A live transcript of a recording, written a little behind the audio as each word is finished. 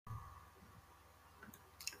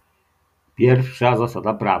Pierwsza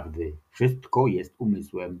zasada prawdy: wszystko jest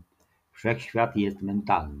umysłem, wszechświat jest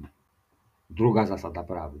mentalny. Druga zasada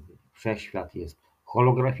prawdy: wszechświat jest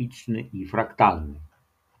holograficzny i fraktalny.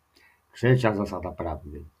 Trzecia zasada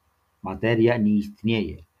prawdy: materia nie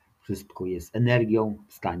istnieje, wszystko jest energią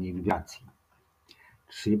w stanie wibracji.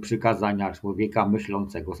 3 przykazania człowieka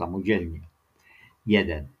myślącego samodzielnie.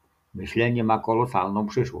 1. Myślenie ma kolosalną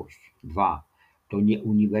przyszłość. 2. To nie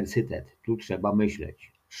uniwersytet, tu trzeba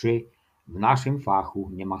myśleć. 3. W naszym fachu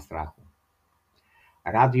nie ma strachu.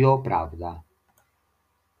 Radio Prawda.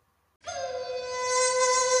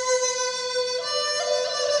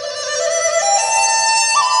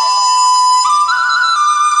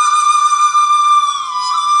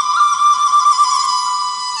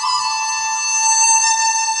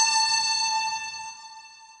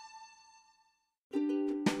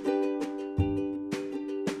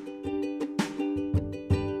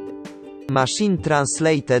 Machine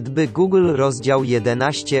Translated by Google Rozdział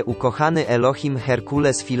 11 Ukochany Elohim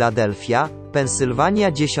Herkules Philadelphia,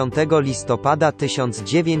 Pensylwania 10 listopada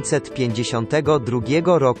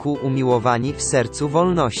 1952 roku Umiłowani w sercu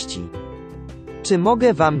wolności. Czy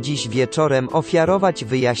mogę Wam dziś wieczorem ofiarować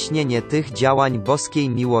wyjaśnienie tych działań boskiej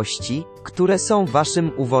miłości, które są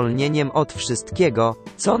Waszym uwolnieniem od wszystkiego,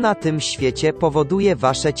 co na tym świecie powoduje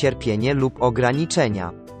Wasze cierpienie lub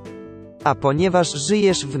ograniczenia? A ponieważ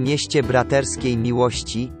żyjesz w mieście braterskiej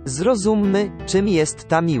miłości, zrozummy, czym jest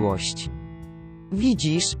ta miłość.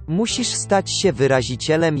 Widzisz, musisz stać się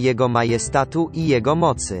wyrazicielem Jego majestatu i Jego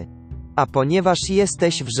mocy. A ponieważ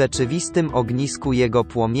jesteś w rzeczywistym ognisku Jego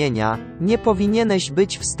płomienia, nie powinieneś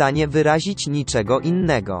być w stanie wyrazić niczego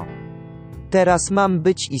innego. Teraz mam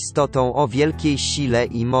być istotą o wielkiej sile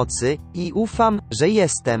i mocy, i ufam, że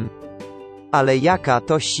jestem. Ale jaka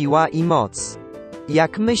to siła i moc?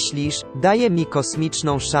 Jak myślisz, daje mi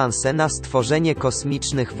kosmiczną szansę na stworzenie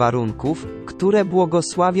kosmicznych warunków, które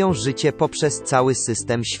błogosławią życie poprzez cały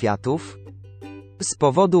system światów? Z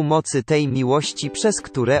powodu mocy tej miłości, przez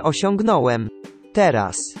które osiągnąłem.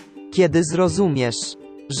 Teraz, kiedy zrozumiesz,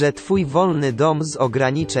 że Twój wolny dom z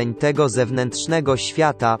ograniczeń tego zewnętrznego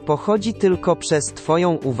świata pochodzi tylko przez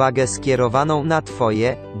Twoją uwagę skierowaną na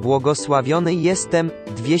Twoje, błogosławiony jestem,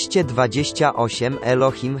 228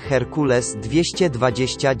 Elohim Herkules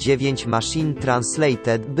 229 Machine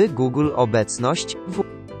Translated by Google Obecność w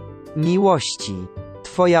miłości.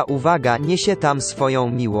 Twoja uwaga niesie tam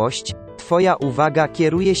swoją miłość, Twoja uwaga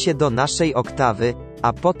kieruje się do naszej oktawy,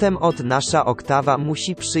 a potem nasza oktawa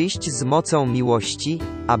musi przyjść z mocą miłości,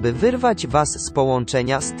 aby wyrwać Was z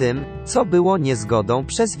połączenia z tym, co było niezgodą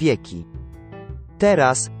przez wieki.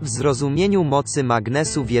 Teraz, w zrozumieniu mocy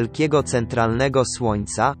magnesu wielkiego centralnego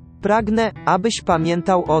Słońca, pragnę, abyś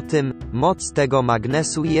pamiętał o tym, moc tego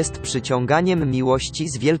magnesu jest przyciąganiem miłości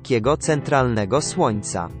z wielkiego centralnego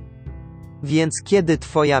Słońca. Więc kiedy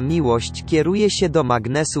Twoja miłość kieruje się do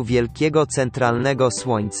magnesu wielkiego centralnego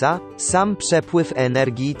Słońca, sam przepływ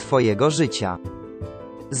energii Twojego życia,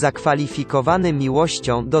 zakwalifikowany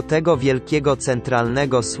miłością do tego wielkiego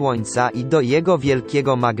centralnego Słońca i do jego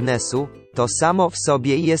wielkiego magnesu, to samo w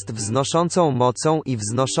sobie jest wznoszącą mocą i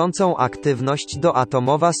wznoszącą aktywność do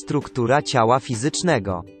atomowa struktura ciała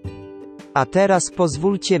fizycznego. A teraz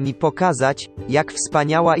pozwólcie mi pokazać, jak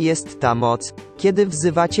wspaniała jest ta moc, kiedy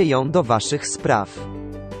wzywacie ją do Waszych spraw.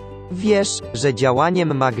 Wiesz, że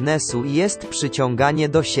działaniem magnesu jest przyciąganie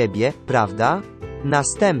do siebie, prawda?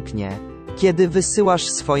 Następnie, kiedy wysyłasz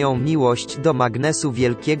swoją miłość do magnesu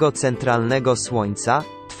wielkiego centralnego Słońca,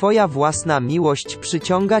 Twoja własna miłość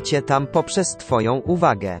przyciąga Cię tam poprzez Twoją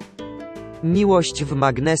uwagę. Miłość w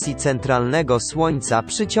magnesji centralnego Słońca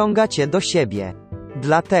przyciąga Cię do siebie.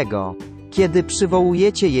 Dlatego, kiedy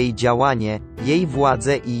przywołujecie jej działanie, jej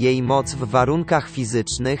władzę i jej moc w warunkach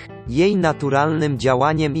fizycznych, jej naturalnym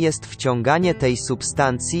działaniem jest wciąganie tej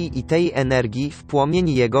substancji i tej energii w płomień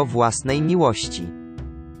jego własnej miłości.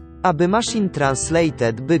 Aby Machine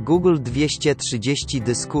Translated by Google 230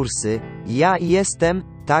 dyskursy, ja jestem,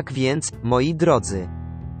 tak więc, moi drodzy.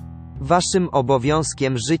 Waszym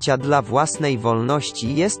obowiązkiem życia dla własnej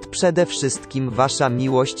wolności jest przede wszystkim Wasza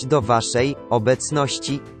miłość do Waszej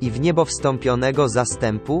obecności i w niebo wstąpionego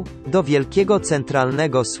zastępu, do wielkiego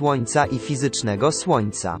centralnego Słońca i fizycznego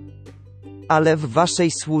Słońca. Ale w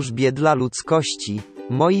Waszej służbie dla ludzkości,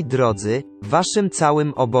 moi drodzy, Waszym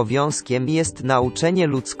całym obowiązkiem jest nauczenie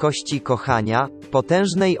ludzkości kochania,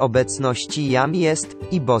 potężnej obecności Jam jest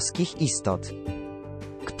i boskich istot,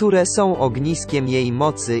 które są ogniskiem jej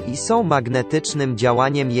mocy i są magnetycznym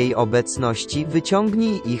działaniem jej obecności.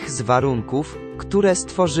 Wyciągnij ich z warunków, które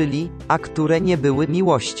stworzyli, a które nie były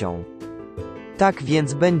miłością. Tak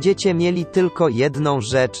więc będziecie mieli tylko jedną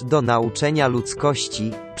rzecz do nauczenia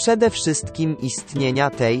ludzkości, przede wszystkim istnienia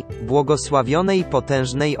tej, błogosławionej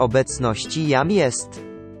potężnej obecności Jam jest,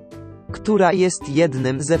 która jest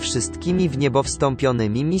jednym ze wszystkimi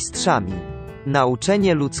wniebowstąpionymi mistrzami.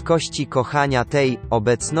 Nauczenie ludzkości kochania tej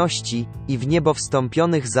obecności i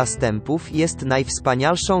wniebowstąpionych zastępów jest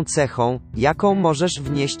najwspanialszą cechą, jaką możesz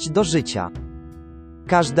wnieść do życia.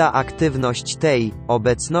 Każda aktywność tej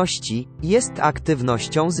obecności jest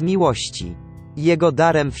aktywnością z miłości. Jego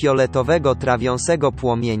darem fioletowego trawiącego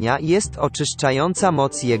płomienia jest oczyszczająca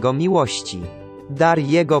moc Jego miłości. Dar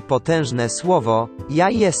Jego potężne słowo, ja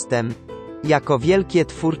jestem, jako wielkie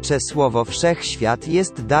twórcze słowo wszechświat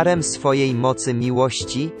jest darem swojej mocy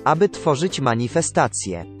miłości, aby tworzyć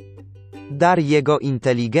manifestacje. Dar Jego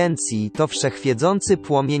inteligencji to wszechwiedzący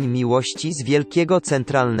płomień miłości z wielkiego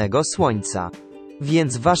centralnego słońca.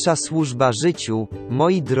 Więc wasza służba życiu,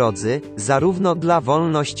 moi drodzy, zarówno dla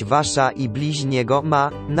wolność wasza i bliźniego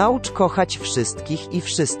ma, naucz kochać wszystkich i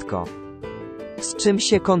wszystko. Z czym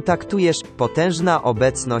się kontaktujesz, potężna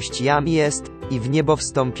obecność Jam jest, i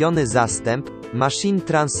wniebowstąpiony zastęp, Machine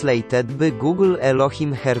Translated by Google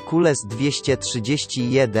Elohim Herkules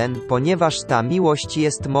 231, ponieważ ta miłość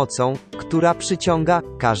jest mocą, która przyciąga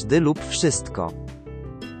każdy lub wszystko,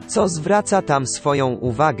 co zwraca tam swoją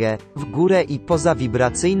uwagę, w górę i poza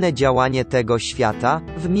wibracyjne działanie tego świata,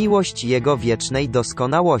 w miłość Jego wiecznej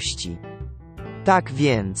doskonałości. Tak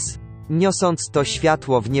więc, niosąc to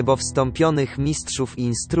światło wniebowstąpionych mistrzów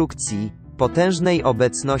instrukcji, potężnej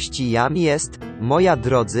obecności Jam jest, moja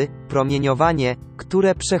drodzy, promieniowanie,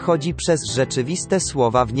 które przechodzi przez rzeczywiste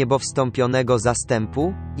słowa wniebowstąpionego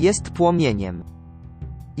zastępu, jest płomieniem.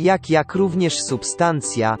 Jak również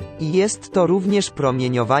substancja, i jest to również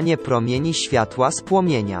promieniowanie promieni światła z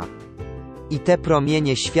płomienia. I te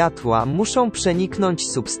promienie światła muszą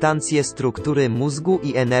przeniknąć substancję struktury mózgu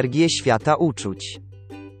i energię świata uczuć,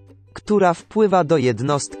 która wpływa do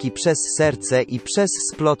jednostki przez serce i przez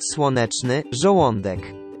splot słoneczny,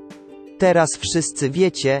 żołądek. Teraz wszyscy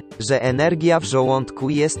wiecie, że energia w żołądku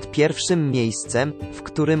jest pierwszym miejscem, w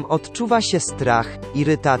którym odczuwa się strach,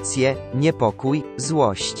 irytację, niepokój,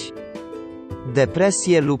 złość,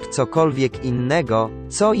 depresję lub cokolwiek innego,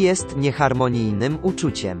 co jest nieharmonijnym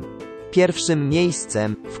uczuciem. Pierwszym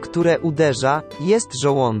miejscem, w które uderza, jest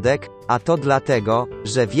żołądek, a to dlatego,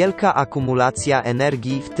 że wielka akumulacja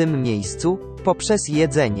energii w tym miejscu, poprzez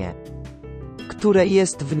jedzenie, które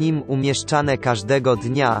jest w nim umieszczane każdego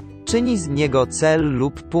dnia, czyni z niego cel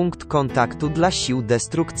lub punkt kontaktu dla sił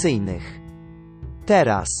destrukcyjnych.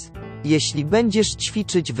 Teraz, jeśli będziesz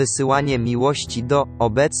ćwiczyć wysyłanie miłości do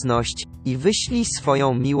obecność i wyślij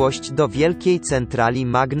swoją miłość do wielkiej centrali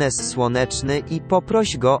magnes słoneczny i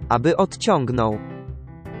poproś go, aby odciągnął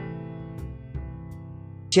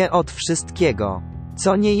cię od wszystkiego,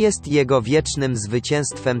 co nie jest jego wiecznym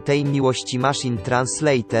zwycięstwem tej miłości. Machine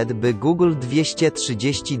Translated by Google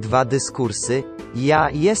 232 dyskursy, ja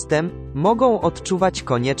jestem, mogą odczuwać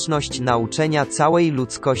konieczność nauczenia całej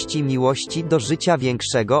ludzkości miłości do życia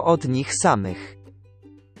większego od nich samych.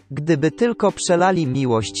 Gdyby tylko przelali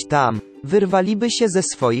miłość tam, wyrwaliby się ze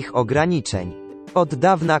swoich ograniczeń. Od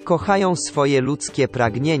dawna kochają swoje ludzkie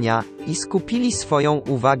pragnienia i skupili swoją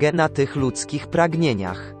uwagę na tych ludzkich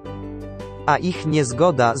pragnieniach. A ich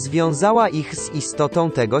niezgoda związała ich z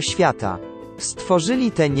istotą tego świata.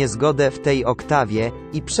 Stworzyli tę niezgodę w tej oktawie,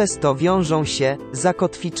 i przez to wiążą się,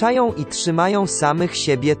 zakotwiczają i trzymają samych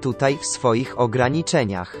siebie tutaj w swoich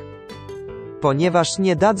ograniczeniach. Ponieważ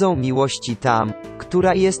nie dadzą miłości tam,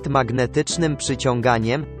 która jest magnetycznym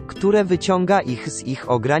przyciąganiem, które wyciąga ich z ich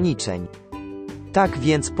ograniczeń. Tak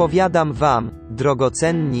więc powiadam wam,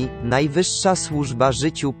 drogocenni, najwyższa służba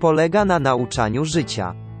życiu polega na nauczaniu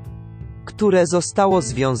życia, które zostało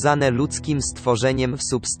związane ludzkim stworzeniem w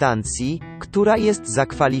substancji, która jest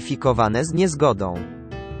zakwalifikowane z niezgodą.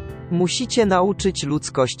 Musicie nauczyć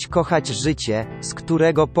ludzkość kochać życie, z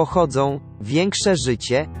którego pochodzą, większe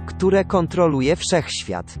życie, które kontroluje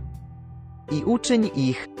wszechświat. I uczyń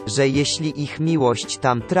ich, że jeśli ich miłość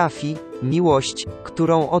tam trafi, miłość,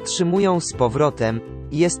 którą otrzymują z powrotem,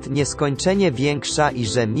 jest nieskończenie większa i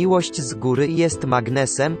że miłość z góry jest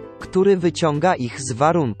magnesem, który wyciąga ich z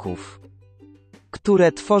warunków,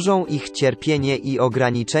 które tworzą ich cierpienie i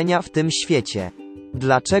ograniczenia w tym świecie.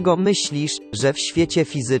 Dlaczego myślisz, że w świecie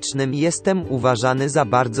fizycznym jestem uważany za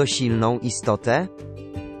bardzo silną istotę?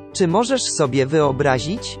 Czy możesz sobie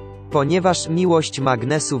wyobrazić? Ponieważ miłość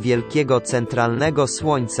magnesu wielkiego centralnego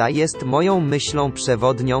słońca jest moją myślą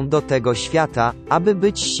przewodnią do tego świata, aby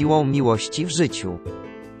być siłą miłości w życiu.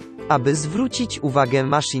 Aby zwrócić uwagę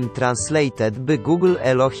Machine Translated by Google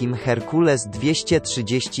Elohim Herkules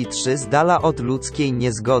 233 z dala od ludzkiej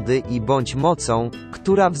niezgody i bądź mocą,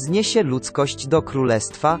 która wzniesie ludzkość do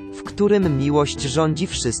królestwa, w którym miłość rządzi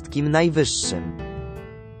wszystkim najwyższym.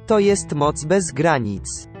 To jest moc bez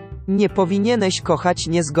granic. Nie powinieneś kochać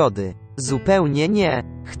niezgody. Zupełnie nie.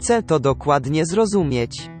 Chcę to dokładnie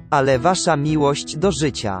zrozumieć. Ale wasza miłość do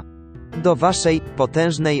życia, do waszej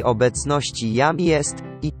potężnej obecności Jam jest,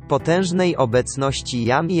 i potężnej obecności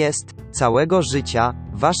Jam jest, całego życia,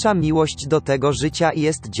 wasza miłość do tego życia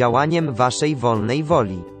jest działaniem waszej wolnej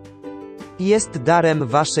woli. Jest darem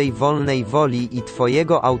waszej wolnej woli i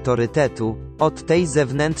twojego autorytetu, od tej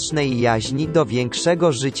zewnętrznej jaźni do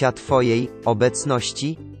większego życia twojej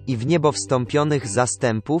obecności i w niebo wstąpionych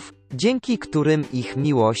zastępów, dzięki którym ich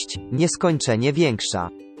miłość, nieskończenie większa,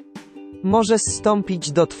 może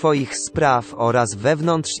zstąpić do twoich spraw oraz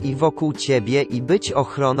wewnątrz i wokół ciebie i być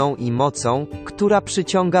ochroną i mocą, która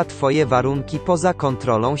przyciąga twoje warunki poza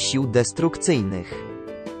kontrolą sił destrukcyjnych.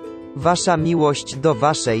 Wasza miłość do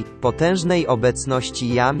waszej potężnej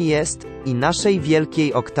obecności Jam jest, i naszej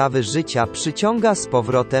wielkiej oktawy życia przyciąga z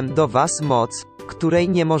powrotem do was moc, której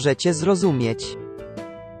nie możecie zrozumieć,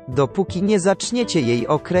 dopóki nie zaczniecie jej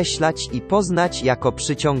określać i poznać jako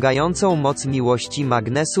przyciągającą moc miłości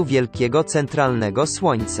magnesu wielkiego centralnego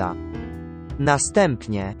słońca.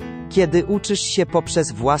 Następnie, kiedy uczysz się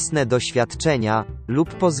poprzez własne doświadczenia, lub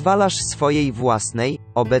pozwalasz swojej własnej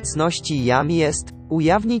obecności Jam jest,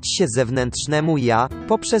 ujawnić się zewnętrznemu Ja,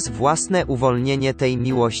 poprzez własne uwolnienie tej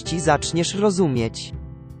miłości zaczniesz rozumieć,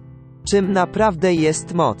 czym naprawdę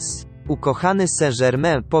jest moc. Ukochany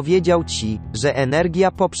Saint-Germain powiedział ci, że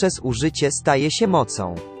energia poprzez użycie staje się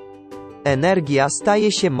mocą. Energia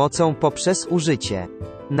staje się mocą poprzez użycie.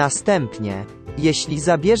 Następnie, jeśli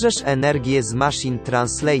zabierzesz energię z Machine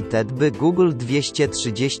Translated by Google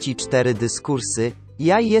 234 dyskursy,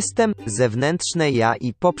 ja jestem, zewnętrzne ja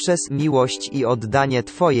i poprzez miłość i oddanie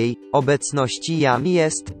twojej obecności Jam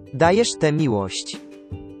jest, dajesz tę miłość.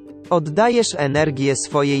 Oddajesz energię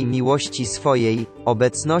swojej miłości swojej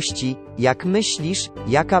obecności, jak myślisz,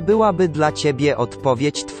 jaka byłaby dla ciebie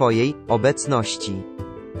odpowiedź twojej obecności?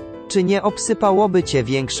 Czy nie obsypałoby cię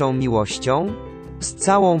większą miłością? Z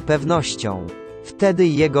całą pewnością. Wtedy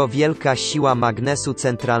jego wielka siła magnesu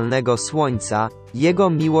centralnego słońca, jego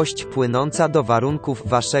miłość płynąca do warunków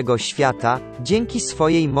waszego świata, dzięki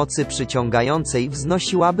swojej mocy przyciągającej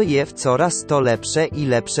wznosiłaby je w coraz to lepsze i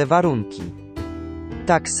lepsze warunki.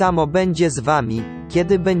 Tak samo będzie z wami,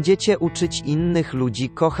 kiedy będziecie uczyć innych ludzi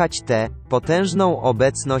kochać tę potężną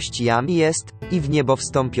obecność Jam jest, i w niebo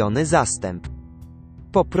wstąpiony zastęp.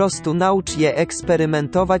 Po prostu naucz je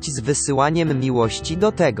eksperymentować z wysyłaniem miłości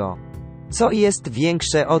do tego, co jest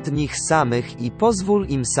większe od nich samych i pozwól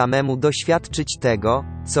im samemu doświadczyć tego,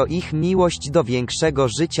 co ich miłość do większego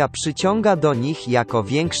życia przyciąga do nich jako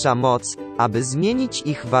większa moc, aby zmienić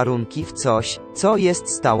ich warunki w coś, co jest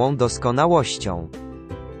stałą doskonałością.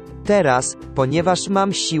 Teraz, ponieważ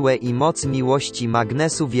mam siłę i moc miłości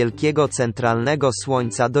magnesu wielkiego centralnego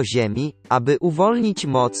słońca do Ziemi, aby uwolnić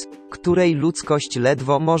moc, której ludzkość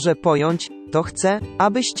ledwo może pojąć, to chcę,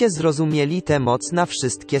 abyście zrozumieli tę moc na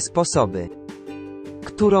wszystkie sposoby,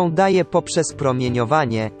 którą daję poprzez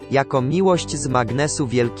promieniowanie, jako miłość z magnesu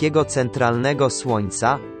wielkiego centralnego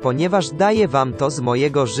słońca, ponieważ daję wam to z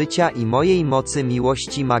mojego życia i mojej mocy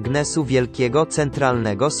miłości magnesu wielkiego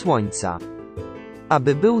centralnego słońca.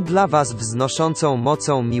 Aby był dla was wznoszącą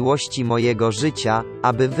mocą miłości mojego życia,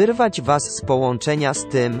 aby wyrwać was z połączenia z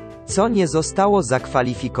tym, co nie zostało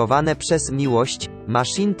zakwalifikowane przez miłość,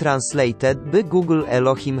 Machine Translated by Google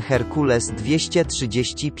Elohim Herkules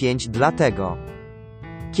 235 dlatego.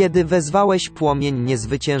 Kiedy wezwałeś płomień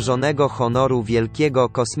niezwyciężonego honoru wielkiego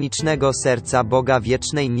kosmicznego serca Boga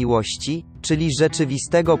wiecznej miłości, czyli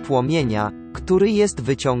rzeczywistego płomienia, który jest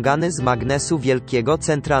wyciągany z magnesu wielkiego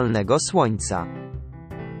centralnego słońca.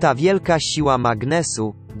 Ta wielka siła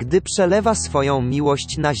magnesu, gdy przelewa swoją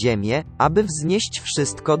miłość na Ziemię, aby wznieść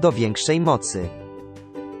wszystko do większej mocy.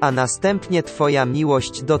 A następnie twoja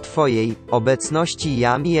miłość do twojej obecności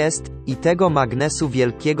Jam jest, i tego magnesu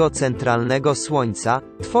wielkiego centralnego słońca,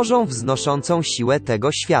 tworzą wznoszącą siłę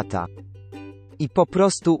tego świata. I po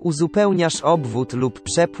prostu uzupełniasz obwód lub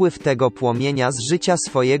przepływ tego płomienia z życia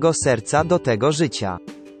swojego serca do tego życia.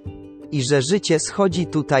 I że życie schodzi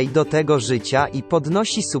tutaj do tego życia i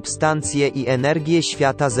podnosi substancję i energię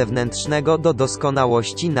świata zewnętrznego do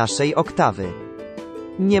doskonałości naszej oktawy.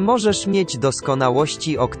 Nie możesz mieć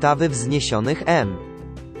doskonałości oktawy wzniesionych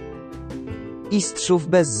Istrzów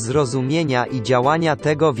bez zrozumienia i działania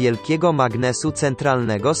tego wielkiego magnesu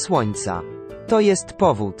centralnego słońca. To jest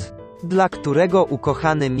powód, dla którego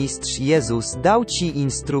ukochany Mistrz Jezus dał Ci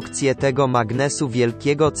instrukcję tego magnesu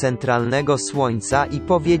wielkiego centralnego słońca i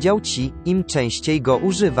powiedział Ci, im częściej go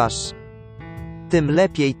używasz, tym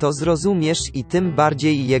lepiej to zrozumiesz i tym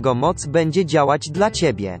bardziej jego moc będzie działać dla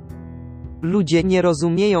Ciebie. Ludzie nie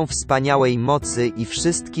rozumieją wspaniałej mocy i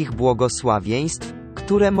wszystkich błogosławieństw,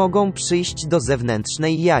 które mogą przyjść do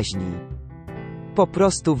zewnętrznej jaźni. Po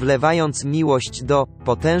prostu wlewając miłość do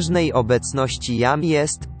potężnej obecności Jam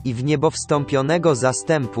jest i w niebo wstąpionego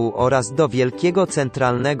zastępu oraz do wielkiego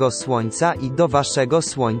centralnego słońca i do waszego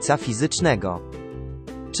słońca fizycznego.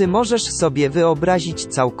 Czy możesz sobie wyobrazić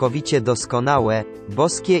całkowicie doskonałe,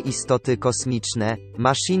 boskie istoty kosmiczne,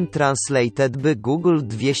 Machine Translated by Google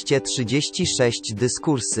 236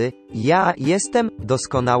 dyskursy, ja jestem,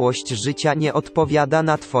 doskonałość życia nie odpowiada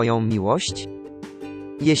na Twoją miłość?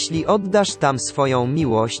 Jeśli oddasz tam swoją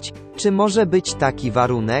miłość, czy może być taki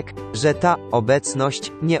warunek, że ta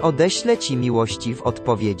obecność nie odeśle Ci miłości w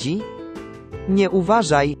odpowiedzi? Nie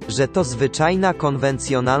uważaj, że to zwyczajna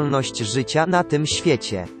konwencjonalność życia na tym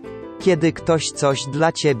świecie. Kiedy ktoś coś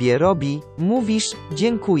dla Ciebie robi, mówisz,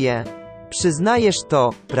 dziękuję. Przyznajesz to,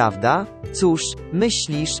 prawda? Cóż,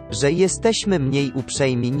 myślisz, że jesteśmy mniej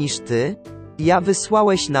uprzejmi niż Ty? Ja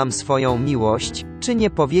wysłałeś nam swoją miłość, czy nie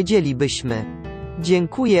powiedzielibyśmy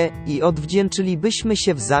dziękuję i odwdzięczylibyśmy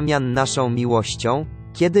się w zamian naszą miłością,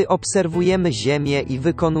 kiedy obserwujemy Ziemię i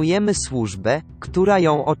wykonujemy służbę, która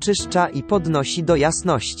ją oczyszcza i podnosi do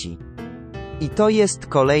jasności. I to jest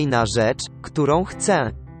kolejna rzecz, którą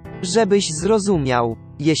chcę, żebyś zrozumiał.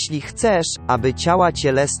 Jeśli chcesz, aby ciała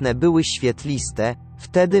cielesne były świetliste,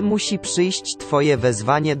 wtedy musi przyjść Twoje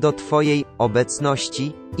wezwanie do Twojej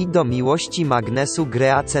obecności i do miłości magnesu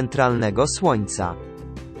Grea centralnego Słońca.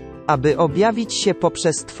 Aby objawić się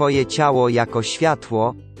poprzez Twoje ciało jako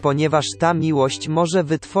światło, ponieważ ta miłość może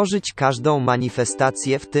wytworzyć każdą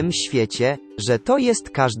manifestację w tym świecie, że to jest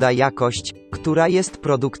każda jakość, która jest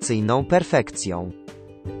produkcyjną perfekcją.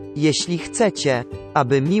 Jeśli chcecie,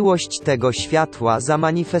 aby miłość tego światła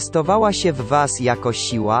zamanifestowała się w Was jako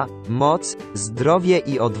siła, moc, zdrowie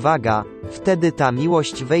i odwaga, wtedy ta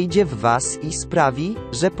miłość wejdzie w Was i sprawi,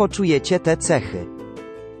 że poczujecie te cechy.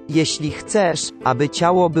 Jeśli chcesz, aby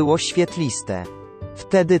ciało było świetliste,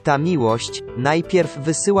 wtedy ta miłość, najpierw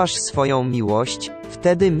wysyłasz swoją miłość,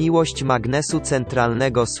 wtedy miłość magnesu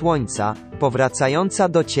centralnego Słońca, powracająca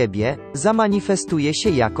do Ciebie, zamanifestuje się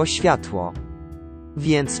jako światło.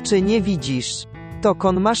 Więc czy nie widzisz? To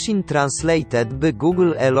Machine Translated by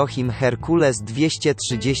Google Elohim Herkules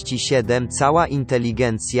 237 cała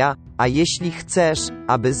inteligencja, a jeśli chcesz,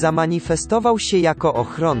 aby zamanifestował się jako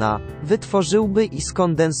ochrona, wytworzyłby i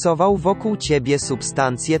skondensował wokół Ciebie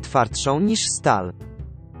substancję twardszą niż stal.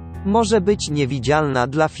 Może być niewidzialna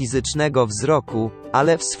dla fizycznego wzroku,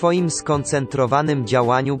 ale w swoim skoncentrowanym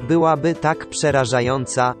działaniu byłaby tak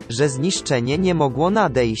przerażająca, że zniszczenie nie mogło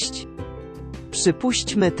nadejść.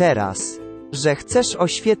 Przypuśćmy teraz, że chcesz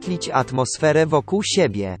oświetlić atmosferę wokół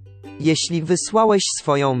siebie. Jeśli wysłałeś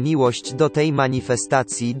swoją miłość do tej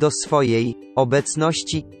manifestacji, do swojej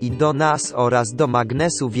obecności i do nas oraz do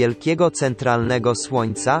magnesu wielkiego centralnego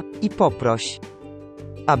Słońca, i poproś,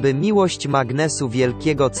 aby miłość magnesu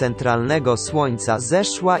wielkiego centralnego Słońca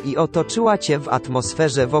zeszła i otoczyła Cię w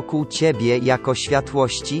atmosferze wokół Ciebie jako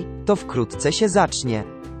światłości, to wkrótce się zacznie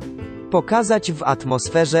pokazać w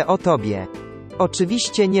atmosferze o Tobie.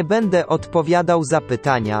 Oczywiście nie będę odpowiadał za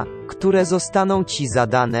pytania, które zostaną Ci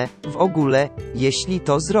zadane, w ogóle, jeśli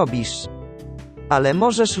to zrobisz. Ale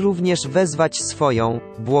możesz również wezwać swoją,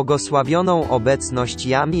 błogosławioną obecność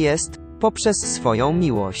Jam jest, poprzez swoją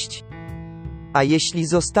miłość. A jeśli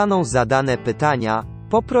zostaną zadane pytania,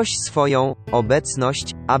 poproś swoją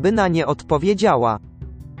obecność, aby na nie odpowiedziała.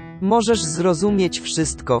 Możesz zrozumieć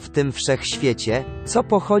wszystko w tym wszechświecie, co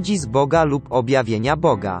pochodzi z Boga lub objawienia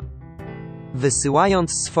Boga.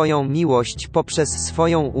 Wysyłając swoją miłość poprzez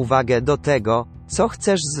swoją uwagę do tego, co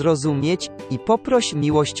chcesz zrozumieć, i poproś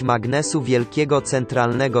miłość magnesu wielkiego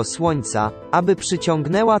centralnego Słońca, aby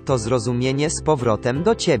przyciągnęła to zrozumienie z powrotem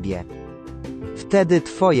do Ciebie. Wtedy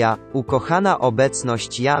Twoja, ukochana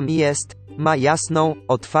obecność Jam jest, ma jasną,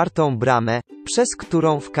 otwartą bramę, przez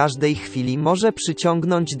którą w każdej chwili może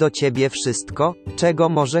przyciągnąć do Ciebie wszystko, czego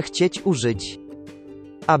może chcieć użyć.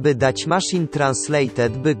 Aby dać Machine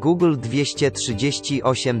Translated by Google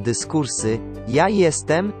 238 dyskursy, ja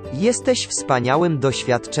jestem, jesteś wspaniałym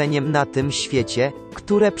doświadczeniem na tym świecie,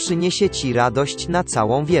 które przyniesie Ci radość na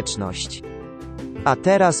całą wieczność. A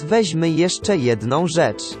teraz weźmy jeszcze jedną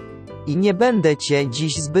rzecz. I nie będę Cię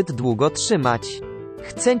dziś zbyt długo trzymać.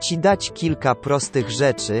 Chcę Ci dać kilka prostych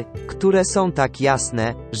rzeczy, które są tak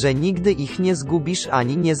jasne, że nigdy ich nie zgubisz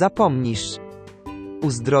ani nie zapomnisz.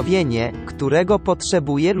 Uzdrowienie, którego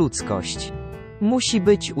potrzebuje ludzkość, musi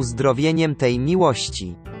być uzdrowieniem tej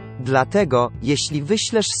miłości. Dlatego, jeśli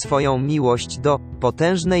wyślesz swoją miłość do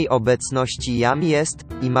potężnej obecności Jam jest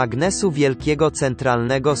i magnesu wielkiego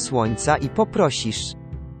centralnego słońca i poprosisz,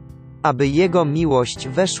 aby Jego miłość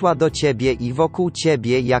weszła do Ciebie i wokół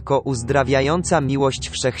Ciebie jako uzdrawiająca miłość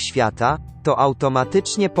wszechświata, to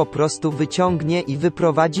automatycznie po prostu wyciągnie i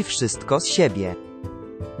wyprowadzi wszystko z siebie.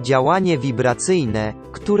 Działanie wibracyjne,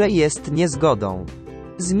 które jest niezgodą,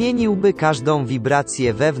 zmieniłby każdą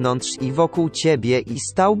wibrację wewnątrz i wokół Ciebie i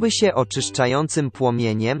stałby się oczyszczającym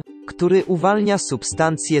płomieniem, który uwalnia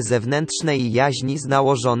substancje zewnętrznej jaźni z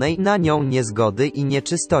nałożonej na nią niezgody i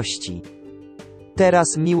nieczystości.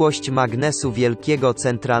 Teraz miłość magnesu wielkiego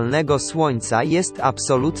centralnego słońca jest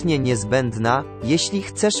absolutnie niezbędna, jeśli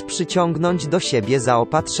chcesz przyciągnąć do siebie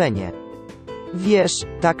zaopatrzenie. Wiesz,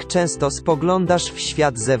 tak często spoglądasz w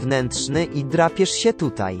świat zewnętrzny i drapiesz się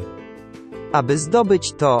tutaj, aby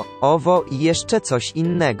zdobyć to, owo i jeszcze coś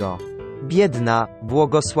innego. Biedna,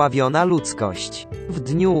 błogosławiona ludzkość. W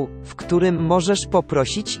dniu, w którym możesz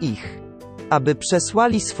poprosić ich, aby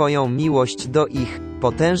przesłali swoją miłość do ich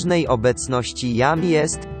potężnej obecności Jam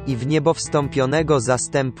jest i w niebo wstąpionego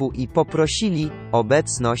zastępu i poprosili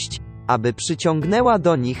obecność, aby przyciągnęła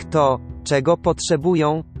do nich to, czego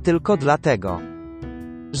potrzebują, tylko dlatego,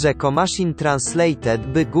 że Machine Translated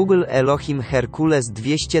by Google Elohim Herkules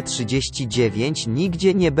 239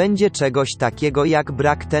 nigdzie nie będzie czegoś takiego jak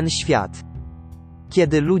brak ten świat.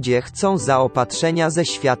 Kiedy ludzie chcą zaopatrzenia ze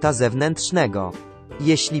świata zewnętrznego,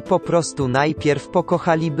 jeśli po prostu najpierw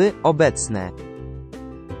pokochaliby obecne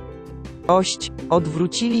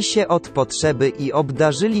odwrócili się od potrzeby i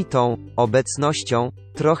obdarzyli tą obecnością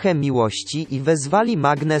trochę miłości i wezwali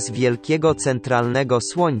magnes wielkiego centralnego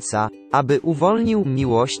słońca, aby uwolnił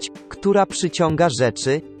miłość, która przyciąga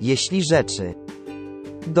rzeczy, jeśli rzeczy,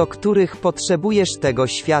 do których potrzebujesz tego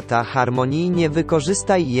świata harmonijnie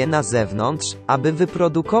wykorzystaj je na zewnątrz, aby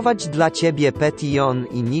wyprodukować dla ciebie petion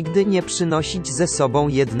i nigdy nie przynosić ze sobą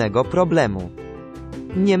jednego problemu.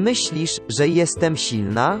 Nie myślisz, że jestem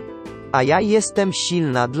silna? A ja jestem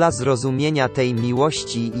silna dla zrozumienia tej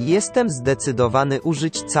miłości i jestem zdecydowany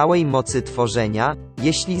użyć całej mocy tworzenia,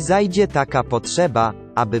 jeśli zajdzie taka potrzeba,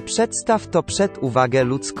 aby przedstaw to przed uwagę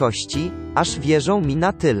ludzkości, aż wierzą mi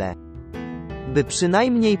na tyle, by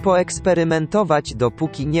przynajmniej poeksperymentować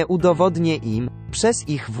dopóki nie udowodnię im, przez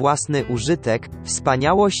ich własny użytek,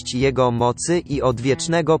 wspaniałość Jego mocy i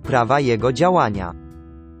odwiecznego prawa Jego działania.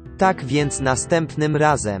 Tak więc następnym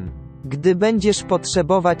razem, gdy będziesz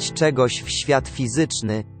potrzebować czegoś w świat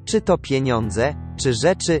fizyczny, czy to pieniądze, czy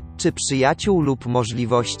rzeczy, czy przyjaciół lub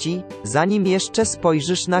możliwości, zanim jeszcze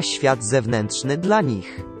spojrzysz na świat zewnętrzny dla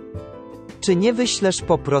nich, czy nie wyślesz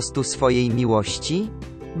po prostu swojej miłości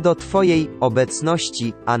do Twojej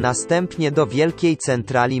obecności, a następnie do wielkiej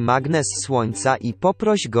centrali magnes słońca i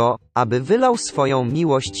poproś go, aby wylał swoją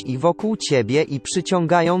miłość i wokół Ciebie i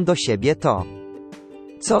przyciągają do siebie to,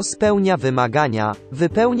 co spełnia wymagania,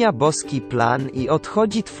 wypełnia boski plan i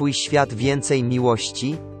odchodzi Twój świat więcej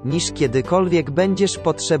miłości, niż kiedykolwiek będziesz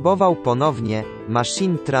potrzebował ponownie.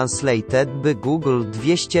 Machine Translated by Google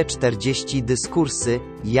 240 dyskursy.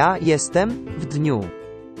 Ja jestem w dniu,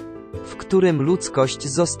 w którym ludzkość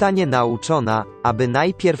zostanie nauczona, aby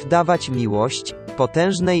najpierw dawać miłość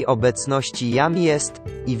potężnej obecności Jam jest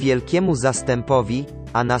i wielkiemu zastępowi,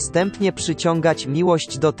 a następnie przyciągać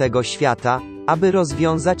miłość do tego świata, aby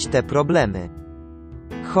rozwiązać te problemy.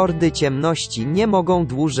 Hordy ciemności nie mogą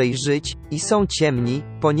dłużej żyć i są ciemni,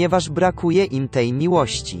 ponieważ brakuje im tej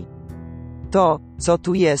miłości. To, co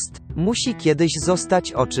tu jest, musi kiedyś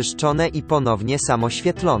zostać oczyszczone i ponownie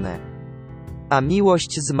samoświetlone. A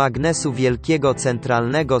miłość z magnesu wielkiego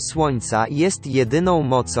centralnego słońca jest jedyną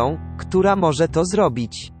mocą, która może to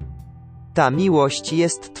zrobić. Ta miłość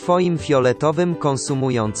jest Twoim fioletowym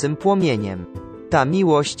konsumującym płomieniem. Ta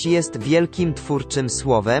miłość jest wielkim twórczym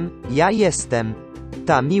słowem, ja jestem.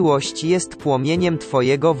 Ta miłość jest płomieniem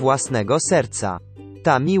Twojego własnego serca.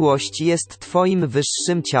 Ta miłość jest Twoim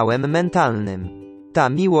wyższym ciałem mentalnym. Ta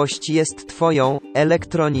miłość jest Twoją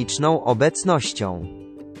elektroniczną obecnością.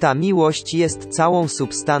 Ta miłość jest całą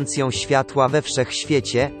substancją światła we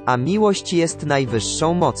wszechświecie, a miłość jest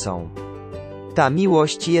najwyższą mocą. Ta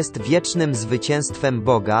miłość jest wiecznym zwycięstwem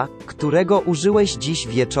Boga, którego użyłeś dziś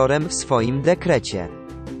wieczorem w swoim dekrecie.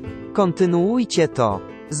 Kontynuujcie to,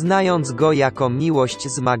 znając Go jako miłość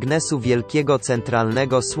z magnesu wielkiego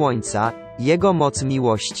centralnego słońca, Jego moc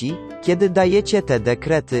miłości, kiedy dajecie te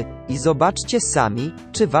dekrety, i zobaczcie sami,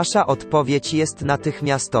 czy wasza odpowiedź jest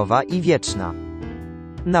natychmiastowa i wieczna.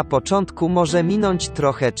 Na początku może minąć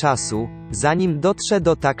trochę czasu, zanim dotrze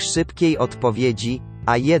do tak szybkiej odpowiedzi,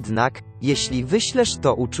 A jednak, jeśli wyślesz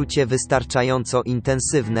to uczucie wystarczająco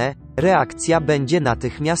intensywne, reakcja będzie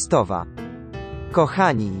natychmiastowa.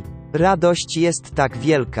 Kochani, radość jest tak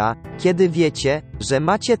wielka, kiedy wiecie, że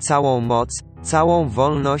macie całą moc, całą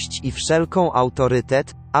wolność i wszelką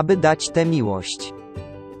autorytet, aby dać tę miłość.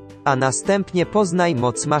 A następnie poznaj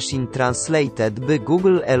moc Machine Translated by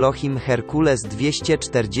Google Elohim Herkules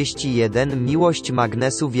 241. Miłość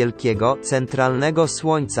magnesu wielkiego, centralnego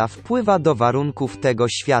słońca wpływa do warunków tego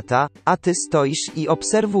świata, a ty stoisz i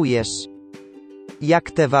obserwujesz,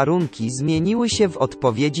 jak te warunki zmieniły się w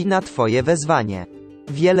odpowiedzi na twoje wezwanie.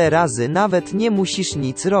 Wiele razy nawet nie musisz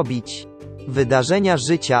nic robić. Wydarzenia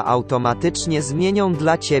życia automatycznie zmienią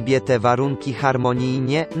dla ciebie te warunki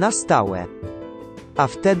harmonijnie, na stałe. A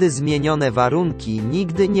wtedy zmienione warunki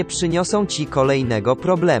nigdy nie przyniosą ci kolejnego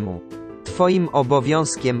problemu. Twoim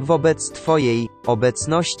obowiązkiem wobec twojej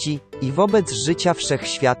obecności i wobec życia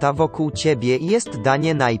wszechświata wokół ciebie jest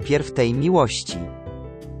danie najpierw tej miłości.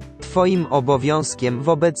 Twoim obowiązkiem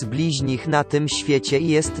wobec bliźnich na tym świecie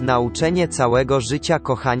jest nauczenie całego życia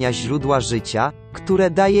kochania źródła życia, które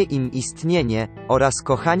daje im istnienie, oraz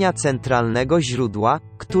kochania centralnego źródła,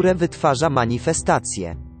 które wytwarza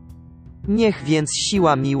manifestacje. Niech więc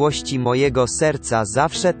siła miłości mojego serca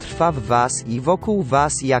zawsze trwa w was i wokół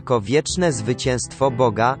was jako wieczne zwycięstwo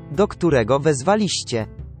Boga, do którego wezwaliście.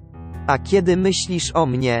 A kiedy myślisz o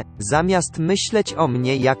mnie, zamiast myśleć o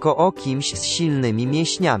mnie jako o kimś z silnymi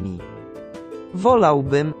mięśniami,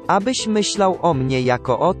 wolałbym, abyś myślał o mnie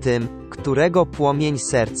jako o tym, którego płomień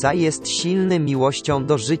serca jest silny miłością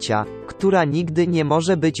do życia, która nigdy nie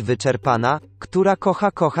może być wyczerpana, która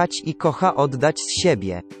kocha kochać i kocha oddać z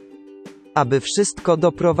siebie. Aby wszystko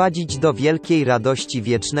doprowadzić do wielkiej radości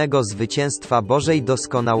wiecznego zwycięstwa Bożej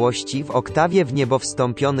doskonałości w oktawie w niebo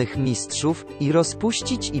wstąpionych mistrzów i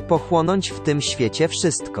rozpuścić i pochłonąć w tym świecie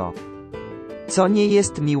wszystko, co nie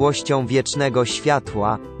jest miłością wiecznego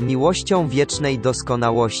światła, miłością wiecznej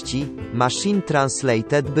doskonałości. Machine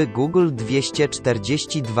Translated by Google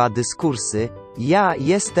 242 dyskursy. Ja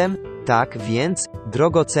jestem, tak więc,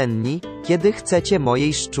 drogocenni, kiedy chcecie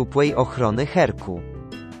mojej szczupłej ochrony Herku.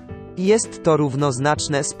 Jest to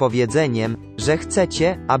równoznaczne z powiedzeniem, że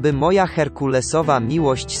chcecie, aby moja herkulesowa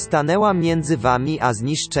miłość stanęła między wami a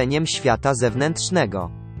zniszczeniem świata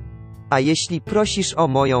zewnętrznego. A jeśli prosisz o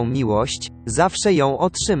moją miłość, zawsze ją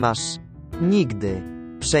otrzymasz. Nigdy,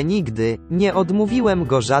 przenigdy, nie odmówiłem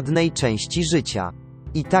go żadnej części życia.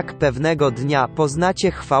 I tak pewnego dnia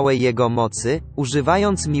poznacie chwałę jego mocy,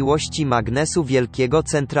 używając miłości magnesu wielkiego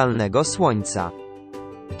centralnego słońca.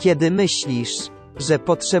 Kiedy myślisz, że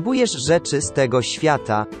potrzebujesz rzeczy z tego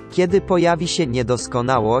świata, kiedy pojawi się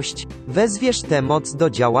niedoskonałość, wezwiesz tę moc do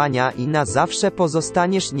działania i na zawsze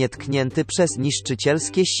pozostaniesz nietknięty przez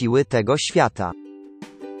niszczycielskie siły tego świata.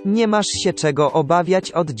 Nie masz się czego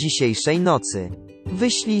obawiać od dzisiejszej nocy.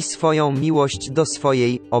 Wyślij swoją miłość do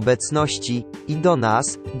swojej obecności i do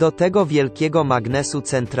nas, do tego wielkiego magnesu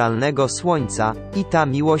centralnego słońca, i ta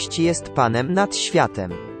miłość jest Panem nad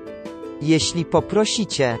światem. Jeśli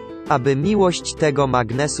poprosicie, aby miłość tego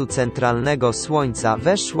magnesu centralnego słońca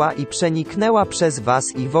weszła i przeniknęła przez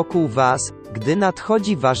was i wokół was, gdy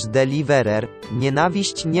nadchodzi wasz deliverer,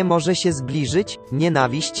 nienawiść nie może się zbliżyć,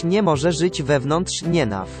 nienawiść nie może żyć wewnątrz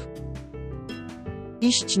nienaw.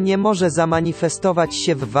 Iść nie może zamanifestować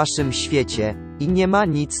się w waszym świecie, i nie ma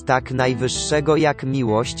nic tak najwyższego jak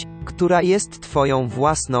miłość, która jest twoją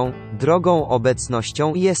własną, drogą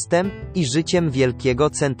obecnością jestem, i życiem wielkiego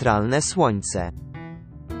centralne słońce.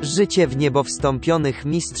 Życie w niebo wstąpionych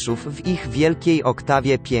mistrzów w ich wielkiej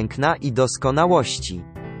oktawie piękna i doskonałości.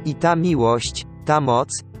 I ta miłość, ta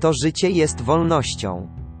moc, to życie jest wolnością.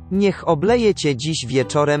 Niech obleje cię dziś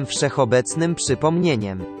wieczorem wszechobecnym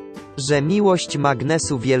przypomnieniem, że miłość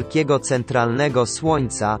magnesu wielkiego centralnego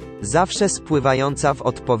słońca, zawsze spływająca w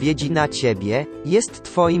odpowiedzi na ciebie, jest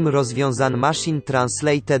twoim rozwiązan Machine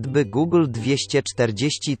Translated by Google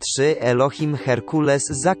 243 Elohim Herkules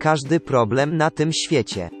za każdy problem na tym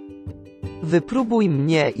świecie. Wypróbuj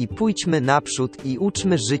mnie i pójdźmy naprzód i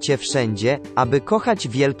uczmy życie wszędzie, aby kochać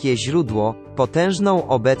wielkie źródło, potężną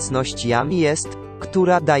obecność Jam jest,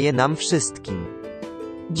 która daje nam wszystkim.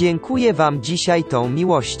 Dziękuję wam dzisiaj tą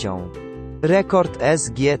miłością. Rekord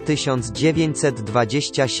SG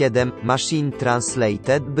 1927 Machine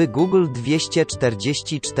Translated by Google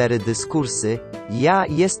 244 dyskursy. Ja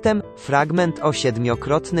jestem, fragment o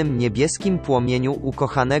 7-krotnym niebieskim płomieniu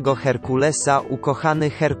ukochanego Herkulesa. Ukochany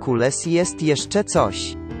Herkules, jest jeszcze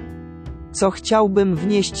coś, co chciałbym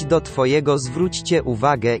wnieść do twojego. Zwróćcie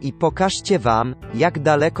uwagę i pokażcie wam, jak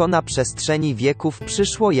daleko na przestrzeni wieków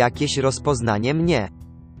przyszło jakieś rozpoznanie mnie.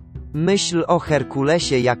 Myśl o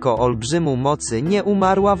Herkulesie jako olbrzymu mocy nie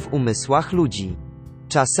umarła w umysłach ludzi.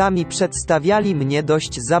 Czasami przedstawiali mnie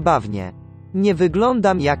dość zabawnie. Nie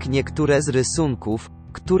wyglądam jak niektóre z rysunków,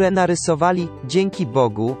 które narysowali, dzięki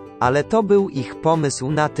Bogu, ale to był ich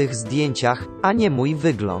pomysł na tych zdjęciach, a nie mój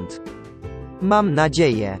wygląd. Mam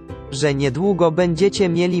nadzieję, że niedługo będziecie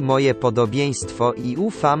mieli moje podobieństwo i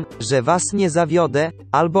ufam, że was nie zawiodę,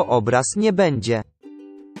 albo obraz nie będzie.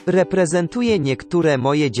 Reprezentuję niektóre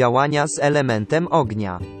moje działania z elementem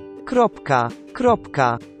ognia.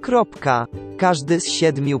 Każdy z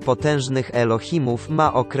 7 potężnych Elohimów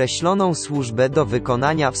ma określoną służbę do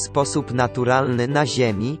wykonania w sposób naturalny na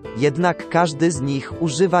Ziemi, jednak każdy z nich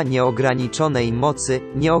używa nieograniczonej mocy,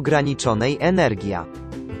 nieograniczonej energii.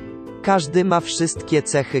 Każdy ma wszystkie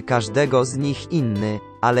cechy każdego z nich inny,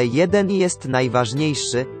 ale jeden jest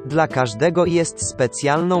najważniejszy, dla każdego jest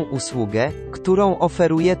specjalną usługę, którą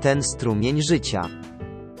oferuje ten strumień życia.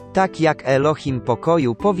 Tak jak Elohim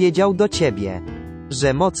pokoju powiedział do ciebie,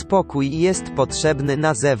 że moc pokój jest potrzebny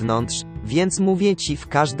na zewnątrz, więc mówię ci,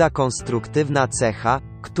 każda konstruktywna cecha,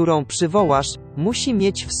 którą przywołasz, musi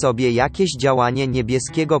mieć w sobie jakieś działanie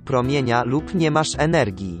niebieskiego promienia lub nie masz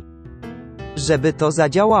energii. Żeby to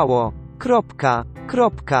zadziałało.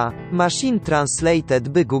 Machine Translated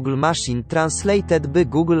by Google Machine Translated by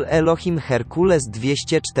Google Elohim Herkules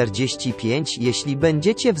 245. Jeśli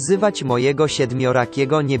będziecie wzywać mojego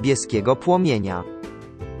siedmiorakiego niebieskiego płomienia,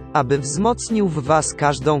 aby wzmocnił w was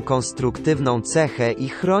każdą konstruktywną cechę i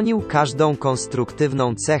chronił każdą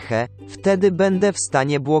konstruktywną cechę, wtedy będę w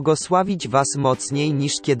stanie błogosławić was mocniej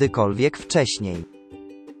niż kiedykolwiek wcześniej.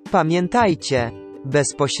 Pamiętajcie,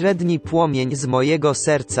 bezpośredni płomień z mojego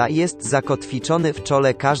serca jest zakotwiczony w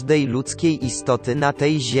czole każdej ludzkiej istoty na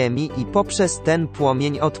tej ziemi i poprzez ten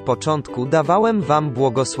płomień od początku dawałem wam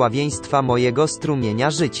błogosławieństwa mojego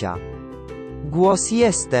strumienia życia. Głos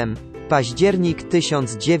jestem. Październik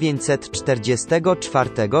 1944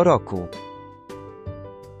 roku.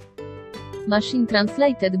 Machine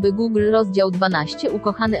Translated by Google Rozdział 12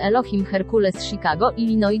 Ukochany Elohim Herkules Chicago,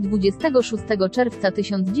 Illinois 26 czerwca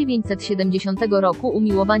 1970 roku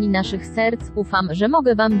Umiłowani naszych serc, ufam, że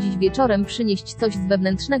mogę wam dziś wieczorem przynieść coś z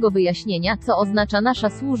wewnętrznego wyjaśnienia, co oznacza nasza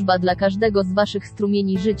służba dla każdego z waszych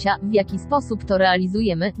strumieni życia, w jaki sposób to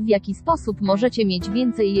realizujemy, w jaki sposób możecie mieć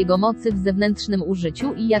więcej jego mocy w zewnętrznym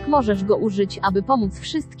użyciu i jak możesz go użyć, aby pomóc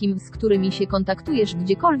wszystkim, z którymi się kontaktujesz,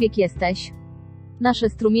 gdziekolwiek jesteś. Nasze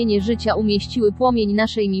strumienie życia umieściły płomień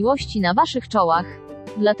naszej miłości na waszych czołach.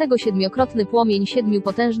 Dlatego siedmiokrotny płomień 7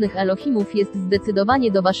 potężnych Elohimów jest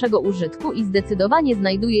zdecydowanie do waszego użytku i zdecydowanie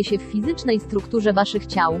znajduje się w fizycznej strukturze waszych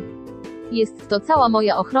ciał. Jest to cała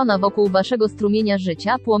moja ochrona wokół waszego strumienia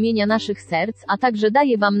życia, płomienia naszych serc, a także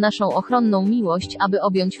daję wam naszą ochronną miłość, aby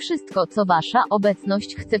objąć wszystko, co wasza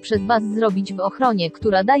obecność chce przez was zrobić w ochronie,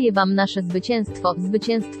 która daje wam nasze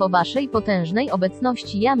zwycięstwo waszej potężnej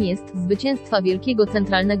obecności jam jest, zwycięstwa wielkiego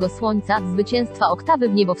centralnego słońca, zwycięstwa oktawy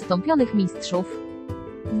w niebo wstąpionych mistrzów.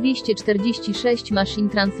 246 Machine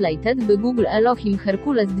Translated by Google Elohim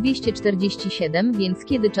Herkules 247. Więc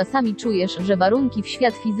kiedy czasami czujesz, że warunki w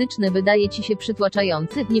świat fizyczny wydaje ci się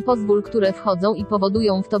przytłaczający, nie pozwól, które wchodzą i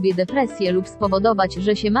powodują w tobie depresję lub spowodować,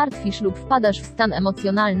 że się martwisz lub wpadasz w stan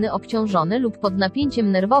emocjonalny obciążony lub pod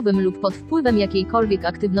napięciem nerwowym lub pod wpływem jakiejkolwiek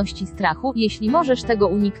aktywności strachu, jeśli możesz tego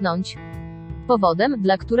uniknąć. Powodem,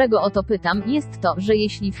 dla którego o to pytam, jest to, że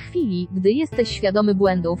jeśli w chwili, gdy jesteś świadomy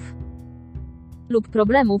błędów lub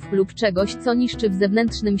problemów, lub czegoś, co niszczy w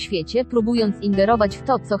zewnętrznym świecie, próbując ingerować w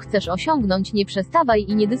to, co chcesz osiągnąć, nie przestawaj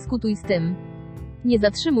i nie dyskutuj z tym. Nie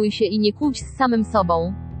zatrzymuj się i nie kłóć z samym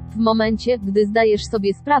sobą. W momencie, gdy zdajesz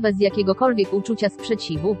sobie sprawę z jakiegokolwiek uczucia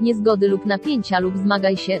sprzeciwu, niezgody lub napięcia lub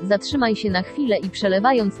zmagaj się, zatrzymaj się na chwilę i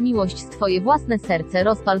przelewając miłość z twoje własne serce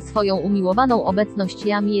rozpal swoją umiłowaną obecność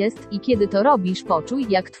jam jest i kiedy to robisz poczuj,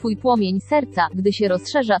 jak twój płomień serca, gdy się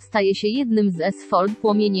rozszerza, staje się jednym z S-fold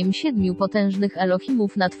płomieniem 7 potężnych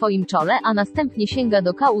Elohimów na twoim czole, a następnie sięga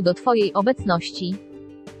do kału do twojej obecności.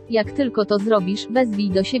 Jak tylko to zrobisz, wezwij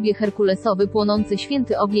do siebie herkulesowy płonący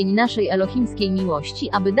święty ogień naszej elohimskiej miłości,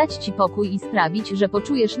 aby dać ci pokój i sprawić, że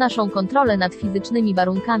poczujesz naszą kontrolę nad fizycznymi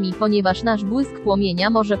warunkami, ponieważ nasz błysk płomienia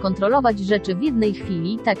może kontrolować rzeczy w jednej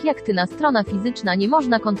chwili, tak jak ty na strona fizyczna nie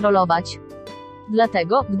można kontrolować.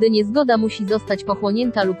 Dlatego, gdy niezgoda musi zostać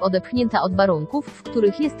pochłonięta lub odepchnięta od warunków, w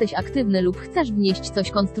których jesteś aktywny lub chcesz wnieść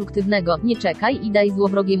coś konstruktywnego, nie czekaj i daj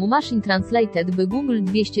złowrogiemu Machine Translated by Google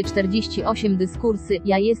 248 dyskursy,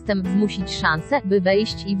 ja jestem, zmusić szansę, by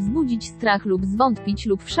wejść i wzbudzić strach lub zwątpić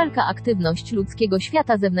lub wszelka aktywność ludzkiego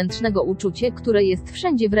świata zewnętrznego uczucie, które jest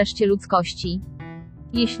wszędzie wreszcie ludzkości.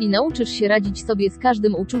 Jeśli nauczysz się radzić sobie z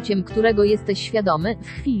każdym uczuciem, którego jesteś świadomy, w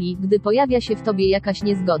chwili, gdy pojawia się w tobie jakaś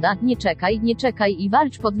niezgoda, nie czekaj i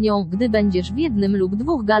walcz pod nią, gdy będziesz w jednym lub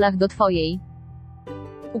dwóch galach do twojej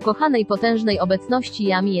ukochanej potężnej obecności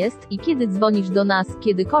jam jest i kiedy dzwonisz do nas,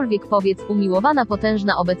 kiedykolwiek powiedz umiłowana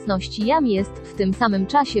potężna obecności jam jest, w tym samym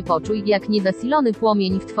czasie poczuj, jak niezasilony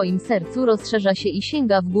płomień w twoim sercu rozszerza się i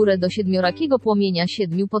sięga w górę do siedmiorakiego płomienia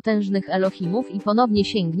 7 potężnych Elohimów i ponownie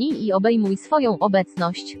sięgnij i obejmuj swoją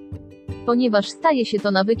obecność. Ponieważ staje się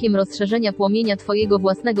to nawykiem rozszerzenia płomienia twojego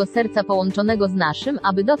własnego serca połączonego z naszym,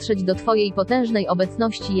 aby dotrzeć do twojej potężnej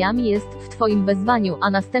obecności jam jest, w twoim wezwaniu,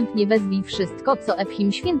 a następnie wezwij wszystko, co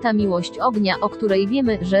Elohim święta miłość ognia, o której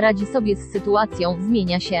wiemy, że radzi sobie z sytuacją,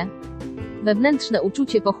 zmienia się. Wewnętrzne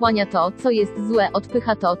uczucie pochłania to, co jest złe,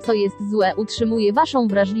 odpycha to, co jest złe, utrzymuje waszą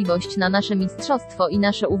wrażliwość na nasze mistrzostwo i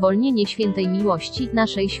nasze uwolnienie świętej miłości,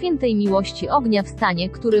 naszej świętej miłości ognia w stanie,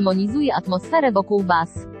 który monizuje atmosferę wokół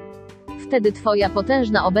was. Wtedy twoja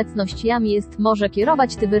potężna obecność jam jest, może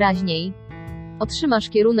kierować ty wyraźniej. Otrzymasz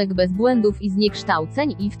kierunek bez błędów i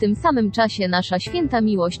zniekształceń i w tym samym czasie nasza święta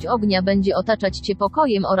miłość ognia będzie otaczać cię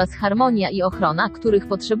pokojem oraz harmonia i ochrona, których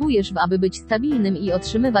potrzebujesz, aby być stabilnym i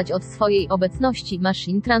otrzymywać od swojej obecności.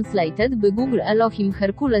 Machine Translated by Google Elohim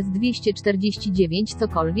Herkules 249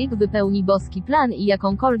 cokolwiek wypełni boski plan i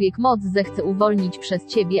jakąkolwiek moc zechce uwolnić przez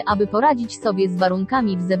ciebie, aby poradzić sobie z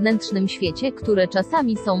warunkami w zewnętrznym świecie, które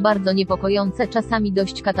czasami są bardzo niepokojące, czasami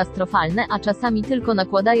dość katastrofalne, a czasami tylko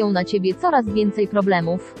nakładają na ciebie coraz więcej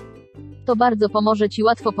problemów. To bardzo pomoże ci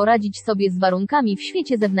łatwo poradzić sobie z warunkami w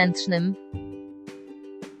świecie zewnętrznym.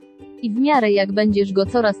 I w miarę jak będziesz go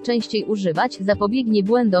coraz częściej używać, zapobiegnie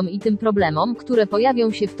błędom i tym problemom, które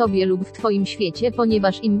pojawią się w tobie lub w twoim świecie,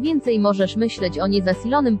 ponieważ im więcej możesz myśleć o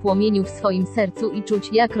niezasilonym płomieniu w swoim sercu i czuć,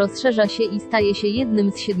 jak rozszerza się i staje się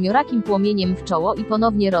jednym z siedmiorakim płomieniem w czoło i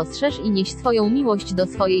ponownie rozszerz i nieś swoją miłość do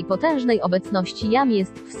swojej potężnej obecności jam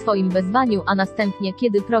jest w swoim wezwaniu, a następnie,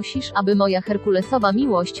 kiedy prosisz, aby moja herkulesowa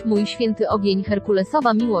miłość, mój święty ogień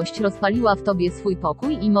herkulesowa miłość rozpaliła w tobie swój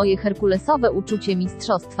pokój i moje herkulesowe uczucie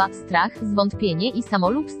mistrzostwa, strach, zwątpienie i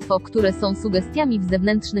samolubstwo, które są sugestiami w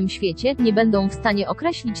zewnętrznym świecie, nie będą w stanie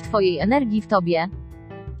określić twojej energii w tobie.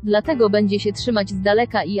 Dlatego będzie się trzymać z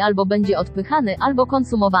daleka i albo będzie odpychany, albo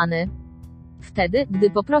konsumowany. Wtedy, gdy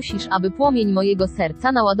poprosisz, aby płomień mojego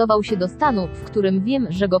serca naładował się do stanu, w którym wiem,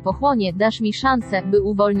 że go pochłonie, dasz mi szansę, by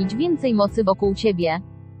uwolnić więcej mocy wokół ciebie.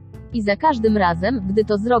 I za każdym razem, gdy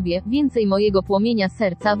to zrobię, więcej mojego płomienia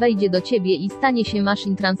serca wejdzie do ciebie i stanie się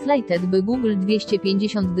Machine Translated by Google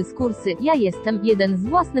 250 dyskursy, ja jestem jeden z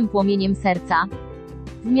własnym płomieniem serca.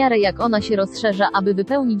 W miarę jak ona się rozszerza, aby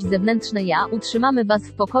wypełnić zewnętrzne ja, utrzymamy was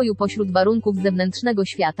w pokoju pośród warunków zewnętrznego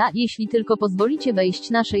świata, jeśli tylko pozwolicie wejść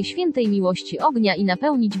naszej świętej miłości ognia i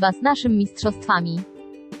napełnić was naszymi mistrzostwami.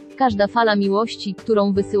 Każda fala miłości,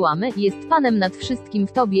 którą wysyłamy, jest Panem nad wszystkim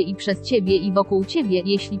w tobie i przez ciebie i wokół ciebie,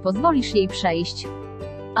 jeśli pozwolisz jej przejść.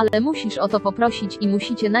 Ale musisz o to poprosić i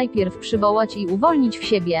musicie najpierw przywołać i uwolnić w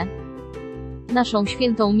siebie naszą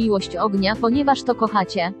świętą miłość ognia, ponieważ to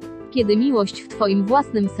kochacie. Kiedy miłość w twoim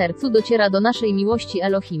własnym sercu dociera do naszej miłości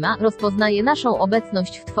Elohima, rozpoznaje naszą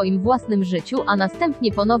obecność w twoim własnym życiu, a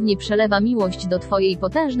następnie ponownie przelewa miłość do twojej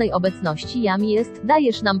potężnej obecności jam jest,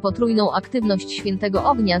 dajesz nam potrójną aktywność świętego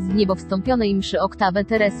ognia z niebowstąpionej mszy oktawę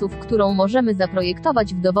Teresów, którą możemy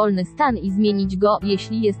zaprojektować w dowolny stan i zmienić go,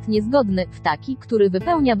 jeśli jest niezgodny, w taki, który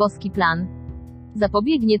wypełnia boski plan.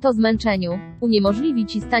 Zapobiegnie to zmęczeniu. Uniemożliwi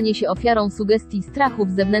ci stanie się ofiarą sugestii strachu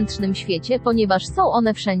w zewnętrznym świecie, ponieważ są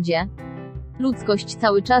one wszędzie. Ludzkość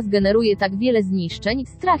cały czas generuje tak wiele zniszczeń,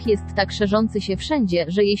 strach jest tak szerzący się wszędzie,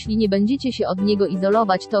 że jeśli nie będziecie się od niego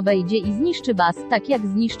izolować, to wejdzie i zniszczy was, tak jak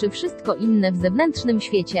zniszczy wszystko inne w zewnętrznym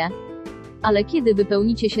świecie. Ale kiedy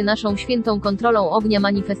wypełnicie się naszą świętą kontrolą ognia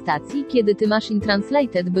manifestacji, kiedy ty Machine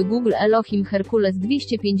Translated by Google Elohim Herkules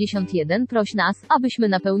 251 proś nas, abyśmy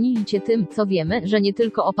napełnili cię tym, co wiemy, że nie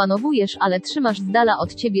tylko opanowujesz, ale trzymasz z dala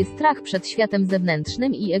od ciebie strach przed światem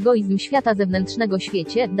zewnętrznym i egoizm świata zewnętrznego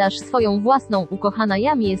świecie, dasz swoją własną, ukochana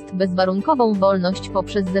jam jest, bezwarunkową wolność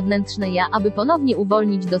poprzez zewnętrzne ja, aby ponownie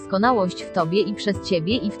uwolnić doskonałość w tobie i przez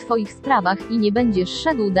ciebie i w twoich sprawach i nie będziesz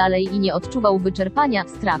szedł dalej i nie odczuwał wyczerpania,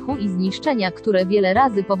 strachu i zniszczenia, które wiele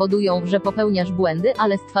razy powodują, że popełniasz błędy,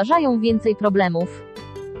 ale stwarzają więcej problemów.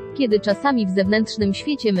 Kiedy czasami w zewnętrznym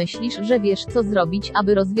świecie myślisz, że wiesz, co zrobić,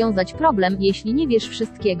 aby rozwiązać problem, jeśli nie wiesz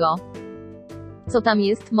wszystkiego, co tam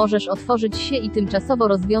jest, możesz otworzyć się i tymczasowo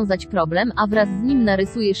rozwiązać problem, a wraz z nim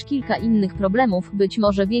narysujesz kilka innych problemów, być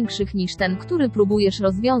może większych niż ten, który próbujesz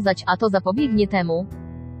rozwiązać, a to zapobiegnie temu.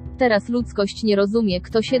 Teraz ludzkość nie rozumie,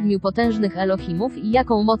 kto 7 potężnych Elohimów i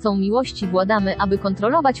jaką mocą miłości władamy, aby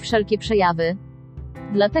kontrolować wszelkie przejawy.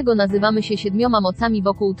 Dlatego nazywamy się 7 mocami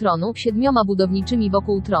wokół tronu, 7 budowniczymi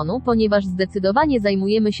wokół tronu, ponieważ zdecydowanie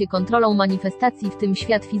zajmujemy się kontrolą manifestacji, w tym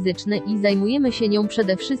świat fizyczny, i zajmujemy się nią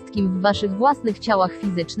przede wszystkim w waszych własnych ciałach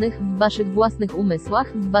fizycznych, w waszych własnych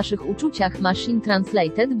umysłach, w waszych uczuciach. Machine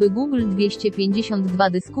Translated by Google 252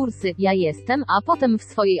 dyskursy, ja jestem, a potem w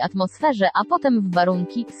swojej atmosferze, a potem w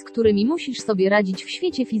warunki, z którymi musisz sobie radzić w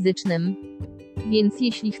świecie fizycznym. Więc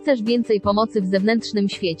jeśli chcesz więcej pomocy w zewnętrznym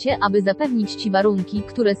świecie, aby zapewnić ci warunki,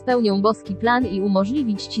 które spełnią boski plan i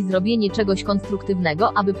umożliwić ci zrobienie czegoś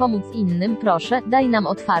konstruktywnego, aby pomóc innym, proszę, daj nam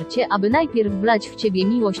otwarcie, aby najpierw wlać w ciebie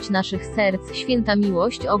miłość naszych serc, święta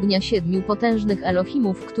miłość ognia 7 potężnych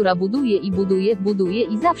Elohimów, która buduje i buduje, buduje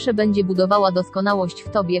i zawsze będzie budowała doskonałość w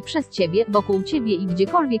tobie, przez ciebie, wokół ciebie i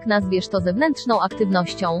gdziekolwiek nazwiesz to zewnętrzną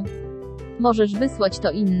aktywnością. Możesz wysłać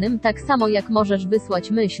to innym, tak samo jak możesz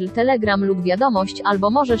wysłać myśl, telegram lub wiadomość, albo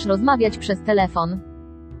możesz rozmawiać przez telefon.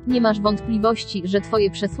 Nie masz wątpliwości, że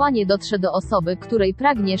twoje przesłanie dotrze do osoby, której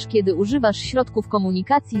pragniesz, kiedy używasz środków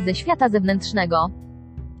komunikacji ze świata zewnętrznego.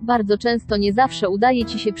 Bardzo często nie zawsze udaje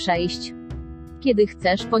ci się przejść, kiedy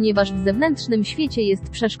chcesz, ponieważ w zewnętrznym świecie jest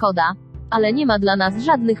przeszkoda. Ale nie ma dla nas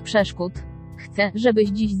żadnych przeszkód. Chcę, żebyś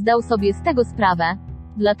dziś zdał sobie z tego sprawę.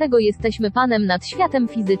 Dlatego jesteśmy Panem nad światem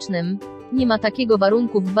fizycznym. Nie ma takiego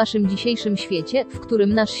warunku w waszym dzisiejszym świecie, w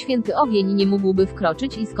którym nasz święty ogień nie mógłby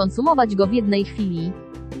wkroczyć i skonsumować go w jednej chwili.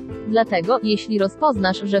 Dlatego, jeśli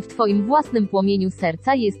rozpoznasz, że w twoim własnym płomieniu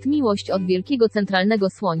serca jest miłość od wielkiego centralnego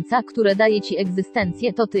słońca, które daje ci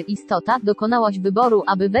egzystencję, to ty, istota, dokonałaś wyboru,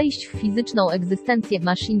 aby wejść w fizyczną egzystencję.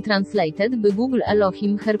 Machine Translated by Google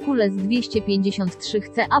Elohim Herkules 253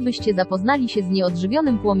 chce, abyście zapoznali się z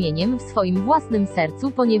nieodżywionym płomieniem w swoim własnym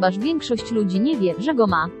sercu, ponieważ większość ludzi nie wie, że go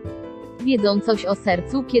ma. Wiedzą coś o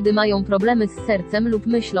sercu, kiedy mają problemy z sercem lub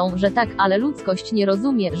myślą, że tak, ale ludzkość nie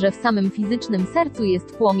rozumie, że w samym fizycznym sercu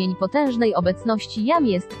jest płomień potężnej obecności Jam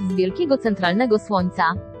jest, z wielkiego centralnego słońca.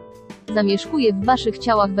 Zamieszkuje w waszych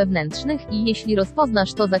ciałach wewnętrznych i jeśli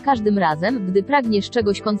rozpoznasz to za każdym razem, gdy pragniesz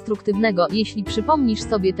czegoś konstruktywnego, jeśli przypomnisz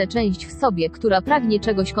sobie tę część w sobie, która pragnie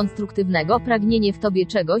czegoś konstruktywnego, pragnienie w tobie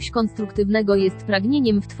czegoś konstruktywnego jest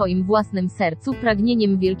pragnieniem w twoim własnym sercu,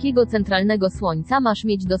 pragnieniem wielkiego centralnego słońca, masz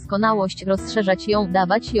mieć doskonałość, rozszerzać ją,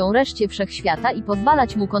 dawać ją reszcie wszechświata i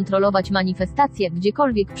pozwalać mu kontrolować manifestację,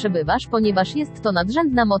 gdziekolwiek przebywasz, ponieważ jest to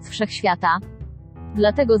nadrzędna moc wszechświata.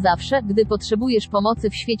 Dlatego zawsze, gdy potrzebujesz pomocy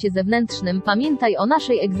w świecie zewnętrznym, pamiętaj o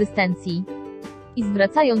naszej egzystencji. I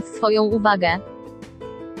zwracając swoją uwagę,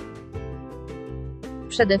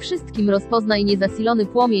 przede wszystkim rozpoznaj niezasilony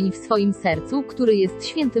płomień w swoim sercu, który jest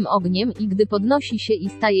świętym ogniem i gdy podnosi się i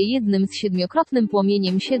staje jednym z 7-krotnym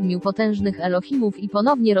płomieniem 7 potężnych Elohimów i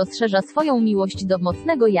ponownie rozszerza swoją miłość do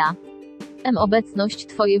mocnego Ja. Obecność,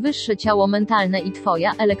 twoje wyższe ciało mentalne i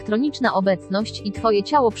twoja elektroniczna obecność i twoje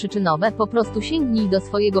ciało przyczynowe, po prostu sięgnij do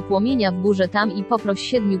swojego płomienia w górze tam i poproś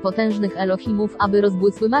 7 potężnych Elohimów, aby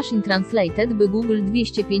rozbłysły. Machine Translated by Google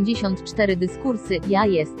 254 dyskursy, ja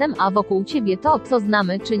jestem, a wokół ciebie to, co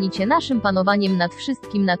znamy, czynicie naszym panowaniem nad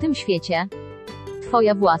wszystkim na tym świecie.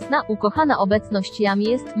 Twoja własna, ukochana obecność Jam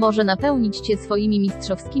jest, może napełnić cię swoimi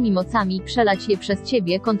mistrzowskimi mocami, przelać je przez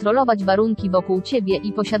ciebie, kontrolować warunki wokół ciebie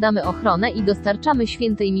i posiadamy ochronę i dostarczamy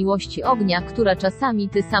świętej miłości ognia, która czasami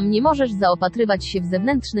ty sam nie możesz zaopatrywać się w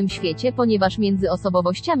zewnętrznym świecie, ponieważ między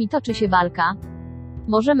osobowościami toczy się walka.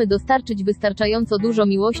 Możemy dostarczyć wystarczająco dużo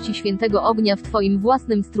miłości świętego ognia w twoim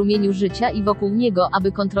własnym strumieniu życia i wokół niego,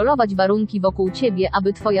 aby kontrolować warunki wokół ciebie,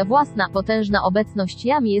 aby twoja własna, potężna obecność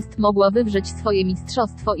Jam jest, mogła wywrzeć swoje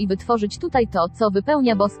mistrzostwo i wytworzyć tutaj to, co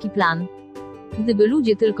wypełnia boski plan. Gdyby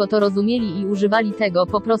ludzie tylko to rozumieli i używali tego,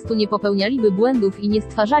 po prostu nie popełnialiby błędów i nie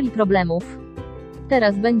stwarzali problemów.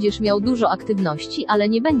 Teraz będziesz miał dużo aktywności, ale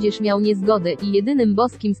nie będziesz miał niezgody i jedynym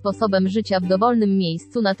boskim sposobem życia w dowolnym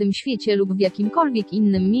miejscu na tym świecie lub w jakimkolwiek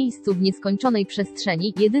innym miejscu w nieskończonej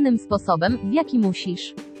przestrzeni, jedynym sposobem, w jaki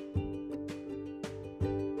musisz.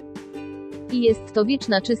 I jest to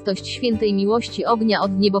wieczna czystość świętej miłości ognia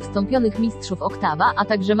od niebowstąpionych mistrzów oktawa, a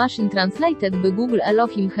także Machine Translated by Google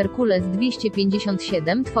Elohim Herkules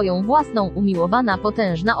 257 twoją własną, umiłowana,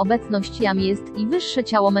 potężna obecność Jam jest i wyższe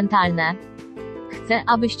ciało mentalne. Chcę,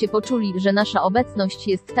 abyście poczuli, że nasza obecność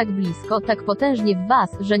jest tak blisko, tak potężnie w was,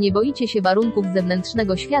 że nie boicie się warunków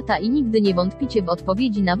zewnętrznego świata i nigdy nie wątpicie w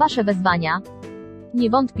odpowiedzi na wasze wezwania. Nie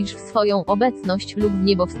wątpisz w swoją obecność lub w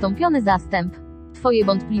niebowstąpiony zastęp. Twoje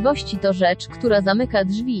wątpliwości to rzecz, która zamyka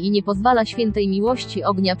drzwi i nie pozwala świętej miłości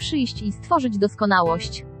ognia przyjść i stworzyć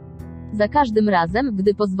doskonałość. Za każdym razem,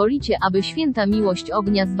 gdy pozwolicie, aby święta miłość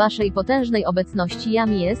ognia z waszej potężnej obecności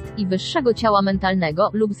Jam jest, i wyższego ciała mentalnego,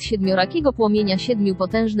 lub z siedmiorakiego płomienia 7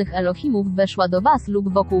 potężnych Elohimów weszła do was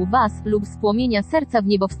lub wokół was, lub z płomienia serca w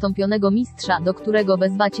niebo wstąpionego mistrza, do którego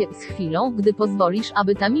wezwacie, z chwilą, gdy pozwolisz,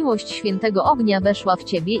 aby ta miłość świętego ognia weszła w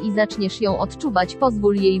ciebie i zaczniesz ją odczuwać,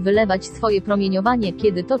 pozwól jej wylewać swoje promieniowanie,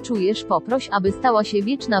 kiedy to czujesz, poproś, aby stała się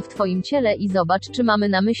wieczna w twoim ciele i zobacz, czy mamy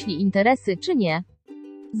na myśli interesy, czy nie.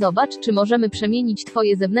 Zobacz, czy możemy przemienić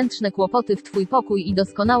twoje zewnętrzne kłopoty w twój pokój i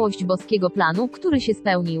doskonałość boskiego planu, który się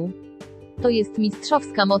spełnił. To jest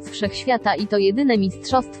mistrzowska moc wszechświata i to jedyne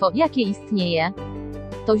mistrzostwo, jakie istnieje.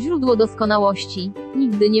 To źródło doskonałości.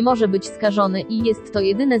 Nigdy nie może być skażony i jest to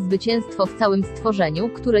jedyne zwycięstwo w całym stworzeniu,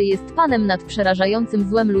 które jest Panem nad przerażającym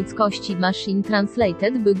złem ludzkości. Machine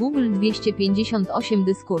Translated by Google 258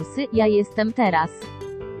 dyskursy. Ja jestem teraz.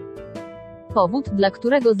 Powód, dla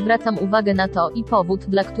którego zwracam uwagę na to i powód,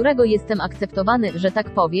 dla którego jestem akceptowany, że tak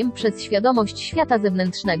powiem, przez świadomość świata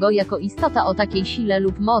zewnętrznego jako istota o takiej sile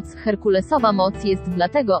lub moc, herkulesowa moc jest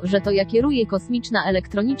dlatego, że to ja kieruje kosmiczna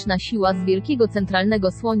elektroniczna siła z wielkiego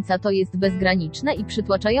centralnego słońca to jest bezgraniczne i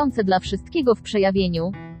przytłaczające dla wszystkiego w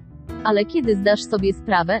przejawieniu. Ale kiedy zdasz sobie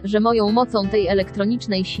sprawę, że moją mocą tej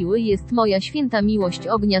elektronicznej siły jest moja święta miłość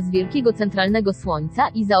ognia z wielkiego centralnego słońca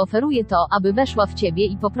i zaoferuję to, aby weszła w ciebie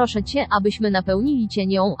i poproszę cię, abyśmy napełnili cię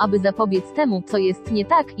nią, aby zapobiec temu, co jest nie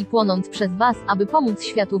tak i płonąc przez was, aby pomóc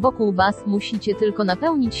światu wokół was, musicie tylko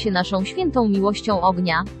napełnić się naszą świętą miłością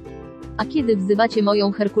ognia. A kiedy wzywacie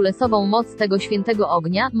moją herkulesową moc tego świętego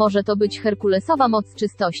ognia, może to być herkulesowa moc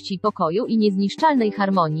czystości, pokoju i niezniszczalnej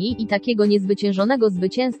harmonii i takiego niezwyciężonego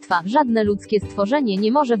zwycięstwa, żadne ludzkie stworzenie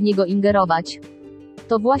nie może w niego ingerować.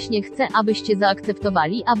 To właśnie chcę, abyście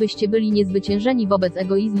zaakceptowali, abyście byli niezwyciężeni wobec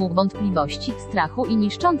egoizmu, wątpliwości, strachu i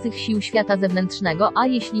niszczących sił świata zewnętrznego, a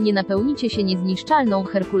jeśli nie napełnicie się niezniszczalną,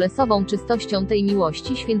 herkulesową czystością tej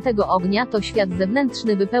miłości świętego ognia, to świat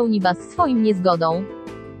zewnętrzny wypełni was swoim niezgodą.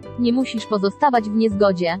 Nie musisz pozostawać w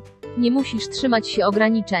niezgodzie. Nie musisz trzymać się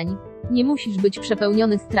ograniczeń. Nie musisz być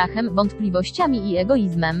przepełniony strachem, wątpliwościami i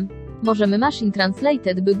egoizmem. Możemy Machine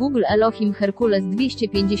Translated by Google Elohim Herkules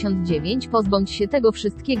 259 pozbądź się tego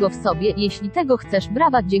wszystkiego w sobie, jeśli tego chcesz.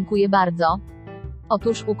 Brawa, dziękuję bardzo.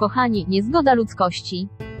 Otóż, ukochani, niezgoda ludzkości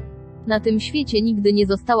na tym świecie nigdy nie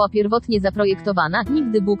została pierwotnie zaprojektowana,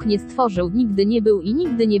 nigdy Bóg nie stworzył, nigdy nie był i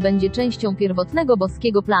nigdy nie będzie częścią pierwotnego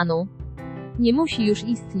boskiego planu. Nie musi już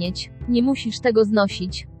istnieć. Nie musisz tego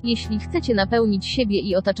znosić. Jeśli chcecie napełnić siebie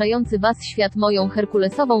i otaczający was świat moją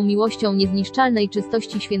herkulesową miłością niezniszczalnej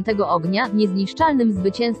czystości świętego ognia, niezniszczalnym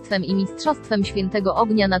zwycięstwem i mistrzostwem świętego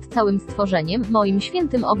ognia nad całym stworzeniem, moim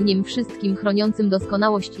świętym ogniem wszystkim chroniącym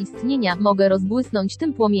doskonałość istnienia, mogę rozbłysnąć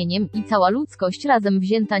tym płomieniem i cała ludzkość razem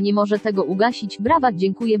wzięta nie może tego ugasić. Brawa,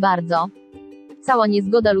 dziękuję bardzo. Cała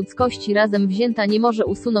niezgoda ludzkości razem wzięta nie może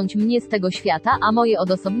usunąć mnie z tego świata, a moje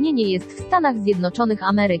odosobnienie jest w Stanach Zjednoczonych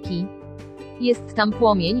Ameryki. Jest tam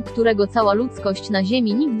płomień, którego cała ludzkość na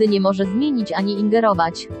ziemi nigdy nie może zmienić ani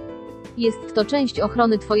ingerować. Jest to część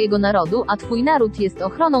ochrony twojego narodu, a twój naród jest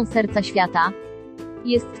ochroną serca świata.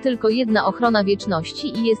 Jest tylko jedna ochrona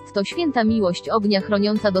wieczności i jest to święta miłość ognia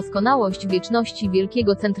chroniąca doskonałość wieczności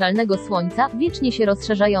wielkiego centralnego słońca, wiecznie się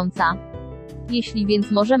rozszerzająca. Jeśli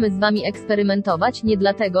więc możemy z wami eksperymentować, nie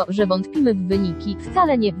dlatego, że wątpimy w wyniki,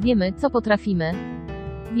 wcale nie, wiemy, co potrafimy.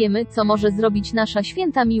 Wiemy, co może zrobić nasza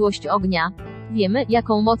święta miłość ognia. Wiemy,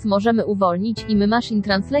 jaką moc możemy uwolnić i my Machine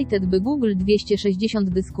Translated by Google 260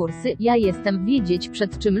 dyskursy, ja jestem, wiedzieć,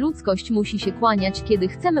 przed czym ludzkość musi się kłaniać, kiedy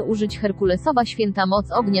chcemy użyć herkulesowa święta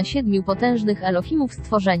moc ognia 7 potężnych Elohimów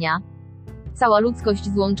stworzenia. Cała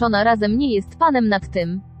ludzkość złączona razem nie jest Panem nad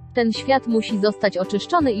tym. Ten świat musi zostać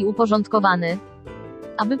oczyszczony i uporządkowany.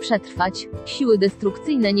 Aby przetrwać, siły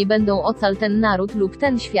destrukcyjne nie będą ocal ten naród lub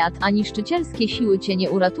ten świat, a niszczycielskie siły cię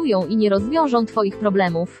nie uratują i nie rozwiążą twoich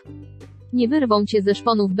problemów. Nie wyrwą cię ze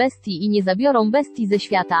szponów bestii i nie zabiorą bestii ze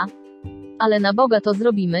świata. Ale na Boga to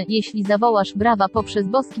zrobimy, jeśli zawołasz brawa poprzez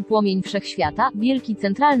boski płomień wszechświata, wielki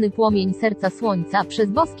centralny płomień serca słońca,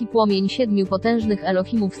 przez boski płomień 7 potężnych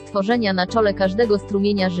Elohimów stworzenia na czole każdego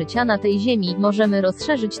strumienia życia na tej ziemi, możemy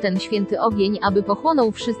rozszerzyć ten święty ogień, aby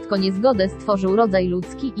pochłonął wszystko niezgodę stworzył rodzaj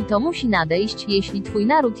ludzki i to musi nadejść, jeśli twój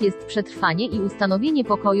naród jest przetrwanie i ustanowienie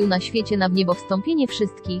pokoju na świecie na wniebowstąpienie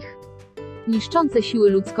wszystkich. Niszczące siły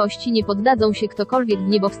ludzkości nie poddadzą się ktokolwiek w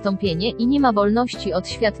niebowstąpienie i nie ma wolności od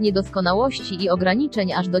świat niedoskonałości i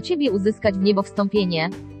ograniczeń aż do ciebie uzyskać w niebowstąpienie.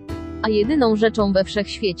 A jedyną rzeczą we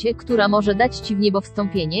wszechświecie, która może dać ci w niebo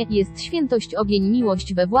wstąpienie, jest świętość, ogień,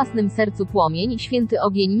 miłość we własnym sercu, płomień, święty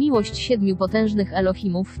ogień, miłość 7 potężnych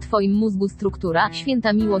Elohimów w twoim mózgu, struktura,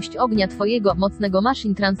 święta miłość ognia twojego, mocnego.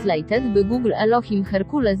 Machine Translated by Google Elohim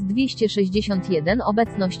Herkules 261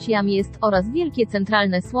 obecność Jam jest oraz wielkie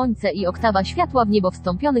centralne słońce i oktawa światła w niebo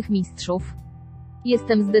wstąpionych mistrzów.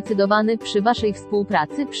 Jestem zdecydowany przy waszej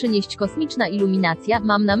współpracy przynieść kosmiczna iluminacja,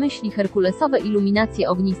 mam na myśli herkulesowe iluminacje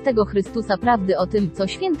ognistego Chrystusa, prawdy o tym, co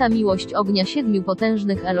święta miłość ognia 7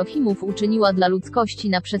 potężnych Elohimów uczyniła dla ludzkości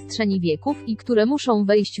na przestrzeni wieków i które muszą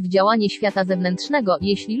wejść w działanie świata zewnętrznego,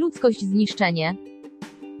 jeśli ludzkość zniszczenie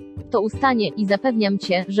to ustanie, i zapewniam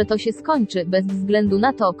cię, że to się skończy, bez względu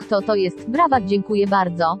na to, kto to jest. Brawa, dziękuję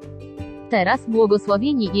bardzo. Teraz,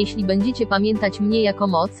 błogosławieni, jeśli będziecie pamiętać mnie jako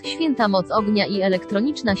moc, święta moc ognia i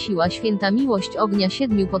elektroniczna siła, święta miłość ognia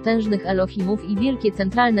 7 potężnych Elohimów i wielkie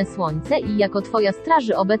centralne słońce, i jako twoja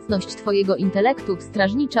straży obecność twojego intelektu,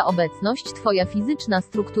 strażnicza obecność twoja fizyczna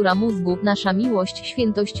struktura mózgu, nasza miłość,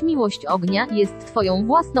 świętość miłość ognia, jest twoją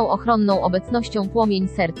własną ochronną obecnością, płomień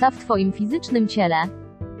serca w twoim fizycznym ciele.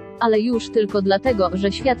 Ale już tylko dlatego,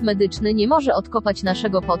 że świat medyczny nie może odkopać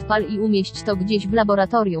naszego podpal i umieść to gdzieś w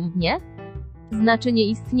laboratorium, nie? Znaczy nie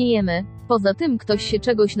istniejemy. Poza tym ktoś się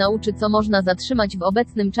czegoś nauczy, co można zatrzymać w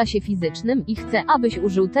obecnym czasie fizycznym i chce, abyś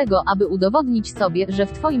użył tego, aby udowodnić sobie, że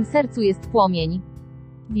w twoim sercu jest płomień.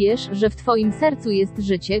 Wiesz, że w twoim sercu jest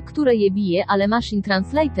życie, które je bije, ale Machine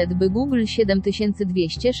Translated by Google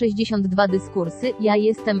 7262 dyskursy, ja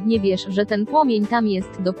jestem, nie wiesz, że ten płomień tam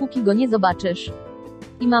jest, dopóki go nie zobaczysz.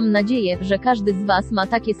 I mam nadzieję, że każdy z was ma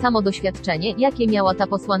takie samo doświadczenie, jakie miała ta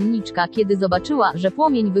posłanniczka, kiedy zobaczyła, że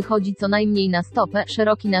płomień wychodzi co najmniej na stopę,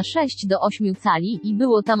 szeroki na 6 do 8 cali i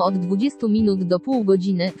było tam od 20 minut do pół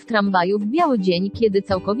godziny, w tramwaju w biały dzień, kiedy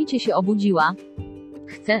całkowicie się obudziła.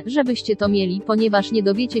 Chcę, żebyście to mieli, ponieważ nie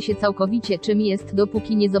dowiecie się całkowicie, czym jest,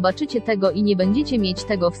 dopóki nie zobaczycie tego i nie będziecie mieć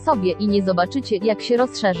tego w sobie i nie zobaczycie, jak się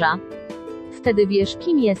rozszerza. Wtedy wiesz,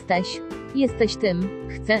 kim jesteś. Jesteś tym.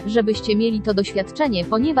 Chcę, żebyście mieli to doświadczenie,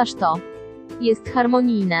 ponieważ to jest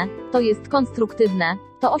harmonijne, to jest konstruktywne,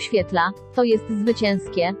 to oświetla, to jest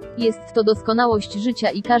zwycięskie, jest to doskonałość życia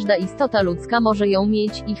i każda istota ludzka może ją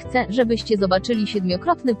mieć i chcę, żebyście zobaczyli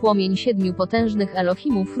 7-krotny płomień 7 potężnych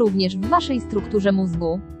Elohimów również w waszej strukturze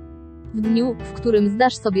mózgu. W dniu, w którym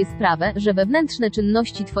zdasz sobie sprawę, że wewnętrzne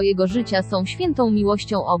czynności twojego życia są świętą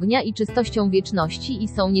miłością ognia i czystością wieczności i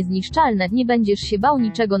są niezniszczalne, nie będziesz się bał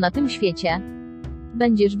niczego na tym świecie.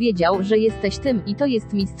 Będziesz wiedział, że jesteś tym i to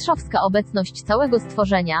jest mistrzowska obecność całego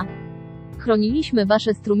stworzenia. Chroniliśmy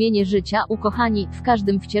wasze strumienie życia, ukochani, w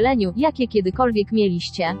każdym wcieleniu, jakie kiedykolwiek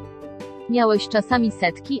mieliście. Miałeś czasami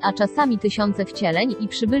setki, a czasami tysiące wcieleń i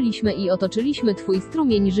przybyliśmy i otoczyliśmy twój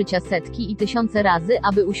strumień życia setki i tysiące razy,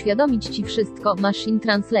 aby uświadomić ci wszystko. Machine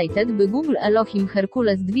Translated by Google Elohim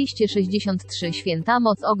Herkules 263 święta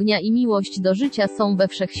moc ognia i miłość do życia są we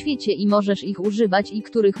wszechświecie i możesz ich używać i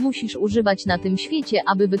których musisz używać na tym świecie,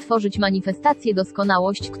 aby wytworzyć manifestację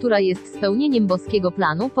doskonałość, która jest spełnieniem boskiego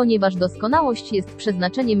planu, ponieważ doskonałość jest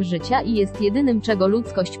przeznaczeniem życia i jest jedynym, czego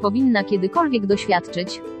ludzkość powinna kiedykolwiek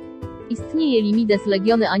doświadczyć. Istnieje limites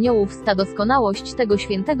legiony aniołów, sta doskonałość tego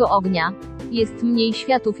świętego ognia. Jest mniej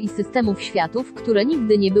światów i systemów światów, które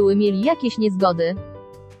nigdy nie były mieli jakieś niezgody.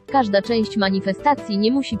 Każda część manifestacji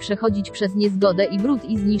nie musi przechodzić przez niezgodę i brud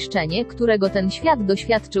i zniszczenie, którego ten świat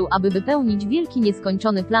doświadczył, aby wypełnić wielki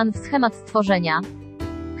nieskończony plan w schemat stworzenia.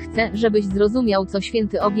 Chcę, żebyś zrozumiał, co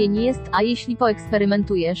święty ogień jest, a jeśli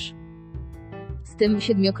poeksperymentujesz z tym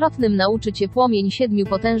 7-krotnym nauczy cię płomień 7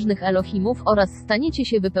 potężnych Elohimów oraz staniecie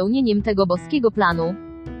się wypełnieniem tego boskiego planu.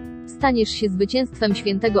 Staniesz się zwycięstwem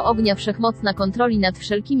świętego ognia wszechmocna kontroli nad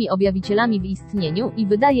wszelkimi objawicielami w istnieniu i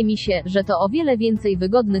wydaje mi się, że to o wiele więcej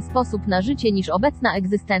wygodny sposób na życie niż obecna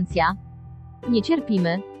egzystencja. Nie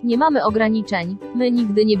cierpimy, nie mamy ograniczeń, my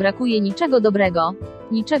nigdy nie brakuje niczego dobrego.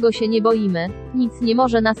 Niczego się nie boimy, nic nie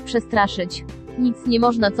może nas przestraszyć. Nic nie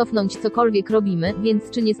można cofnąć, cokolwiek robimy, więc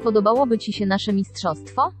czy nie spodobałoby ci się nasze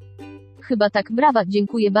mistrzostwo? Chyba tak, brawa,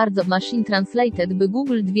 dziękuję bardzo. Machine Translated by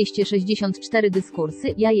Google 264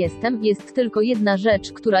 dyskursy, ja jestem, jest tylko jedna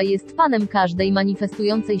rzecz, która jest panem każdej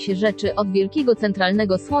manifestującej się rzeczy, od wielkiego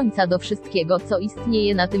centralnego słońca do wszystkiego, co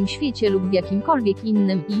istnieje na tym świecie lub w jakimkolwiek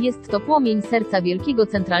innym, i jest to płomień serca wielkiego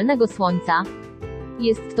centralnego słońca.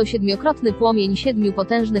 Jest to 7-krotny płomień 7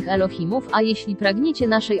 potężnych Elohimów, a jeśli pragniecie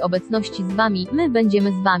naszej obecności z wami, my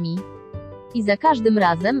będziemy z wami. I za każdym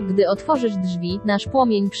razem, gdy otworzysz drzwi, nasz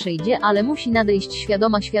płomień przyjdzie, ale musi nadejść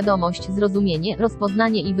świadoma świadomość, zrozumienie,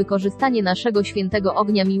 rozpoznanie i wykorzystanie naszego świętego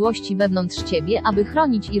ognia miłości wewnątrz Ciebie, aby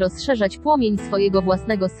chronić i rozszerzać płomień swojego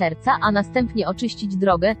własnego serca, a następnie oczyścić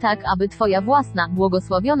drogę, tak aby Twoja własna,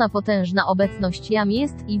 błogosławiona potężna obecność Jam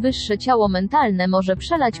jest i wyższe ciało mentalne może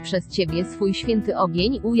przelać przez Ciebie swój święty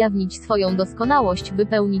ogień, ujawnić swoją doskonałość,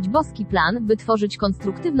 wypełnić boski plan, wytworzyć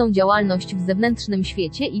konstruktywną działalność w zewnętrznym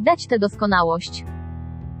świecie i dać tę doskonałość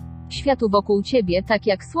światu wokół Ciebie, tak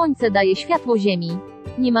jak słońce daje światło ziemi.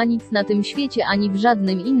 Nie ma nic na tym świecie ani w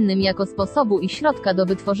żadnym innym jako sposobu i środka do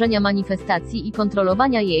wytworzenia manifestacji i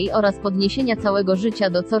kontrolowania jej oraz podniesienia całego życia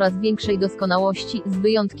do coraz większej doskonałości, z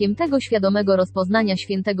wyjątkiem tego świadomego rozpoznania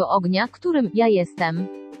świętego ognia, którym ja jestem.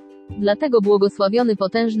 Dlatego błogosławiony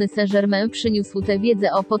potężny Saint-Germain przyniósł tę wiedzę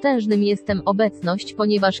o potężnym jestem obecność,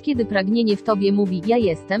 ponieważ kiedy pragnienie w Tobie mówi ja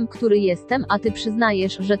jestem, który jestem, a Ty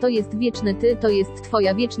przyznajesz, że to jest wieczny Ty, to jest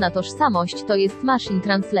Twoja wieczna tożsamość, to jest Machine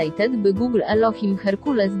Translated by Google Elohim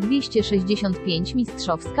Herkules 265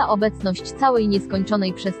 mistrzowska obecność całej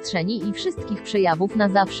nieskończonej przestrzeni i wszystkich przejawów na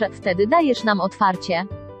zawsze, wtedy dajesz nam otwarcie.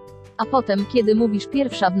 A potem, kiedy mówisz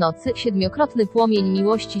pierwsza w nocy, siedmiokrotny płomień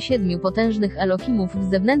miłości siedmiu potężnych Elohimów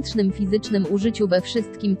w zewnętrznym fizycznym użyciu we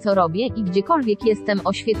wszystkim co robię i gdziekolwiek jestem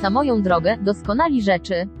oświeca moją drogę, doskonali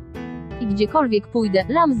rzeczy. I gdziekolwiek pójdę,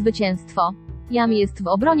 lam zwycięstwo. Jam jest w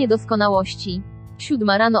obronie doskonałości. 7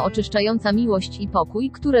 rano oczyszczająca miłość i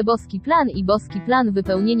pokój, które boski plan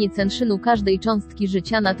wypełnienie censzynu każdej cząstki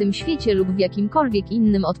życia na tym świecie lub w jakimkolwiek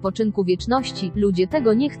innym odpoczynku wieczności, ludzie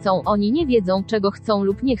tego nie chcą, oni nie wiedzą, czego chcą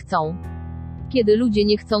lub nie chcą. Kiedy ludzie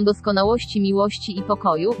nie chcą doskonałości miłości i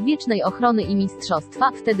pokoju, wiecznej ochrony i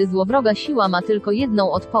mistrzostwa, wtedy złowroga siła ma tylko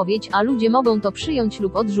jedną odpowiedź, a ludzie mogą to przyjąć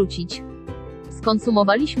lub odrzucić.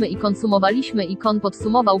 Konsumowaliśmy i Kon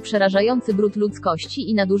podsumował przerażający brud ludzkości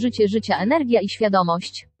i nadużycie życia energia i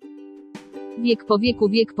świadomość. Wiek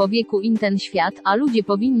po wieku in ten świat, a ludzie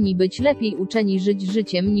powinni być lepiej uczeni żyć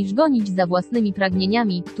życiem niż gonić za własnymi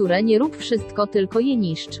pragnieniami, które nie rób wszystko tylko je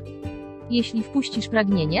niszcz. Jeśli wpuścisz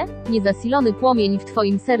pragnienie, niezasilony płomień w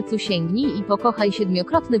Twoim sercu sięgnij i pokochaj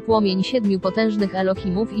siedmiokrotny płomień siedmiu potężnych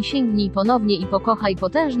Elohimów i sięgnij ponownie i pokochaj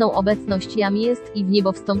potężną obecność Jam jest i w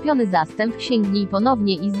niebo wstąpiony zastęp, sięgnij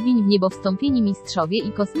ponownie i zwiń w niebo wstąpieni mistrzowie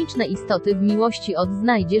i kosmiczne istoty w miłości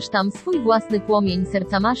znajdziesz tam swój własny płomień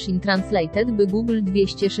serca Machine Translated by Google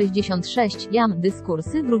 266 Jam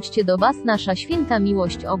dyskursy wróćcie do Was nasza święta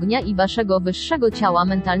miłość ognia i Waszego wyższego ciała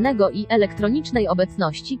mentalnego i elektronicznej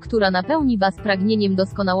obecności, która napełni Was pragnieniem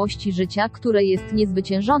doskonałości życia, które jest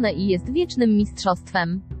niezwyciężone i jest wiecznym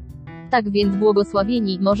mistrzostwem. Tak więc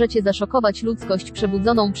błogosławieni, możecie zaszokować ludzkość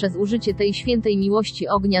przebudzoną przez użycie tej świętej miłości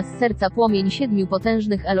ognia z serca płomień siedmiu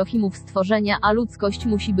potężnych Elohimów stworzenia, a ludzkość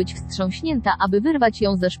musi być wstrząśnięta, aby wyrwać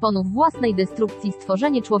ją ze szponów własnej destrukcji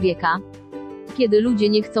stworzenie człowieka. Kiedy ludzie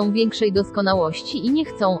nie chcą większej doskonałości i nie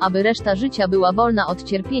chcą, aby reszta życia była wolna od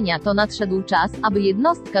cierpienia, to nadszedł czas, aby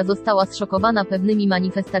jednostka została zszokowana pewnymi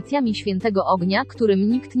manifestacjami świętego ognia,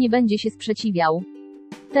 którym nikt nie będzie się sprzeciwiał.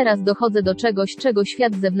 Teraz dochodzę do czegoś, czego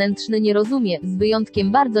świat zewnętrzny nie rozumie, z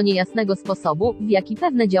wyjątkiem bardzo niejasnego sposobu, w jaki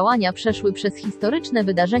pewne działania przeszły przez historyczne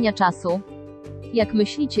wydarzenia czasu. Jak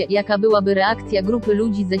myślicie, jaka byłaby reakcja grupy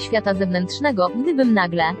ludzi ze świata zewnętrznego, gdybym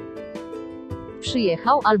nagle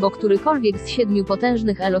przyjechał, albo którykolwiek z siedmiu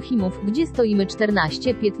potężnych Elohimów, gdzie stoimy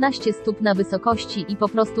 14-15 stóp na wysokości i po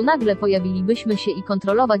prostu nagle pojawilibyśmy się i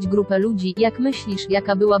kontrolować grupę ludzi, jak myślisz,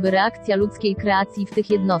 jaka byłaby reakcja ludzkiej kreacji w tych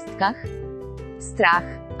jednostkach? Strach.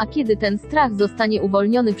 A kiedy ten strach zostanie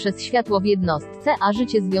uwolniony przez światło w jednostce, a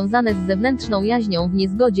życie związane z zewnętrzną jaźnią w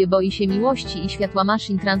niezgodzie boi się miłości i światła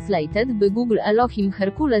Machine Translated by Google Elohim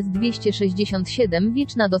Herkules 267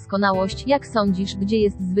 wieczna doskonałość, jak sądzisz, gdzie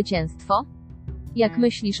jest zwycięstwo? Jak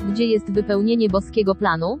myślisz, gdzie jest wypełnienie boskiego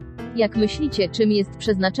planu? Jak myślicie, czym jest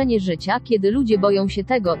przeznaczenie życia, kiedy ludzie boją się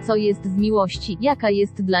tego, co jest z miłości, jaka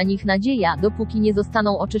jest dla nich nadzieja, dopóki nie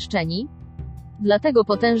zostaną oczyszczeni? Dlatego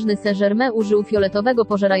potężny Saint-Germain użył fioletowego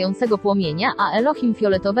pożerającego płomienia, a Elohim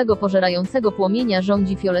fioletowego pożerającego płomienia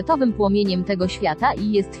rządzi fioletowym płomieniem tego świata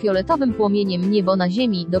i jest fioletowym płomieniem niebo na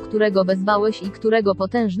ziemi, do którego wezwałeś i którego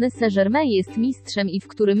potężny Saint-Germain jest mistrzem i w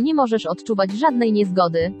którym nie możesz odczuwać żadnej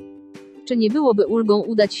niezgody. Czy nie byłoby ulgą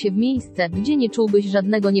udać się w miejsce, gdzie nie czułbyś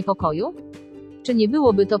żadnego niepokoju? Czy nie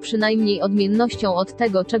byłoby to przynajmniej odmiennością od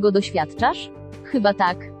tego, czego doświadczasz? Chyba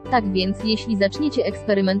tak. Tak więc, jeśli zaczniecie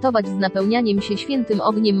eksperymentować z napełnianiem się świętym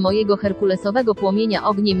ogniem mojego herkulesowego płomienia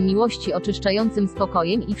ogniem miłości oczyszczającym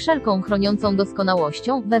spokojem i wszelką chroniącą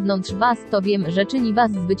doskonałością wewnątrz Was, to wiem, że czyni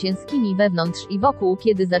Was zwycięskimi wewnątrz i wokół.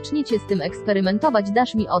 Kiedy zaczniecie z tym eksperymentować,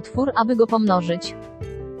 dasz mi otwór, aby go pomnożyć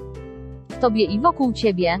w Tobie i wokół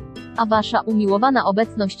Ciebie. A wasza umiłowana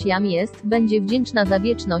obecność Jam jest, będzie wdzięczna za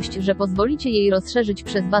wieczność, że pozwolicie jej rozszerzyć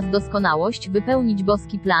przez was doskonałość, wypełnić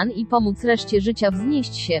boski plan i pomóc reszcie życia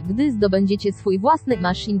wznieść się, gdy zdobędziecie swój własny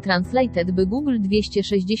Machine Translated by Google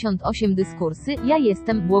 268 dyskursy. Ja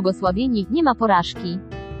jestem, błogosławieni, nie ma porażki.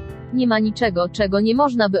 Nie ma niczego, czego nie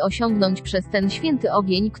można by osiągnąć przez ten święty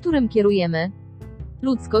ogień, którym kierujemy.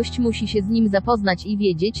 Ludzkość musi się z nim zapoznać i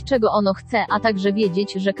wiedzieć, czego ono chce, a także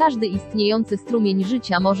wiedzieć, że każdy istniejący strumień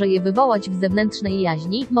życia może je wywołać w zewnętrznej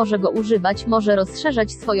jaźni, może go używać, może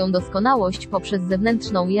rozszerzać swoją doskonałość poprzez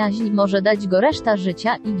zewnętrzną jaźń, może dać go reszta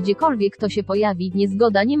życia i gdziekolwiek to się pojawi,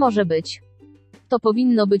 niezgoda nie może być. To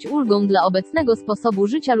powinno być ulgą dla obecnego sposobu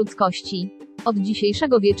życia ludzkości. Od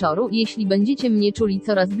dzisiejszego wieczoru, jeśli będziecie mnie czuli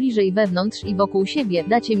coraz bliżej wewnątrz i wokół siebie,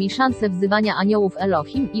 dacie mi szansę wzywania aniołów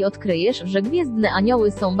Elohim i odkryjesz, że gwiezdne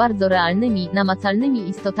anioły są bardzo realnymi, namacalnymi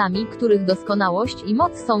istotami, których doskonałość i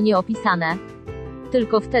moc są nieopisane.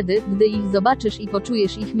 Tylko wtedy, gdy ich zobaczysz i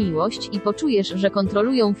poczujesz ich miłość i poczujesz, że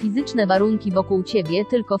kontrolują fizyczne warunki wokół ciebie,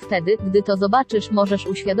 tylko wtedy, gdy to zobaczysz, możesz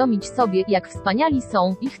uświadomić sobie, jak wspaniali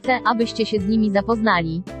są i chcę, abyście się z nimi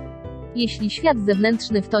zapoznali. Jeśli świat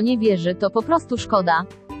zewnętrzny w to nie wierzy, to po prostu szkoda.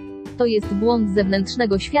 To jest błąd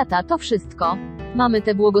zewnętrznego świata, to wszystko. Mamy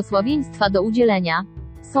te błogosławieństwa do udzielenia.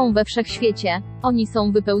 Są we wszechświecie. Oni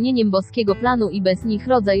są wypełnieniem boskiego planu i bez nich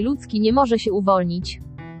rodzaj ludzki nie może się uwolnić.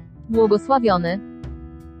 Błogosławiony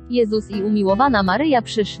Jezus i umiłowana Maryja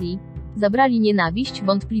przyszli. Zabrali nienawiść,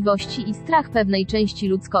 wątpliwości i strach pewnej części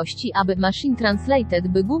ludzkości, aby Machine Translated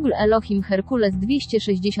by Google Elohim Herkules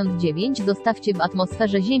 269 zostawcie w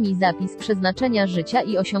atmosferze Ziemi zapis przeznaczenia życia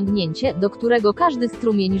i osiągnięcie, do którego każdy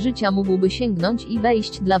strumień życia mógłby sięgnąć i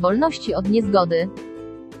wejść dla wolności od niezgody.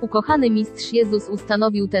 Ukochany Mistrz Jezus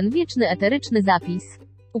ustanowił ten wieczny eteryczny zapis.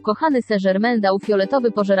 Ukochany Saint-Germain dał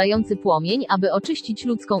fioletowy pożerający płomień, aby oczyścić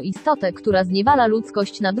ludzką istotę, która zniewala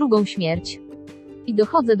ludzkość na drugą śmierć. I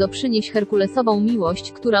dochodzę do przynieść herkulesową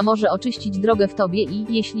miłość, która może oczyścić drogę w tobie i,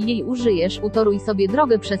 jeśli jej użyjesz, utoruj sobie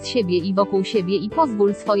drogę przez siebie i wokół siebie i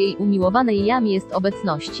pozwól swojej umiłowanej Jam jest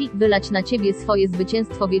obecności, wylać na ciebie swoje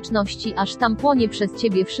zwycięstwo wieczności, aż tam płonie przez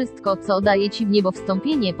ciebie wszystko, co daje ci w niebo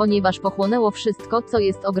wstąpienie, ponieważ pochłonęło wszystko, co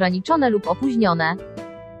jest ograniczone lub opóźnione.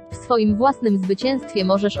 W swoim własnym zwycięstwie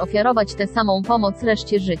możesz ofiarować tę samą pomoc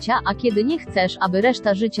reszcie życia, a kiedy nie chcesz, aby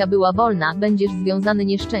reszta życia była wolna, będziesz związany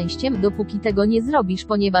nieszczęściem, dopóki tego nie zrobisz,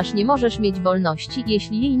 ponieważ nie możesz mieć wolności,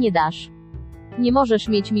 jeśli jej nie dasz. Nie możesz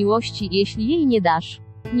mieć miłości, jeśli jej nie dasz.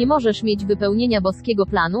 Nie możesz mieć wypełnienia boskiego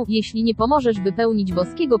planu, jeśli nie pomożesz wypełnić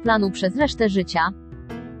boskiego planu przez resztę życia.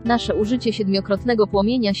 Nasze użycie siedmiokrotnego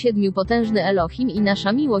płomienia siedmiu potężny Elohim i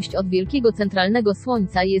nasza miłość od wielkiego centralnego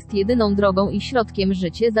słońca jest jedyną drogą i środkiem.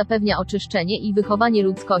 Życie zapewnia oczyszczenie i wychowanie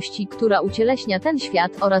ludzkości, która ucieleśnia ten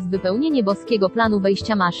świat, oraz wypełnienie boskiego planu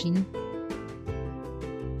wejścia maszyn.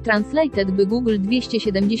 Translated by Google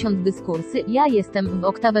 270 dyskursy. Ja jestem w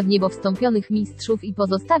oktawę w niebo wstąpionych mistrzów i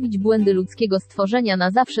pozostawić błędy ludzkiego stworzenia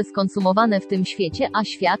na zawsze skonsumowane w tym świecie, a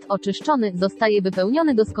świat, oczyszczony, zostaje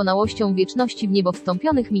wypełniony doskonałością wieczności w niebo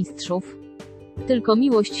wstąpionych mistrzów. Tylko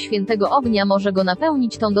miłość świętego ognia może go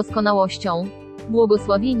napełnić tą doskonałością.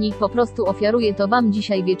 Błogosławieni, po prostu ofiaruję to wam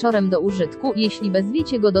dzisiaj wieczorem do użytku, jeśli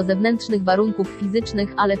wezwiecie go do zewnętrznych warunków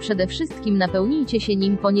fizycznych, ale przede wszystkim napełnijcie się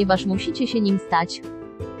nim, ponieważ musicie się nim stać.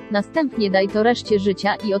 Następnie daj to reszcie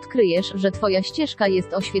życia i odkryjesz, że twoja ścieżka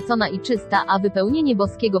jest oświecona i czysta, a wypełnienie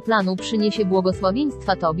boskiego planu przyniesie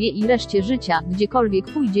błogosławieństwa tobie i reszcie życia, gdziekolwiek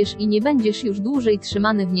pójdziesz i nie będziesz już dłużej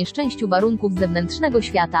trzymany w nieszczęściu warunków zewnętrznego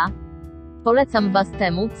świata. Polecam was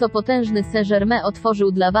temu, co potężny Saint-Germain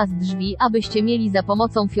otworzył dla was drzwi, abyście mieli za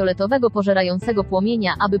pomocą fioletowego pożerającego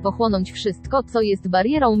płomienia, aby pochłonąć wszystko, co jest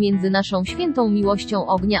barierą między naszą świętą miłością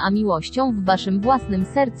ognia a miłością w waszym własnym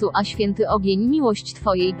sercu, a święty ogień miłość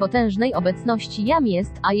twojej potężnej obecności Jam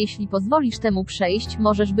jest, a jeśli pozwolisz temu przejść,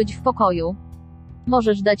 możesz być w pokoju.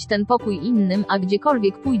 Możesz dać ten pokój innym, a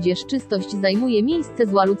gdziekolwiek pójdziesz, czystość zajmuje miejsce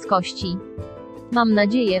zła ludzkości. Mam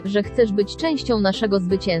nadzieję, że chcesz być częścią naszego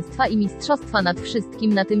zwycięstwa i mistrzostwa nad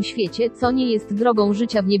wszystkim na tym świecie, co nie jest drogą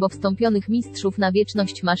życia w niebo wstąpionych mistrzów na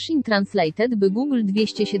wieczność. Machine Translated by Google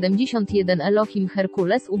 271 Elohim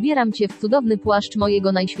Herkules. Ubieram cię w cudowny płaszcz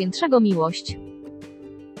mojego najświętszego miłość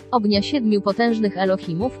ognia siedmiu potężnych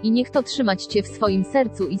Elohimów i niech to trzymać cię w swoim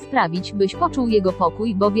sercu i sprawić, byś poczuł jego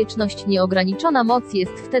pokój, bo wieczność nieograniczona moc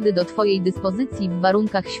jest wtedy do twojej dyspozycji w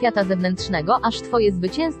warunkach świata zewnętrznego, aż twoje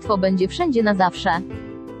zwycięstwo będzie wszędzie na zawsze.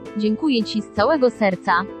 Dziękuję ci z całego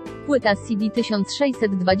serca. Płyta CD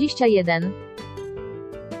 1621.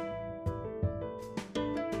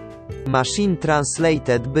 Machine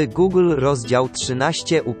Translated by Google Rozdział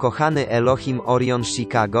 13 Ukochany Elohim Orion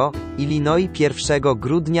Chicago, Illinois 1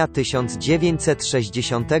 grudnia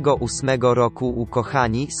 1968 roku.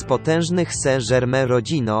 Ukochani z potężnych Saint-Germain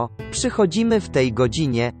rodzino, przychodzimy w tej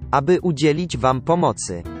godzinie, aby udzielić Wam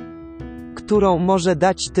pomocy, którą może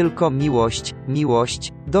dać tylko miłość.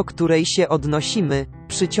 Miłość, do której się odnosimy,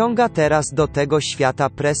 przyciąga teraz do tego świata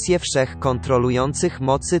presję wszechkontrolujących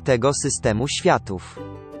mocy tego systemu światów.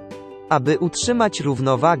 Aby utrzymać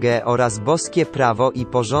równowagę oraz boskie prawo i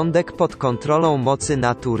porządek pod kontrolą mocy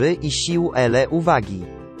natury i sił uwagi.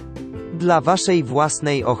 Dla Waszej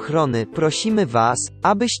własnej ochrony prosimy Was,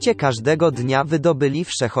 abyście każdego dnia wydobyli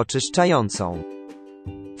wszechoczyszczającą,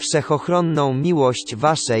 wszechochronną miłość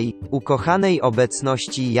Waszej, ukochanej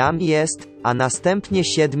obecności Jam jest, a następnie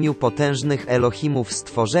 7 potężnych Elohimów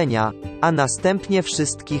stworzenia, a następnie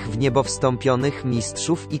wszystkich w niebo wstąpionych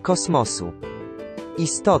mistrzów i kosmosu.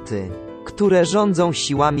 Istoty, które rządzą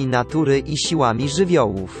siłami natury i siłami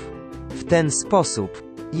żywiołów. W ten sposób,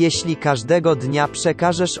 jeśli każdego dnia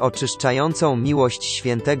przekażesz oczyszczającą miłość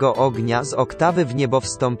świętego ognia z oktawy w niebo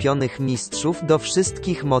wstąpionych mistrzów do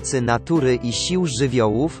wszystkich mocy natury i sił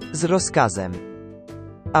żywiołów, z rozkazem,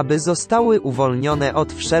 aby zostały uwolnione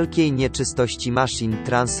od wszelkiej nieczystości. Machine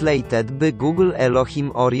Translated by Google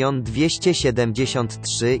Elohim Orion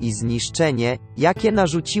 273 i zniszczenie, jakie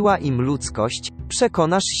narzuciła im ludzkość,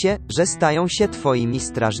 przekonasz się, że stają się Twoimi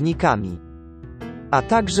strażnikami, a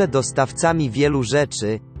także dostawcami wielu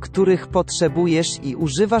rzeczy, których potrzebujesz i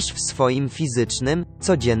używasz w swoim fizycznym,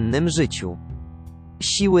 codziennym życiu.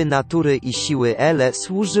 Siły natury i siły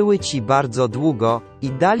służyły Ci bardzo długo i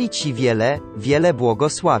dali Ci wiele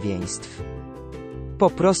błogosławieństw. Po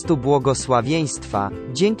prostu błogosławieństwa,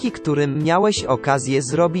 dzięki którym miałeś okazję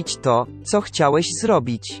zrobić to, co chciałeś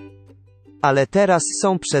zrobić. Ale teraz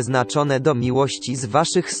są przeznaczone do miłości z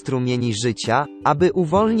Waszych strumieni życia, aby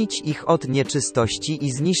uwolnić ich od nieczystości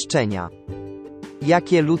i zniszczenia,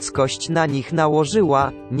 jakie ludzkość na nich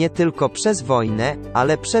nałożyła, nie tylko przez wojnę,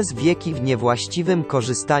 ale przez wieki w niewłaściwym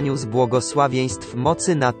korzystaniu z błogosławieństw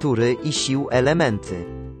mocy natury i sił elementy.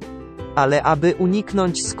 Ale aby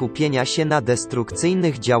uniknąć skupienia się na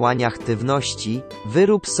destrukcyjnych działaniach aktywności,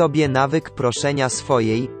 wyrób sobie nawyk proszenia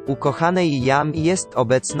swojej, ukochanej Jam jest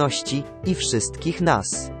obecności, i wszystkich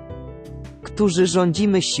nas, którzy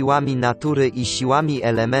rządzimy siłami natury i siłami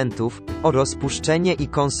elementów, o rozpuszczenie i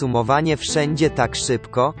konsumowanie wszędzie tak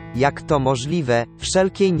szybko, jak to możliwe,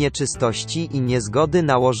 wszelkiej nieczystości i niezgody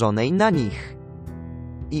nałożonej na nich.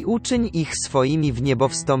 I uczyń ich swoimi w niebo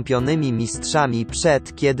wstąpionymi mistrzami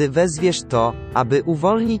kiedy wezwiesz to, aby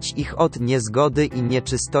uwolnić ich od niezgody i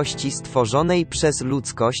nieczystości stworzonej przez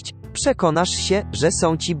ludzkość, przekonasz się, że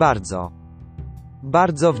są Ci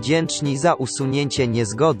bardzo wdzięczni za usunięcie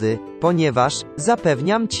niezgody, ponieważ,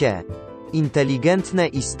 zapewniam Cię, inteligentne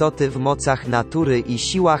istoty w mocach natury i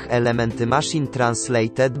siłach elementy. Machine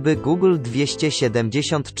Translated by Google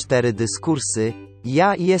 274 dyskursy.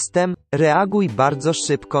 Ja jestem, reaguj bardzo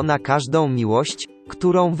szybko na każdą miłość,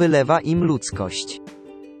 którą wylewa im ludzkość.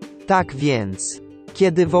 Tak więc,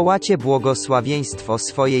 kiedy wołacie błogosławieństwo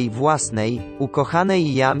swojej własnej,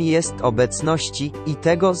 ukochanej Jam jest obecności, i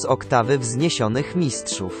tego z oktawy wzniesionych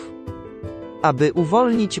mistrzów, aby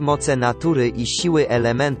uwolnić moce natury i siły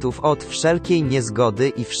elementów od wszelkiej niezgody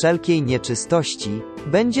i wszelkiej nieczystości,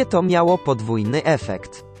 będzie to miało podwójny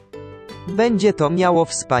efekt. Będzie to miało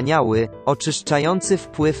wspaniały, oczyszczający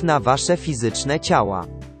wpływ na Wasze fizyczne ciała.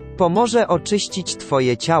 Pomoże oczyścić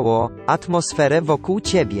Twoje ciało, atmosferę wokół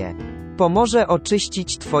Ciebie. Pomoże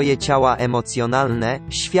oczyścić Twoje ciała emocjonalne,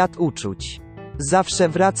 świat uczuć. Zawsze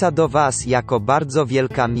wraca do Was jako bardzo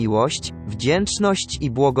wielka miłość, wdzięczność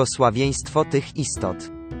i błogosławieństwo tych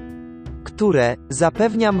istot, które,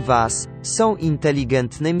 zapewniam Was, są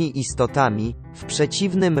inteligentnymi istotami, w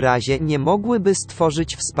przeciwnym razie nie mogłyby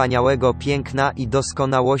stworzyć wspaniałego piękna i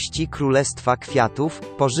doskonałości królestwa kwiatów,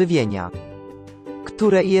 pożywienia,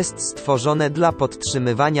 które jest stworzone dla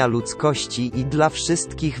podtrzymywania ludzkości i dla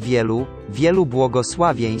wszystkich wielu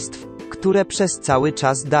błogosławieństw, które przez cały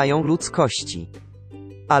czas dają ludzkości.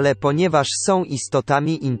 Ale ponieważ są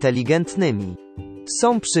istotami inteligentnymi,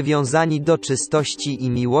 są przywiązani do czystości i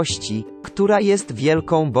miłości, która jest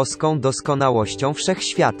wielką boską doskonałością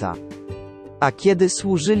wszechświata. A kiedy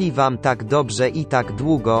służyli Wam tak dobrze i tak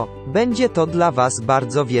długo, będzie to dla Was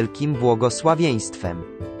bardzo wielkim błogosławieństwem.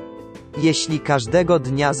 Jeśli każdego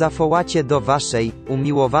dnia zawołacie do Waszej,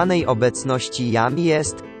 umiłowanej obecności Jam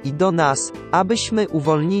jest, i do nas, abyśmy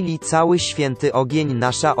uwolnili cały święty ogień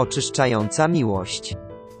nasza oczyszczająca miłość.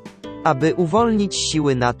 Aby uwolnić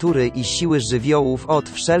siły natury i siły żywiołów od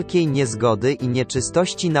wszelkiej niezgody i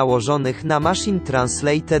nieczystości nałożonych na Machine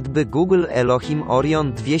Translated by Google Elohim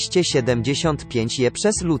Orion 275 je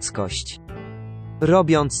przez ludzkość.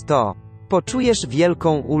 Robiąc to, poczujesz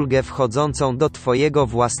wielką ulgę wchodzącą do twojego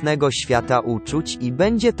własnego świata uczuć i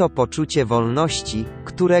będzie to poczucie wolności,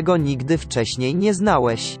 którego nigdy wcześniej nie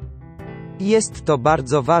znałeś. Jest to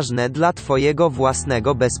bardzo ważne dla twojego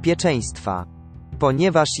własnego bezpieczeństwa.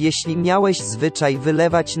 Ponieważ jeśli miałeś zwyczaj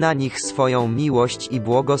wylewać na nich swoją miłość i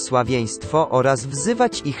błogosławieństwo oraz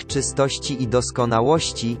wzywać ich czystości i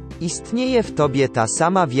doskonałości, istnieje w tobie ta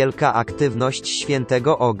sama wielka aktywność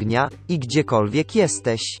świętego ognia, i gdziekolwiek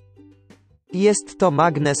jesteś. Jest to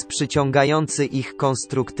magnes przyciągający ich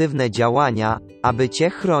konstruktywne działania, aby cię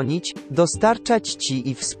chronić, dostarczać ci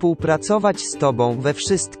i współpracować z tobą we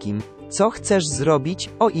wszystkim, co chcesz zrobić,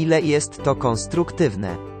 o ile jest to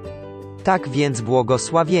konstruktywne. Tak więc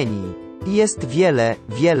błogosławieni. Jest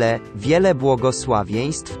wiele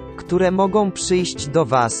błogosławieństw, które mogą przyjść do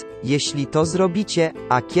was, jeśli to zrobicie,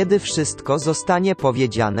 a kiedy wszystko zostanie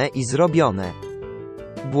powiedziane i zrobione.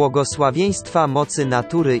 Błogosławieństwa mocy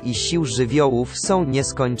natury i sił żywiołów są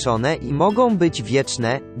nieskończone i mogą być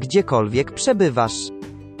wieczne, gdziekolwiek przebywasz.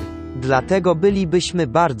 Dlatego bylibyśmy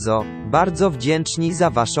bardzo wdzięczni za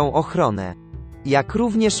waszą ochronę. Jak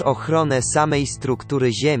również ochronę samej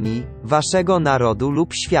struktury Ziemi, waszego narodu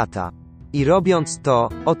lub świata. I robiąc to,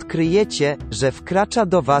 odkryjecie, że wkracza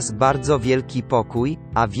do was bardzo wielki pokój,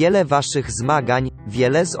 a wiele waszych zmagań,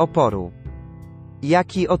 wiele z oporu,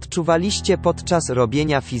 jaki odczuwaliście podczas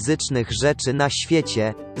robienia fizycznych rzeczy na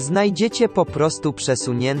świecie, znajdziecie po prostu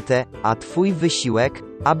przesunięte, a twój wysiłek,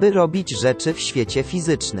 aby robić rzeczy w świecie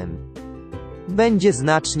fizycznym, będzie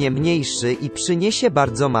znacznie mniejszy i przyniesie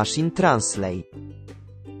bardzo Machine Translate.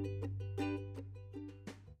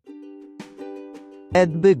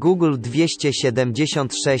 Edby Google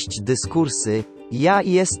 276 dyskursy, ja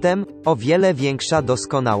jestem, o wiele większa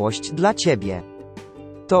doskonałość dla ciebie.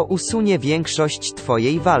 To usunie większość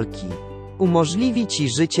twojej walki. Umożliwi ci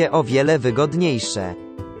życie o wiele wygodniejsze,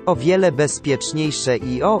 o wiele bezpieczniejsze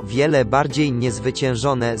i o wiele bardziej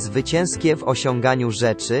niezwyciężone, zwycięskie w osiąganiu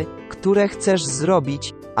rzeczy, które chcesz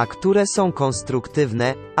zrobić, a które są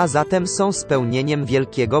konstruktywne, a zatem są spełnieniem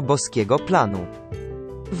wielkiego boskiego planu.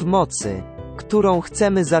 W mocy, którą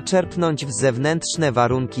chcemy zaczerpnąć w zewnętrzne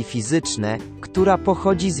warunki fizyczne, która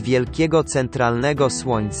pochodzi z wielkiego centralnego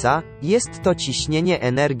słońca, jest to ciśnienie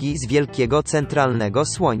energii z wielkiego centralnego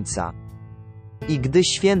słońca. I gdy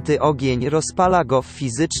święty ogień rozpala go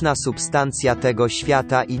fizyczna substancja tego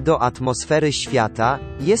świata i do atmosfery świata,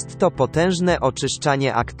 jest to potężne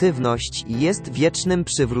oczyszczanie aktywność i jest wiecznym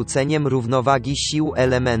przywróceniem równowagi sił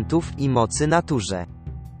elementów i mocy naturze.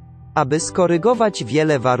 Aby skorygować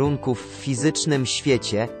wiele warunków w fizycznym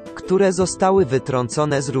świecie, które zostały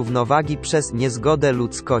wytrącone z równowagi przez niezgodę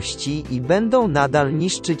ludzkości i będą nadal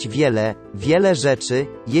niszczyć wiele rzeczy,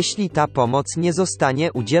 jeśli ta pomoc nie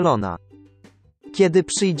zostanie udzielona. Kiedy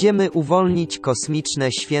przyjdziemy uwolnić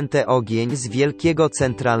kosmiczne święte ogień z wielkiego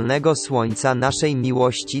centralnego słońca naszej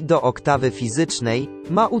miłości do oktawy fizycznej,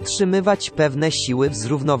 ma utrzymywać pewne siły w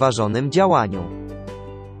zrównoważonym działaniu.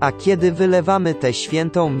 A kiedy wylewamy tę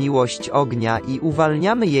świętą miłość ognia i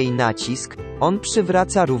uwalniamy jej nacisk, on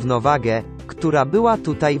przywraca równowagę, która była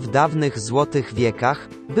tutaj w dawnych złotych wiekach,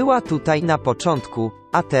 była tutaj na początku,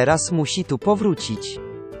 a teraz musi tu powrócić.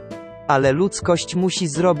 Ale ludzkość musi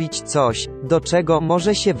zrobić coś, do czego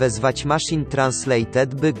może się wezwać Machine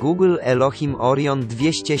Translated by Google Elohim Orion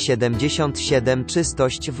 277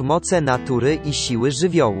 czystość w moce natury i siły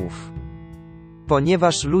żywiołów.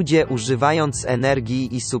 Ponieważ ludzie używając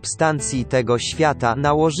energii i substancji tego świata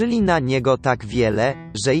nałożyli na niego tak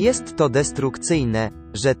wiele, że jest to destrukcyjne,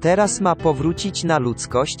 że teraz ma powrócić na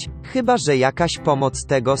ludzkość, chyba że jakaś pomoc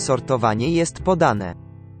tego sortowanie jest podane.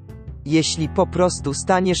 Jeśli po prostu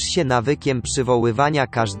staniesz się nawykiem przywoływania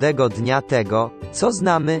każdego dnia tego, co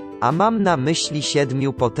znamy, a mam na myśli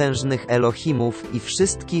 7 potężnych Elohimów i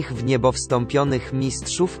wszystkich w niebo wstąpionych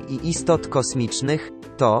mistrzów i istot kosmicznych,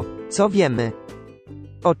 to, co wiemy,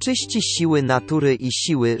 oczyści siły natury i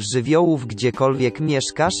siły żywiołów gdziekolwiek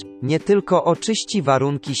mieszkasz, nie tylko oczyści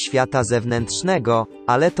warunki świata zewnętrznego,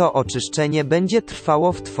 ale to oczyszczenie będzie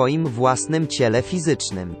trwało w twoim własnym ciele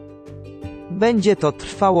fizycznym. Będzie to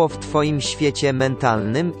trwało w twoim świecie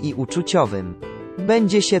mentalnym i uczuciowym.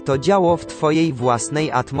 Będzie się to działo w twojej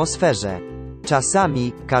własnej atmosferze.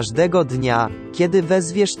 Czasami, każdego dnia, kiedy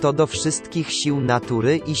wezwiesz to do wszystkich sił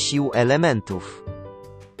natury i sił elementów.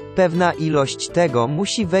 Pewna ilość tego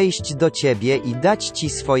musi wejść do ciebie i dać ci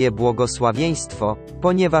swoje błogosławieństwo,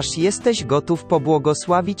 ponieważ jesteś gotów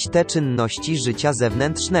pobłogosławić te czynności życia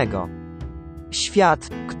zewnętrznego. Świat,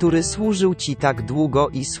 który służył ci tak długo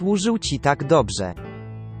i służył ci tak dobrze.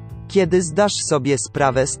 Kiedy zdasz sobie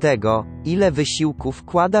sprawę z tego, ile wysiłku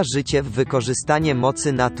wkłada życie w wykorzystanie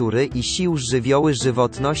mocy natury i sił żywioły,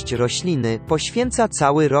 żywotność rośliny poświęca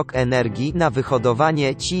cały rok energii na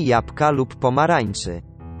wyhodowanie ci jabłka lub pomarańczy,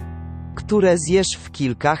 które zjesz w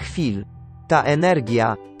kilka chwil. Ta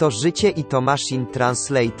energia, to życie i to Machine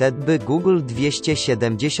Translated by Google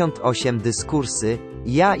 278 dyskursy.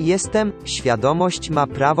 Ja jestem, świadomość ma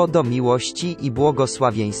prawo do miłości i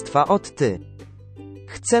błogosławieństwa od Ty.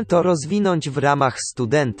 Chcę to rozwinąć w ramach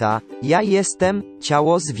studenta, ja jestem,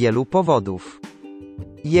 ciało z wielu powodów.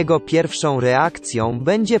 Jego pierwszą reakcją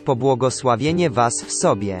będzie pobłogosławienie Was w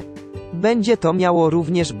sobie. Będzie to miało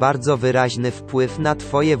również bardzo wyraźny wpływ na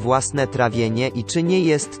Twoje własne trawienie i czy nie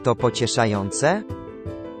jest to pocieszające?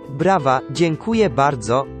 Brawa, dziękuję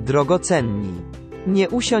bardzo, drogocenni. Nie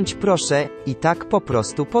usiądź proszę, i tak po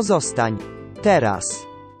prostu pozostań. Teraz.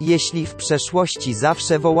 Jeśli w przeszłości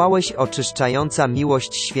zawsze wołałeś oczyszczająca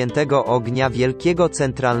miłość świętego ognia wielkiego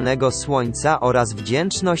centralnego słońca oraz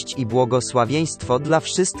wdzięczność i błogosławieństwo dla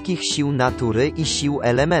wszystkich sił natury i sił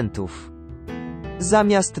elementów.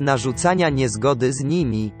 Zamiast narzucania niezgody z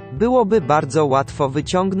nimi, byłoby bardzo łatwo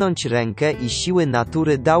wyciągnąć rękę i siły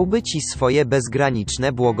natury dałby ci swoje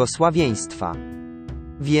bezgraniczne błogosławieństwa.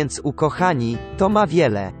 Więc ukochani, to ma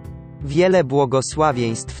wiele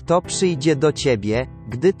błogosławieństw to przyjdzie do ciebie,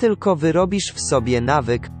 gdy tylko wyrobisz w sobie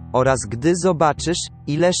nawyk, oraz gdy zobaczysz,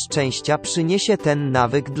 ile szczęścia przyniesie ten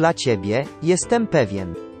nawyk dla ciebie, jestem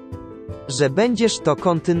pewien, że będziesz to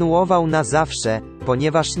kontynuował na zawsze,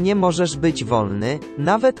 ponieważ nie możesz być wolny,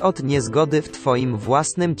 nawet od niezgody w twoim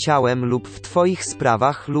własnym ciałem lub w twoich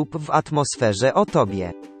sprawach lub w atmosferze o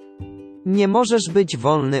tobie. Nie możesz być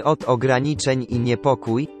wolny od ograniczeń i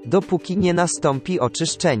niepokój, dopóki nie nastąpi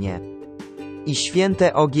oczyszczenie. I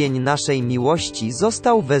święty ogień naszej miłości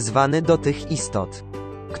został wezwany do tych istot,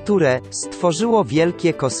 które stworzyło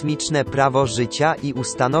wielkie kosmiczne prawo życia i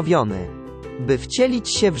ustanowiony, by wcielić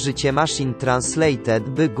się w życie Machine Translated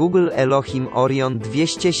by Google Elohim Orion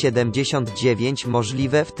 279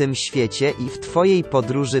 możliwe w tym świecie i w Twojej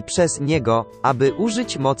podróży przez niego, aby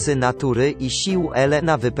użyć mocy natury i sił Ele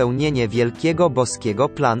na wypełnienie wielkiego boskiego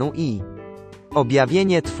planu i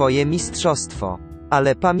objawienie Twoje mistrzostwo.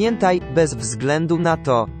 Ale pamiętaj, bez względu na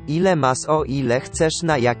to, ile masz o ile chcesz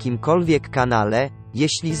na jakimkolwiek kanale,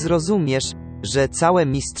 jeśli zrozumiesz, że całe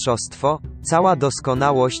mistrzostwo, cała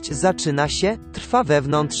doskonałość zaczyna się, trwa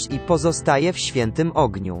wewnątrz i pozostaje w świętym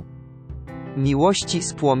ogniu miłości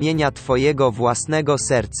z płomienia Twojego własnego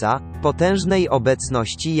serca, potężnej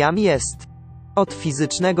obecności jam jest. Od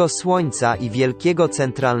fizycznego słońca i wielkiego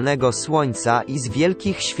centralnego słońca i z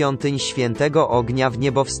wielkich świątyń świętego ognia w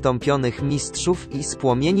niebowstąpionych mistrzów i z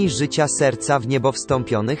płomieni życia serca w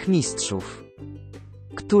niebowstąpionych mistrzów,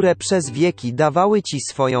 które przez wieki dawały Ci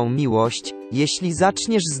swoją miłość, jeśli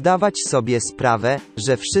zaczniesz zdawać sobie sprawę,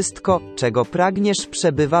 że wszystko, czego pragniesz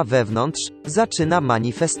przebywa wewnątrz, zaczyna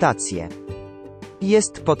manifestację.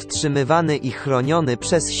 Jest podtrzymywany i chroniony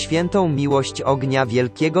przez świętą miłość ognia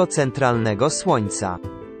wielkiego centralnego słońca.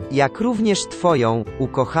 Jak również Twoją,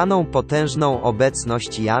 ukochaną potężną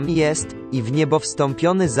obecność jam jest, i w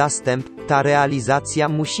niebowstąpiony zastęp, ta realizacja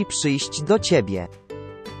musi przyjść do Ciebie.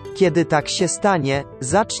 Kiedy tak się stanie,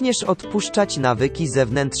 zaczniesz odpuszczać nawyki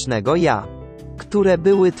zewnętrznego ja, które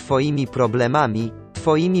były Twoimi problemami,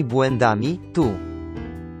 Twoimi błędami,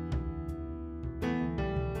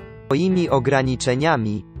 Twoimi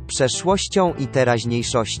ograniczeniami, przeszłością i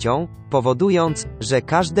teraźniejszością, powodując, że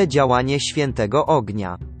każde działanie świętego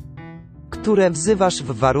ognia, które wzywasz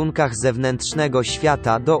w warunkach zewnętrznego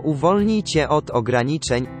świata uwolni Cię od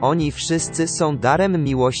ograniczeń, oni wszyscy są darem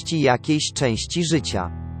miłości jakiejś części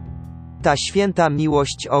życia. Ta święta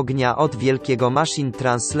miłość ognia od wielkiego Machine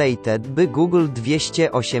Translated by Google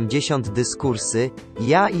 280 dyskursy,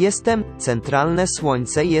 ja jestem, centralne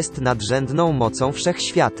słońce jest nadrzędną mocą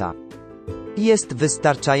wszechświata. Jest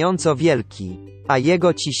wystarczająco wielki, a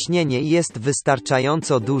jego ciśnienie jest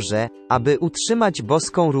wystarczająco duże, aby utrzymać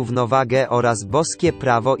boską równowagę oraz boskie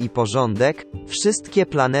prawo i porządek, wszystkie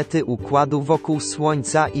planety układu wokół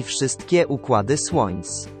Słońca i wszystkie układy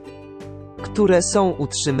Słońc, które są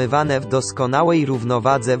utrzymywane w doskonałej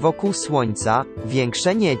równowadze wokół Słońca,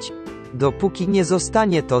 większe nieć. Dopóki nie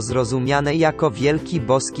zostanie to zrozumiane jako wielki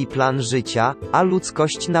boski plan życia, a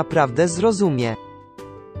ludzkość naprawdę zrozumie,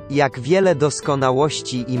 Jak wiele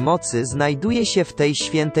doskonałości i mocy znajduje się w tej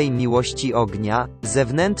świętej miłości ognia,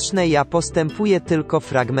 zewnętrzne ja postępuje tylko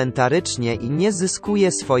fragmentarycznie i nie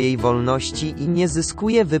zyskuje swojej wolności i nie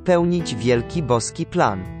zyskuje wypełnić wielki boski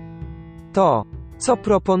plan. To, co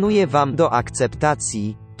proponuję wam do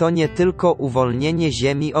akceptacji, to nie tylko uwolnienie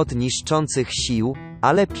Ziemi od niszczących sił,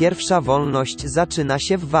 ale pierwsza wolność zaczyna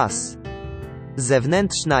się w was.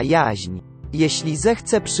 Zewnętrzna jaźń. Jeśli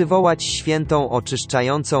zechcę przywołać świętą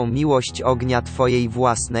oczyszczającą miłość ognia Twojej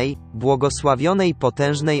własnej, błogosławionej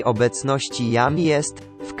potężnej obecności Jam jest,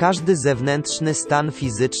 w każdy zewnętrzny stan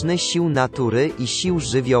fizyczny sił natury i sił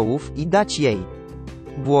żywiołów i dać jej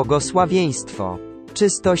błogosławieństwo.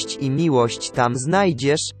 Czystość i miłość tam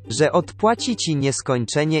znajdziesz, że odpłaci Ci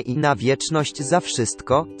nieskończenie i na wieczność za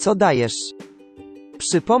wszystko, co dajesz.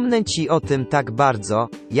 Przypomnę Ci o tym tak bardzo,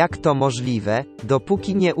 jak to możliwe,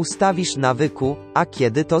 dopóki nie ustawisz nawyku, a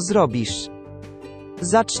kiedy to zrobisz,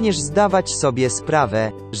 zaczniesz zdawać sobie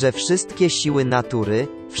sprawę, że wszystkie siły natury,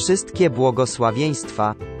 wszystkie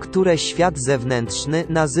błogosławieństwa, które świat zewnętrzny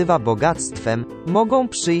nazywa bogactwem, mogą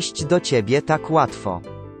przyjść do Ciebie tak łatwo.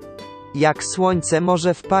 Jak słońce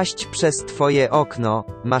może wpaść przez Twoje okno.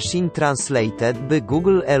 Machine Translated by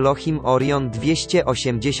Google Elohim Orion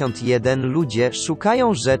 281. Ludzie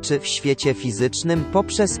szukają rzeczy w świecie fizycznym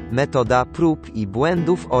poprzez metoda prób i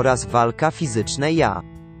błędów oraz walka fizyczne ja.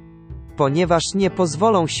 Ponieważ nie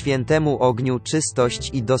pozwolą świętemu ogniu czystość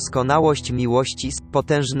i doskonałość miłości z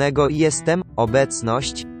potężnego jestem,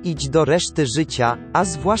 obecność, idź do reszty życia, a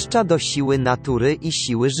zwłaszcza do siły natury i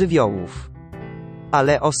siły żywiołów.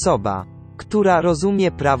 Ale osoba, która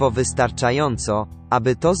rozumie prawo wystarczająco,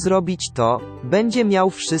 aby to zrobić to, będzie miał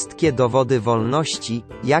wszystkie dowody wolności,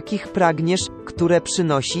 jakich pragniesz, które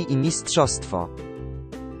przynosi i mistrzostwo,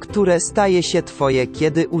 które staje się Twoje,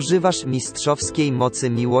 kiedy używasz mistrzowskiej mocy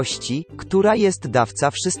miłości, która jest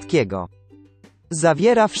dawca wszystkiego.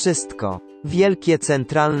 Zawiera wszystko. Wielkie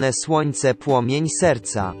centralne słońce, płomień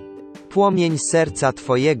serca. Płomień serca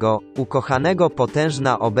Twojego, ukochanego,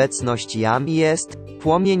 potężna obecność Jam jest,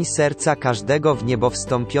 płomień serca każdego w niebo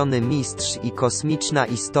wstąpiony mistrz i kosmiczna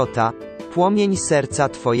istota, płomień serca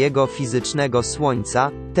Twojego fizycznego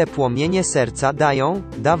słońca, te płomienie serca dają,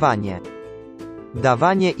 dawanie.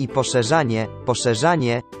 Dawanie i poszerzanie,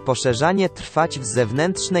 poszerzanie trwać w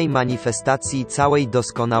zewnętrznej manifestacji całej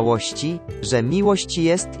doskonałości, że miłość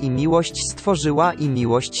jest i miłość stworzyła i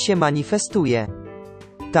miłość się manifestuje.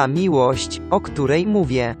 Ta miłość, o której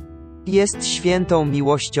mówię, jest świętą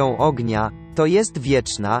miłością ognia, to jest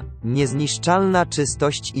wieczna, niezniszczalna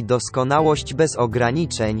czystość i doskonałość bez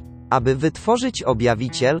ograniczeń, aby wytworzyć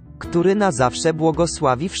objawiciel, który na zawsze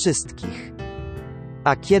błogosławi wszystkich.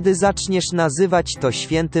 A kiedy zaczniesz nazywać to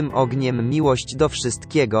świętym ogniem miłość do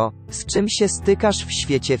wszystkiego, z czym się stykasz w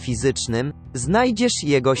świecie fizycznym, znajdziesz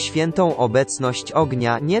Jego świętą obecność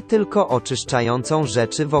ognia nie tylko oczyszczającą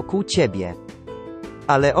rzeczy wokół Ciebie,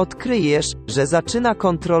 ale odkryjesz, że zaczyna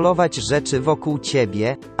kontrolować rzeczy wokół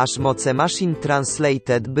Ciebie, aż moce Machine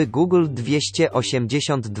Translated by Google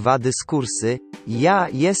 282 dyskursy, ja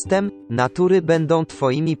jestem, natury będą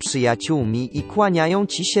Twoimi przyjaciółmi i kłaniają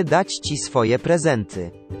Ci się dać Ci swoje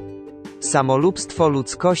prezenty. Samolubstwo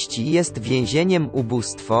ludzkości jest więzieniem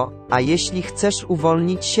ubóstwo, a jeśli chcesz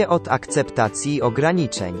uwolnić się od akceptacji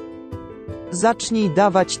ograniczeń, zacznij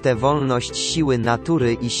dawać tę wolność siły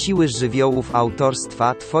natury i siły żywiołów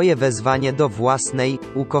autorstwa. Twoje wezwanie do własnej,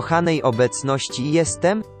 ukochanej obecności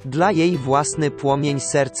jestem, dla jej własny płomień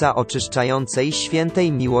serca oczyszczającej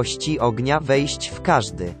świętej miłości ognia wejść w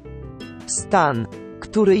każdy stan,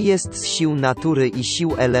 który jest z sił natury i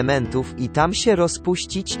sił elementów i tam się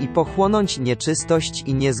rozpuścić i pochłonąć nieczystość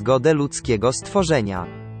i niezgodę ludzkiego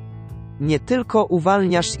stworzenia. Nie tylko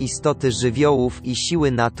uwalniasz istoty żywiołów i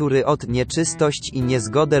siły natury od nieczystość i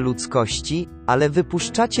niezgodę ludzkości, ale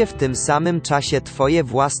wypuszczacie w tym samym czasie Twoje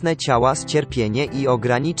własne ciała z cierpienie i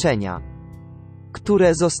ograniczenia,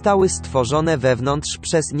 które zostały stworzone wewnątrz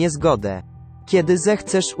przez niezgodę. Kiedy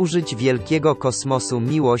zechcesz użyć wielkiego kosmosu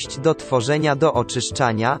miłość do tworzenia, do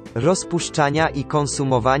oczyszczania, rozpuszczania i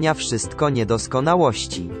konsumowania wszystko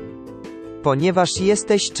niedoskonałości. Ponieważ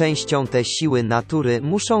jesteś częścią tej siły natury,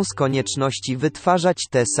 muszą z konieczności wytwarzać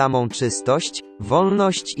tę samą czystość,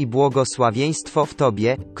 wolność i błogosławieństwo w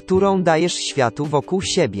Tobie, którą dajesz światu wokół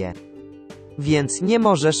siebie. Więc nie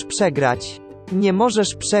możesz przegrać. Nie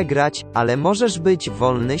możesz przegrać, ale możesz być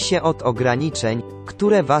wolny się od ograniczeń,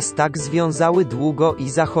 które was tak związały długo i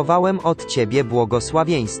zachowałem od Ciebie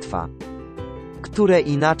błogosławieństwa, które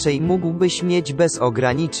inaczej mógłbyś mieć bez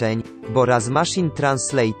ograniczeń, bo raz Machine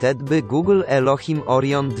Translated by Google Elohim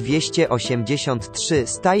Orion 283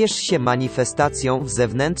 stajesz się manifestacją w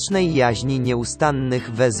zewnętrznej jaźni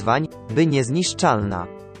nieustannych wezwań, by niezniszczalna.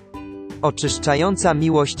 Oczyszczająca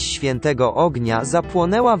miłość świętego ognia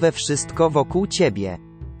zapłonęła we wszystko wokół ciebie.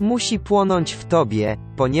 Musi płonąć w tobie,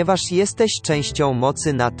 ponieważ jesteś częścią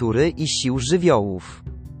mocy natury i sił żywiołów.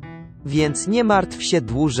 Więc nie martw się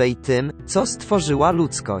dłużej tym, co stworzyła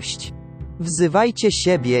ludzkość. Wzywajcie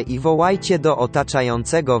siebie i wołajcie do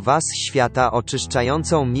otaczającego was świata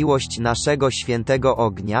oczyszczającą miłość naszego świętego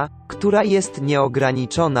ognia, która jest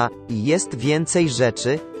nieograniczona, i jest więcej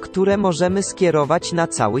rzeczy, które możemy skierować na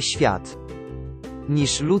cały świat,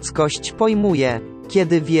 niż ludzkość pojmuje.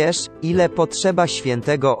 Kiedy wiesz, ile potrzeba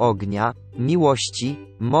świętego ognia, miłości,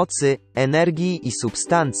 mocy, energii i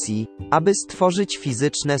substancji, aby stworzyć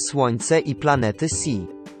fizyczne słońce i planety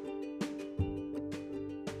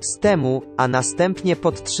systemu, a następnie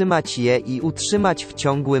podtrzymać je i utrzymać w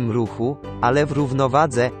ciągłym ruchu, ale w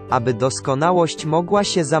równowadze, aby doskonałość mogła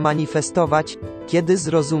się zamanifestować, kiedy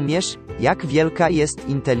zrozumiesz, jak wielka jest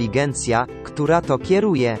inteligencja, która to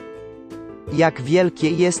kieruje. Jak wielkie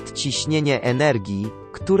jest ciśnienie energii,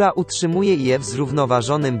 która utrzymuje je w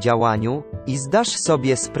zrównoważonym działaniu, i zdasz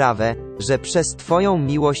sobie sprawę, że przez Twoją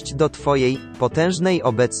miłość do Twojej potężnej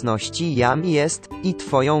obecności Jam jest, i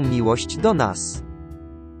Twoją miłość do nas,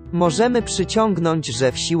 możemy przyciągnąć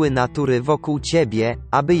rzew siły natury wokół Ciebie,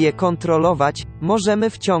 aby je kontrolować, możemy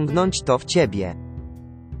wciągnąć to w Ciebie.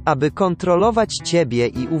 Aby kontrolować Ciebie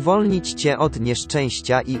i uwolnić Cię od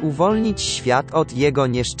nieszczęścia i uwolnić świat od jego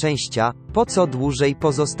nieszczęścia, po co dłużej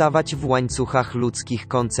pozostawać w łańcuchach ludzkich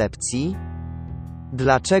koncepcji?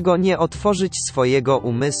 Dlaczego nie otworzyć swojego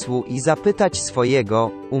umysłu i zapytać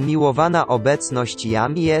swojego, umiłowana obecność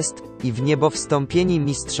Jam jest, i w niebo wstąpieni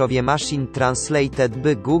mistrzowie Machine Translated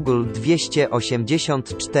by Google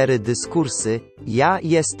 284 dyskursy, ja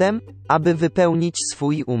jestem, aby wypełnić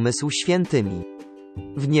swój umysł świętymi.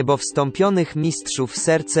 W niebo wstąpionych mistrzów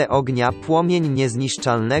serce ognia płomień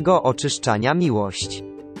niezniszczalnego oczyszczania miłość.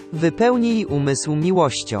 Wypełnij umysł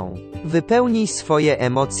miłością. Wypełnij swoje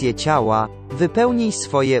emocje ciała, wypełnij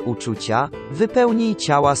swoje uczucia, wypełnij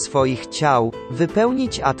ciała swoich ciał,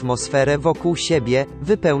 wypełnić atmosferę wokół siebie,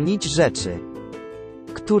 wypełnić rzeczy,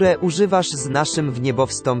 które używasz z naszym w niebo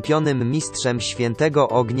wstąpionym mistrzem świętego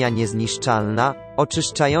ognia niezniszczalna,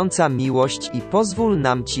 oczyszczająca miłość i pozwól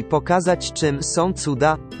nam Ci pokazać czym są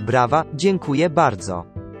cuda. Brawa, dziękuję bardzo.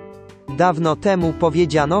 Dawno temu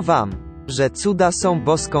powiedziano Wam, że cuda są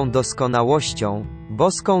boską doskonałością,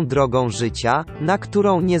 boską drogą życia, na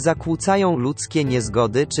którą nie zakłócają ludzkie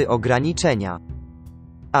niezgody czy ograniczenia.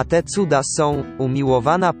 A te cuda są,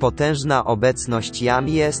 umiłowana potężna obecność Jam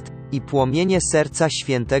jest, i płomienie serca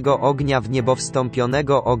świętego ognia w niebo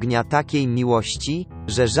wstąpionego ognia takiej miłości,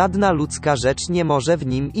 że żadna ludzka rzecz nie może w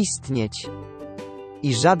nim istnieć.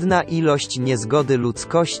 I żadna ilość niezgody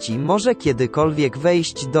ludzkości może kiedykolwiek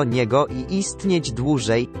wejść do niego i istnieć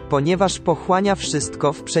dłużej, ponieważ pochłania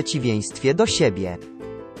wszystko w przeciwieństwie do siebie.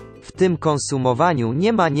 W tym konsumowaniu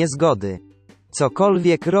nie ma niezgody.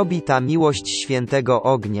 Cokolwiek robi ta miłość świętego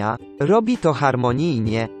ognia, robi to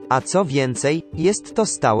harmonijnie, a co więcej, jest to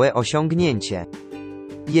stałe osiągnięcie.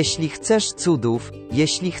 Jeśli chcesz cudów,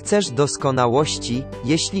 jeśli chcesz doskonałości,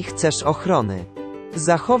 jeśli chcesz ochrony,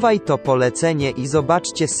 zachowaj to polecenie i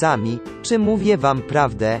zobaczcie sami, czy mówię Wam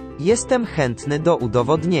prawdę, jestem chętny do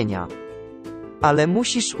udowodnienia. Ale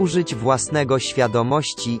musisz użyć własnego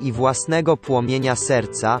świadomości i własnego płomienia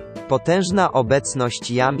serca. Potężna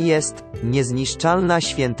obecność Jam jest, niezniszczalna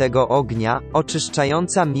świętego ognia,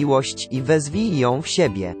 oczyszczająca miłość i wezwij ją w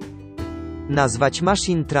siebie. Nazwać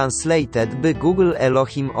Machine Translated by Google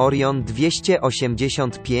Elohim Orion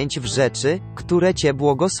 285 w rzeczy, które Cię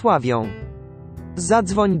błogosławią.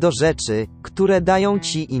 Zadzwoń do rzeczy, które dają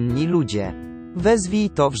Ci inni ludzie. Wezwij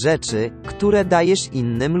to w rzeczy, które dajesz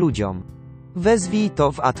innym ludziom. Wezwij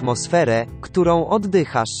to w atmosferę, którą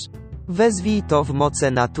oddychasz. Wezwij to w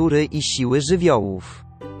moce natury i siły żywiołów.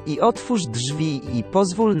 I otwórz drzwi i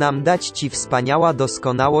pozwól nam dać Ci wspaniała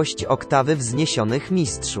doskonałość oktawy wzniesionych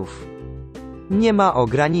mistrzów. Nie ma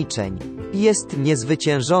ograniczeń. Jest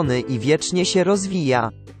niezwyciężony i wiecznie się rozwija.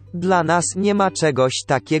 Dla nas nie ma czegoś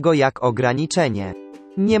takiego jak ograniczenie.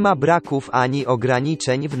 Nie ma braków ani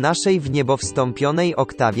ograniczeń w naszej w niebo wstąpionej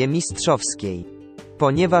oktawie mistrzowskiej.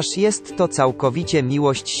 Ponieważ jest to całkowicie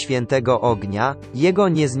miłość świętego ognia, jego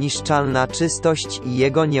niezniszczalna czystość i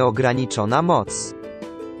jego nieograniczona moc.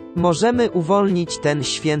 Możemy uwolnić ten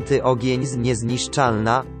święty ogień z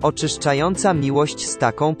niezniszczalna, oczyszczająca miłość z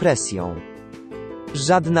taką presją.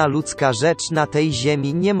 Żadna ludzka rzecz na tej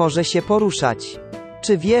ziemi nie może się poruszać.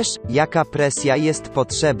 Czy wiesz, jaka presja jest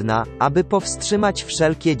potrzebna, aby powstrzymać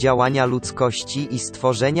wszelkie działania ludzkości i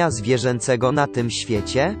stworzenia zwierzęcego na tym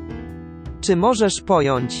świecie? Czy możesz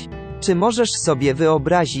pojąć, czy możesz sobie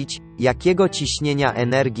wyobrazić, jakiego ciśnienia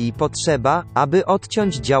energii potrzeba, aby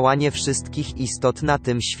odciąć działanie wszystkich istot na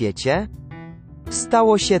tym świecie?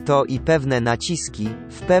 Stało się to i pewne naciski,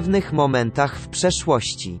 w pewnych momentach w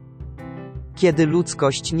przeszłości. Kiedy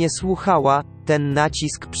ludzkość nie słuchała, ten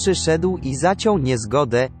nacisk przyszedł i zaciął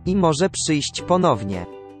niezgodę, i może przyjść ponownie.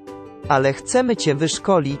 Ale chcemy Cię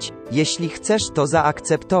wyszkolić, jeśli chcesz to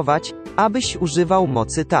zaakceptować, abyś używał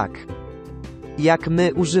mocy tak, jak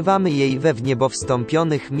my używamy jej we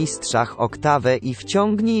wniebowstąpionych mistrzach oktawę i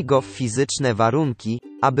wciągnij go w fizyczne warunki,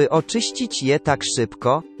 aby oczyścić je tak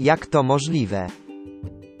szybko, jak to możliwe.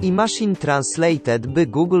 I Machine Translated by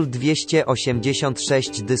Google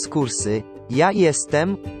 286 dyskursy. Ja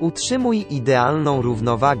jestem, utrzymuj idealną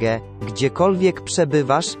równowagę, gdziekolwiek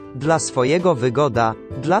przebywasz, dla swojego wygoda,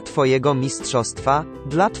 dla Twojego mistrzostwa,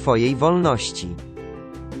 dla Twojej wolności.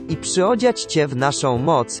 I przyodziać Cię w naszą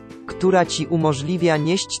moc, która Ci umożliwia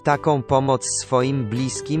nieść taką pomoc swoim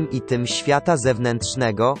bliskim i tym świata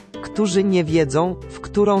zewnętrznego, którzy nie wiedzą, w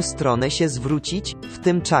którą stronę się zwrócić, w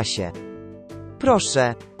tym czasie.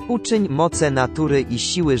 Proszę, uczyń moce natury i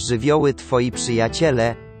siły żywioły Twoi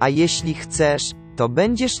przyjaciele, a jeśli chcesz, to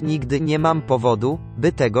będziesz nigdy nie mam powodu,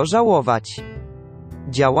 by tego żałować.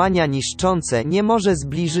 Działania niszczące nie może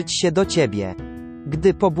zbliżyć się do Ciebie.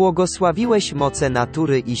 Gdy pobłogosławiłeś moce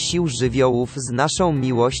natury i sił żywiołów z naszą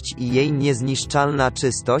miłość i jej niezniszczalna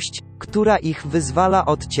czystość, która ich wyzwala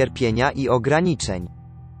od cierpienia i ograniczeń.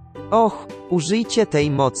 Och, użyjcie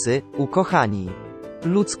tej mocy, ukochani.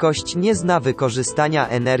 Ludzkość nie zna wykorzystania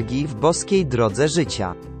energii w boskiej drodze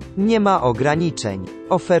życia. Nie ma ograniczeń.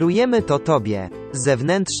 Oferujemy to Tobie.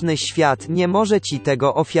 Zewnętrzny świat nie może Ci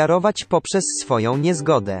tego ofiarować poprzez swoją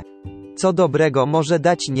niezgodę. Co dobrego może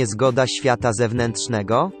dać niezgoda świata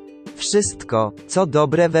zewnętrznego? Wszystko, co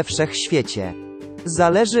dobre we wszechświecie.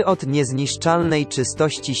 Zależy od niezniszczalnej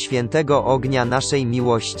czystości świętego ognia naszej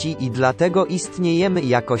miłości i dlatego istniejemy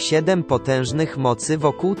jako 7 potężnych mocy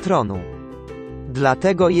wokół tronu.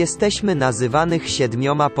 Dlatego jesteśmy nazywanych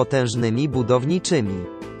 7 potężnymi budowniczymi.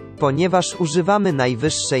 Ponieważ używamy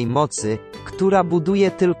najwyższej mocy, która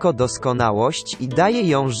buduje tylko doskonałość i daje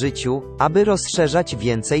ją życiu, aby rozszerzać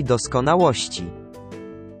więcej doskonałości.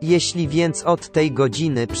 Jeśli więc od tej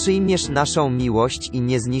godziny przyjmiesz naszą miłość i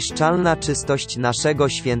niezniszczalna czystość naszego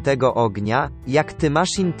świętego ognia, jak Ty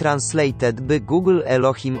Machine Translated by Google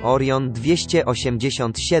Elohim Orion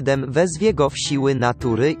 287 wezwie go w siły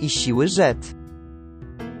natury i siły rzet.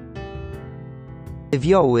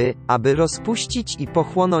 Żywioły, aby rozpuścić i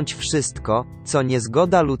pochłonąć wszystko, co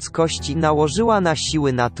niezgoda ludzkości nałożyła na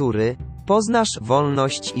siły natury, poznasz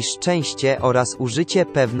wolność i szczęście oraz użycie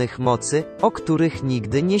pewnych mocy, o których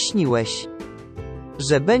nigdy nie śniłeś,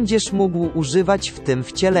 że będziesz mógł używać w tym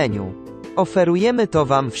wcieleniu. Oferujemy to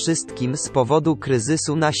Wam wszystkim z powodu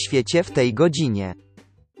kryzysu na świecie w tej godzinie.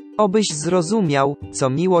 Obyś zrozumiał, co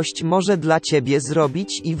miłość może dla Ciebie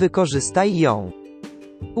zrobić i wykorzystaj ją.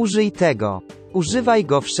 Użyj tego. Używaj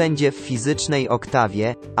go wszędzie w fizycznej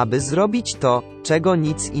oktawie, aby zrobić to, czego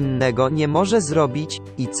nic innego nie może zrobić,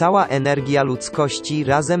 i cała energia ludzkości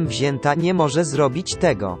razem wzięta nie może zrobić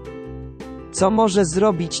tego. Co może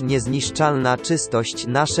zrobić niezniszczalna czystość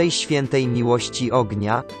naszej świętej miłości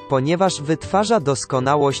ognia, ponieważ wytwarza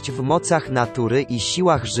doskonałość w mocach natury i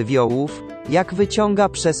siłach żywiołów, jak wyciąga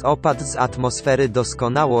przez opad z atmosfery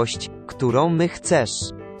doskonałość, którą my chcesz.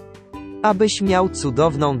 Abyś miał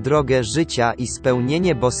cudowną drogę życia i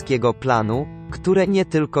spełnienie boskiego planu, które nie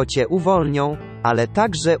tylko Cię uwolnią, ale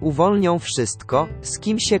także uwolnią wszystko, z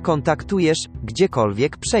kim się kontaktujesz,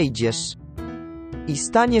 gdziekolwiek przejdziesz. I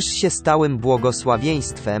staniesz się stałym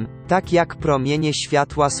błogosławieństwem, tak jak promienie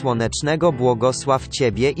światła słonecznego błogosław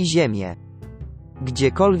Ciebie i ziemię.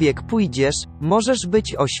 Gdziekolwiek pójdziesz, możesz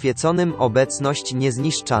być oświeconym obecność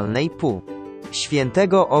niezniszczalnej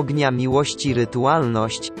świętego ognia miłości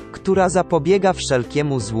rytualność, która zapobiega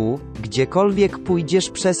wszelkiemu złu, gdziekolwiek pójdziesz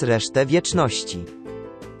przez resztę wieczności.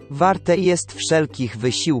 Warte jest wszelkich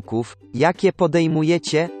wysiłków, jakie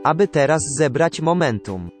podejmujecie, aby teraz zebrać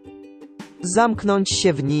momentum. Zamknąć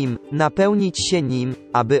się w nim, napełnić się nim,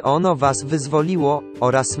 aby ono Was wyzwoliło,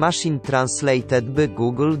 oraz Machine Translated by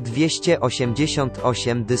Google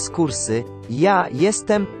 288 dyskursy. Ja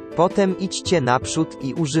jestem, potem idźcie naprzód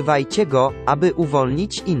i używajcie go, aby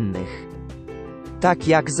uwolnić innych. Tak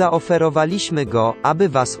jak zaoferowaliśmy go, aby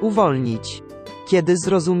Was uwolnić. Kiedy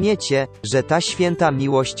zrozumiecie, że ta święta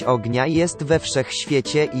miłość ognia jest we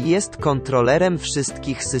wszechświecie i jest kontrolerem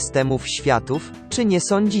wszystkich systemów światów, czy nie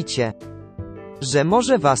sądzicie, że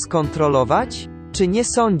może was kontrolować? Czy nie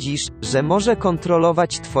sądzisz, że może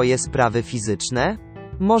kontrolować twoje sprawy fizyczne?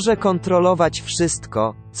 Może kontrolować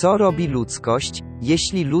wszystko, co robi ludzkość,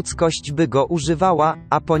 jeśli ludzkość by go używała,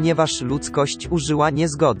 a ponieważ ludzkość użyła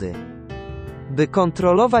niezgody. By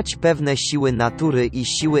kontrolować pewne siły natury i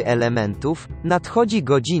siły elementów, nadchodzi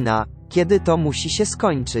godzina, kiedy to musi się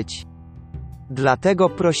skończyć. Dlatego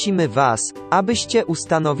prosimy was, abyście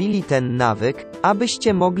ustanowili ten nawyk,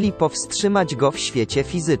 abyście mogli powstrzymać go w świecie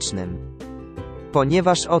fizycznym.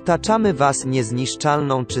 Ponieważ otaczamy was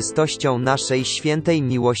niezniszczalną czystością naszej świętej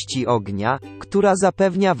miłości ognia, która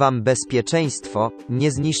zapewnia wam bezpieczeństwo,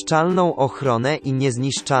 niezniszczalną ochronę i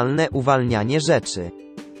niezniszczalne uwalnianie rzeczy,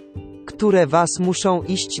 które was muszą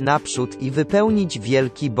iść naprzód i wypełnić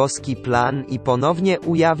wielki boski plan i ponownie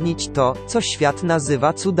ujawnić to, co świat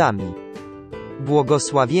nazywa cudami.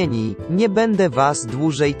 Błogosławieni, nie będę was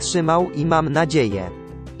dłużej trzymał i mam nadzieję,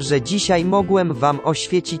 że dzisiaj mogłem wam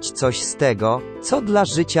oświecić coś z tego, co dla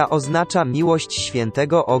życia oznacza miłość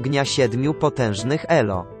świętego ognia 7 potężnych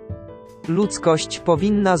Elo. Ludzkość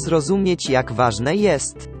powinna zrozumieć, jak ważne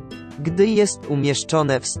jest, gdy jest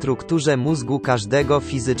umieszczone w strukturze mózgu każdego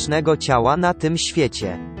fizycznego ciała na tym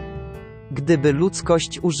świecie. Gdyby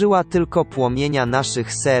ludzkość użyła tylko płomienia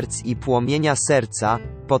naszych serc i płomienia serca,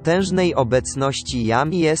 potężnej obecności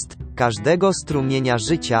Jam jest, każdego strumienia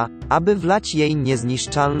życia, aby wlać jej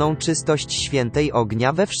niezniszczalną czystość świętej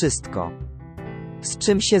ognia we wszystko, z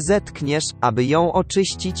czym się zetkniesz, aby ją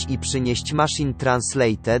oczyścić i przynieść Machine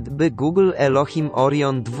Translated by Google Elohim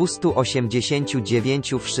Orion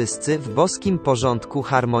 289 wszyscy w boskim porządku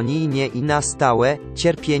harmonijnie i na stałe,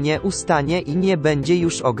 cierpienie ustanie i nie będzie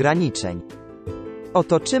już ograniczeń.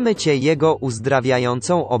 Otoczymy Cię Jego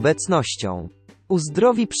uzdrawiającą obecnością.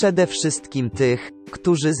 Uzdrowi przede wszystkim tych,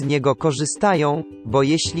 którzy z Niego korzystają, bo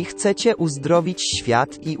jeśli chcecie uzdrowić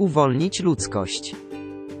świat i uwolnić ludzkość,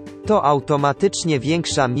 to automatycznie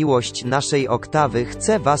większa miłość naszej oktawy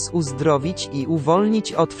chce was uzdrowić i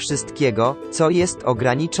uwolnić od wszystkiego, co jest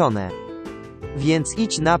ograniczone. Więc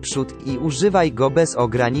idź naprzód i używaj go bez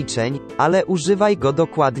ograniczeń, ale używaj go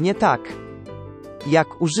dokładnie tak,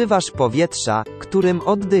 jak używasz powietrza, którym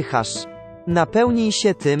oddychasz. Napełnij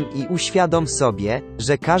się tym i uświadom sobie,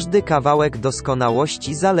 że każdy kawałek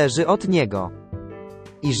doskonałości zależy od niego.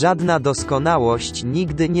 I żadna doskonałość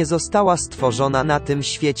nigdy nie została stworzona na tym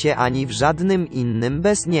świecie ani w żadnym innym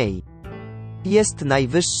bez niej. Jest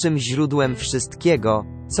najwyższym źródłem wszystkiego,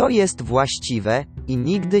 co jest właściwe, i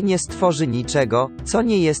nigdy nie stworzy niczego, co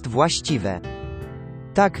nie jest właściwe.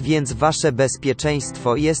 Tak więc wasze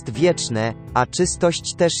bezpieczeństwo jest wieczne, a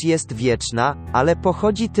czystość też jest wieczna, ale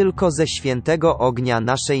pochodzi tylko ze świętego ognia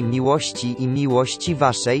naszej miłości i miłości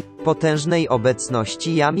waszej, potężnej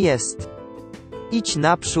obecności Jam jest. Idź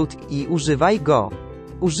naprzód i używaj go.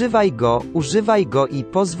 Używaj go i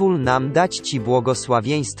pozwól nam dać Ci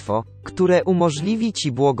błogosławieństwo, które umożliwi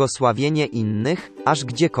Ci błogosławienie innych, aż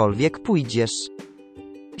gdziekolwiek pójdziesz.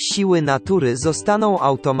 Siły natury zostaną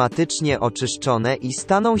automatycznie oczyszczone i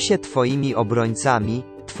staną się Twoimi obrońcami,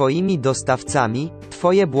 Twoimi dostawcami,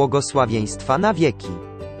 Twoje błogosławieństwa na wieki.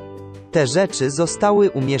 Te rzeczy zostały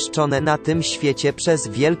umieszczone na tym świecie przez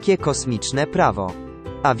wielkie kosmiczne prawo.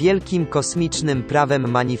 A wielkim kosmicznym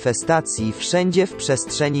prawem manifestacji wszędzie w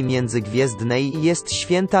przestrzeni międzygwiezdnej jest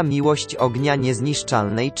święta miłość ognia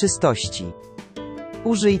niezniszczalnej czystości.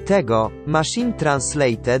 Użyj tego, Machine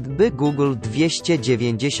Translated by Google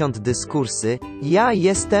 290 dyskursy, ja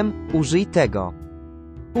jestem, użyj tego.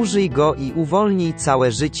 Użyj go i uwolnij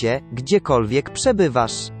całe życie, gdziekolwiek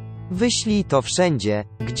przebywasz. Wyślij to wszędzie,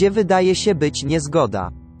 gdzie wydaje się być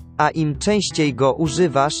niezgoda. A im częściej go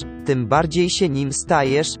używasz, tym bardziej się nim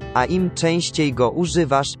stajesz, a im częściej go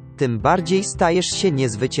używasz, tym bardziej stajesz się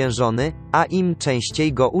niezwyciężony, a im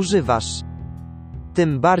częściej go używasz,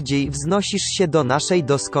 tym bardziej wznosisz się do naszej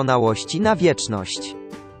doskonałości na wieczność.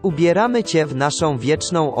 Ubieramy Cię w naszą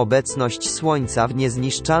wieczną obecność Słońca w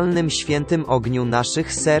niezniszczalnym świętym ogniu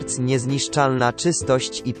naszych serc, niezniszczalna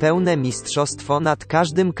czystość i pełne mistrzostwo nad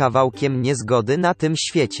każdym kawałkiem niezgody na tym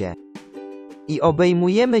świecie. I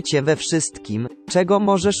obejmujemy Cię we wszystkim, czego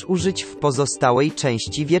możesz użyć w pozostałej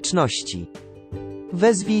części wieczności.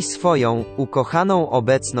 Wezwij swoją, ukochaną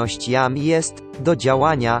obecność Jam jest, do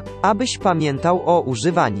działania, abyś pamiętał o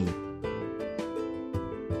używaniu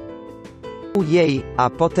jej, a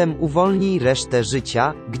potem uwolnij resztę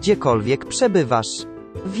życia, gdziekolwiek przebywasz.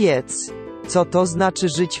 Wiedz, co to znaczy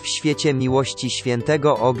żyć w świecie miłości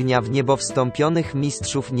świętego ognia w niebo wstąpionych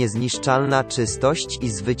mistrzów, niezniszczalna czystość i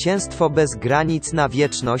zwycięstwo bez granic na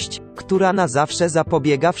wieczność, która na zawsze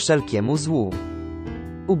zapobiega wszelkiemu złu.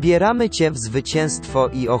 Ubieramy Cię w zwycięstwo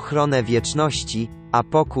i ochronę wieczności, a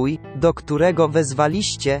pokój, do którego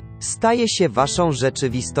wezwaliście, staje się Waszą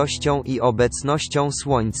rzeczywistością i obecnością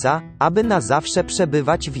Słońca, aby na zawsze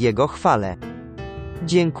przebywać w Jego chwale.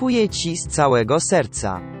 Dziękuję Ci z całego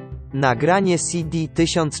serca. Nagranie CD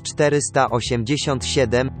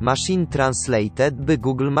 1487, Machine Translated by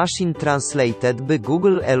Google Machine Translated by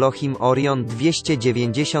Google Elohim Orion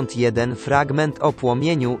 291 Fragment o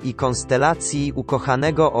płomieniu i konstelacji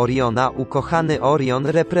ukochanego Oriona. Ukochany Orion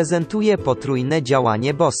reprezentuje potrójne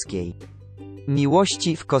działanie boskiej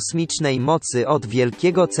miłości w kosmicznej mocy od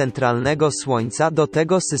wielkiego centralnego Słońca do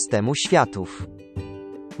tego systemu światów.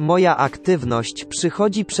 Moja aktywność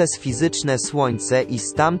przychodzi przez fizyczne Słońce i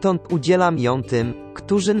stamtąd udzielam ją tym,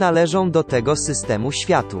 którzy należą do tego systemu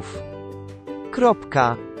światów.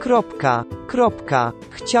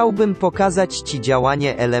 Chciałbym pokazać Ci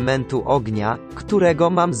działanie elementu ognia, którego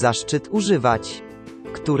mam zaszczyt używać,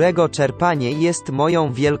 którego czerpanie jest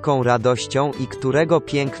moją wielką radością i którego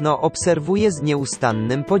piękno obserwuję z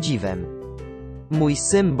nieustannym podziwem. Mój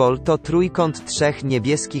symbol to trójkąt trzech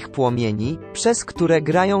niebieskich płomieni, przez które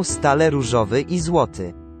grają stale różowy i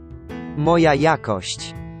złoty. Moja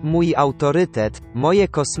jakość, mój autorytet, moje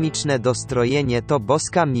kosmiczne dostrojenie to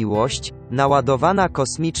boska miłość, naładowana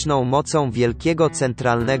kosmiczną mocą wielkiego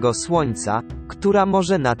centralnego Słońca, która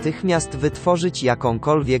może natychmiast wytworzyć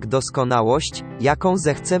jakąkolwiek doskonałość, jaką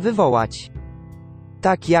zechce wywołać.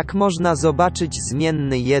 Tak jak można zobaczyć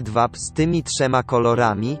zmienny jedwab z tymi trzema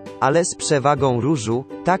kolorami, ale z przewagą różu,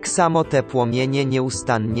 tak samo te płomienie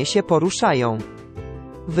nieustannie się poruszają.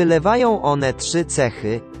 Wylewają one trzy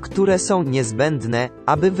cechy, które są niezbędne,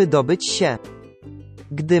 aby wydobyć się.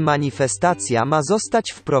 Gdy manifestacja ma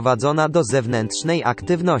zostać wprowadzona do zewnętrznej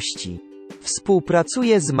aktywności.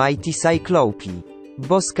 Współpracuje z Mighty Cyclope.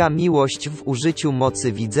 Boska miłość w użyciu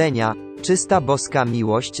mocy widzenia, czysta boska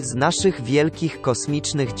miłość z naszych wielkich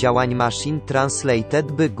kosmicznych działań Machine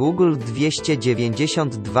Translated by Google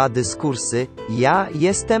 292 dyskursy, ja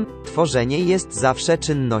jestem, tworzenie jest zawsze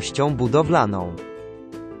czynnością budowlaną.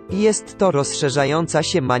 Jest to rozszerzająca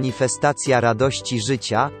się manifestacja radości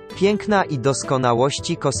życia, piękna i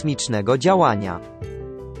doskonałości kosmicznego działania.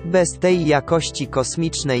 Bez tej jakości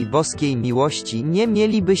kosmicznej boskiej miłości nie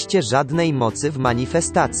mielibyście żadnej mocy w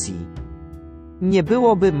manifestacji. Nie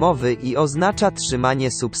byłoby mowy i oznacza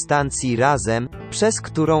trzymanie substancji razem, przez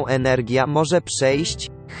którą energia może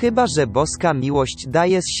przejść, chyba że boska miłość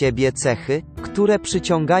daje z siebie cechy, które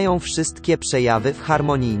przyciągają wszystkie przejawy w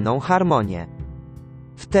harmonijną harmonię.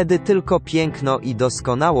 Wtedy tylko piękno i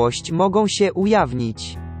doskonałość mogą się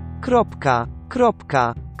ujawnić.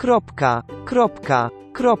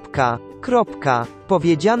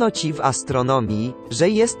 Powiedziano Ci w astronomii, że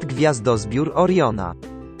jest gwiazdozbiór Oriona.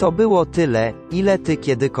 To było tyle, ile Ty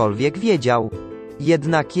kiedykolwiek wiedział.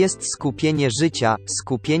 Jednak jest skupienie życia,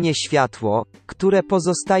 skupienie światło, które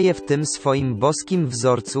pozostaje w tym swoim boskim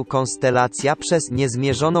wzorcu konstelacja przez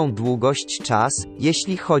niezmierzoną długość czas,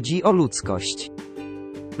 jeśli chodzi o ludzkość.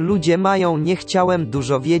 Ludzie mają nie chciałem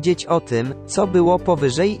dużo wiedzieć o tym, co było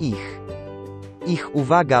powyżej ich. Ich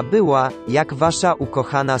uwaga była, jak wasza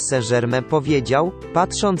ukochana Saint-Germain powiedział,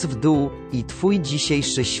 patrząc w dół, i Twój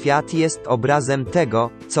dzisiejszy świat jest obrazem tego,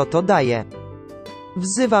 co to daje.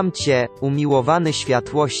 Wzywam Cię, umiłowany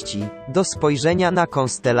światłości, do spojrzenia na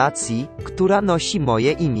konstelacji, która nosi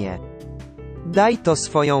moje imię. Daj to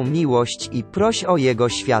swoją miłość i proś o Jego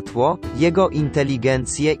światło, Jego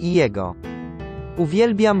inteligencję i Jego.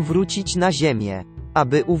 Uwielbiam wrócić na ziemię,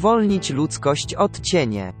 aby uwolnić ludzkość od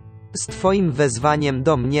cienie. Z Twoim wezwaniem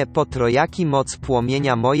do mnie po trojaki moc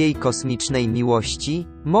płomienia mojej kosmicznej miłości,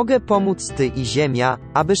 mogę pomóc Ty i Ziemia,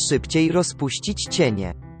 aby szybciej rozpuścić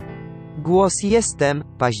cienie. Głos jestem,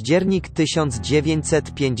 październik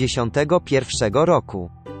 1951 roku.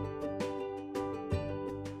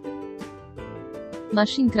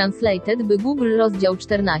 Machine Translated by Google rozdział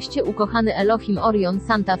 14 Ukochany Elohim Orion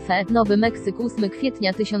Santa Fe, Nowy Meksyk 8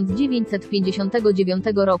 kwietnia 1959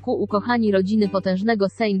 roku Ukochani rodziny potężnego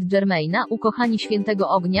Saint Germaina, ukochani świętego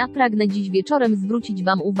ognia, pragnę dziś wieczorem zwrócić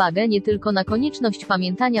Wam uwagę nie tylko na konieczność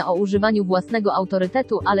pamiętania o używaniu własnego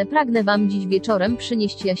autorytetu, ale pragnę Wam dziś wieczorem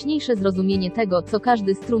przynieść jaśniejsze zrozumienie tego, co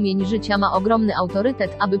każdy strumień życia ma ogromny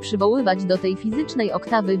autorytet, aby przywoływać do tej fizycznej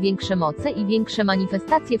oktawy większe moce i większe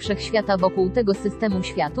manifestacje wszechświata wokół tego systemu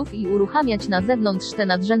światów i uruchamiać na zewnątrz te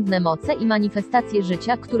nadrzędne moce i manifestacje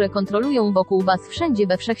życia, które kontrolują wokół Was wszędzie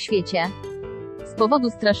we wszechświecie. Z powodu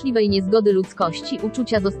straszliwej niezgody ludzkości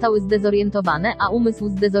uczucia zostały zdezorientowane, a umysł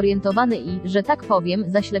zdezorientowany i, że tak powiem,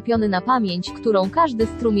 zaślepiony na pamięć, którą każdy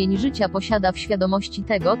strumień życia posiada w świadomości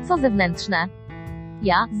tego, co zewnętrzne.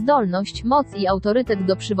 Ja, zdolność, moc i autorytet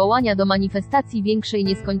do przywołania do manifestacji większej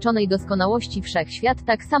nieskończonej doskonałości wszechświat,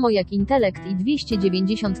 tak samo jak intelekt i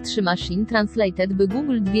 293 Machine Translated by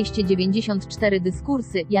Google 294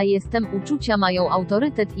 dyskursy, ja jestem, uczucia mają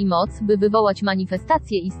autorytet i moc, by wywołać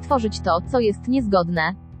manifestację i stworzyć to, co jest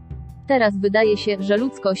niezgodne. Teraz wydaje się, że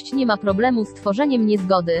ludzkość nie ma problemu z tworzeniem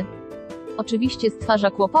niezgody. Oczywiście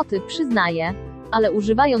stwarza kłopoty, przyznaję. Ale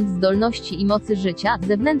używając zdolności i mocy życia,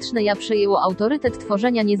 zewnętrzne ja przejęło autorytet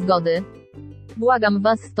tworzenia niezgody. Błagam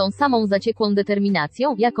was z tą samą zaciekłą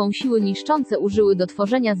determinacją, jaką siły niszczące użyły do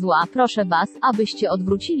tworzenia zła, proszę was, abyście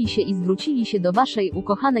odwrócili się i zwrócili się do waszej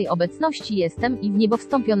ukochanej obecności jestem i w niebo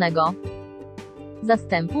wstąpionego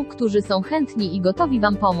zastępu, którzy są chętni i gotowi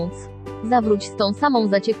wam pomóc. Zawróć z tą samą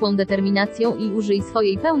zaciekłą determinacją i użyj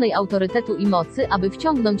swojej pełnej autorytetu i mocy, aby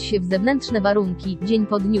wciągnąć się w zewnętrzne warunki, dzień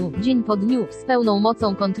po dniu, z pełną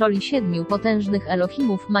mocą kontroli 7 potężnych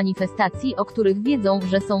Elohimów manifestacji, o których wiedzą,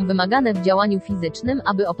 że są wymagane w działaniu fizycznym,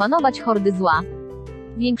 aby opanować hordy zła.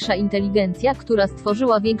 Większa inteligencja, która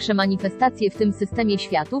stworzyła większe manifestacje w tym systemie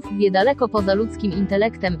światów, wie daleko poza ludzkim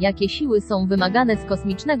intelektem, jakie siły są wymagane z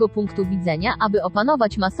kosmicznego punktu widzenia, aby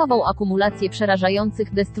opanować masową akumulację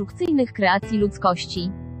przerażających, destrukcyjnych kreacji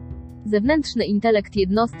ludzkości. Zewnętrzny intelekt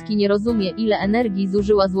jednostki nie rozumie, ile energii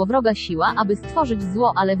zużyła złowroga siła, aby stworzyć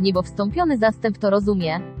zło, ale w niebo wstąpiony zastęp to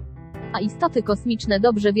rozumie. A istoty kosmiczne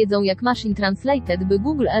dobrze wiedzą, jak Machine Translated by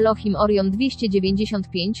Google Elohim Orion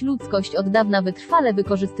 295 ludzkość od dawna wytrwale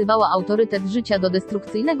wykorzystywała autorytet życia do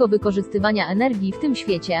destrukcyjnego wykorzystywania energii w tym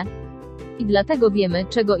świecie. I dlatego wiemy,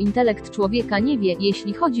 czego intelekt człowieka nie wie,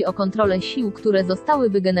 jeśli chodzi o kontrolę sił, które zostały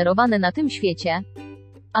wygenerowane na tym świecie.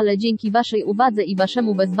 Ale dzięki waszej uwadze i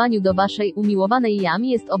waszemu wezwaniu do waszej umiłowanej jam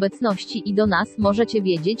jest obecności i do nas możecie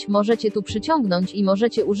wiedzieć, możecie tu przyciągnąć i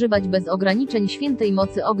możecie używać bez ograniczeń świętej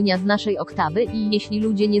mocy ognia z naszej oktawy i jeśli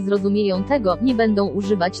ludzie nie zrozumieją tego, nie będą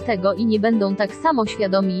używać tego i nie będą tak samo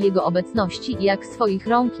świadomi jego obecności, jak swoich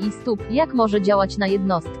rąk i stóp, jak może działać na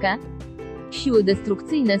jednostkę. Siły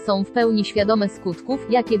destrukcyjne są w pełni świadome skutków,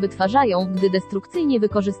 jakie wytwarzają, gdy destrukcyjnie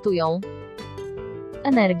wykorzystują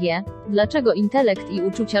energię. Dlaczego intelekt i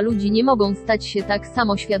uczucia ludzi nie mogą stać się tak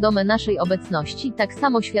samo świadome naszej obecności, tak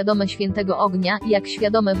samo świadome świętego ognia, jak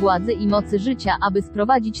świadome władzy i mocy życia, aby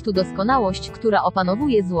sprowadzić tu doskonałość, która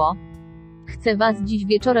opanowuje zło? Chcę was dziś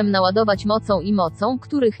wieczorem naładować mocą,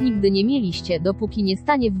 których nigdy nie mieliście, dopóki nie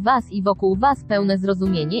stanie w was i wokół was pełne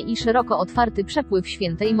zrozumienie i szeroko otwarty przepływ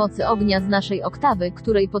świętej mocy ognia z naszej oktawy,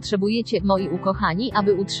 której potrzebujecie, moi ukochani,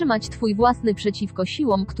 aby utrzymać twój własny przeciwko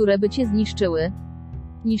siłom, które by cię zniszczyły.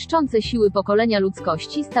 Niszczące siły pokolenia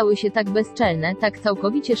ludzkości stały się tak bezczelne, tak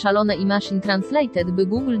całkowicie szalone i Machine Translated by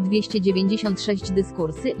Google 296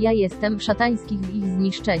 dyskursy, ja jestem, szatańskich w ich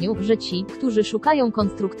zniszczeniu, że ci, którzy szukają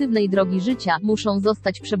konstruktywnej drogi życia, muszą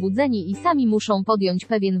zostać przebudzeni i sami muszą podjąć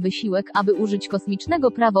pewien wysiłek, aby użyć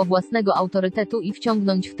kosmicznego prawa własnego autorytetu i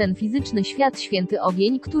wciągnąć w ten fizyczny świat święty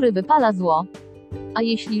ogień, który wypala zło. A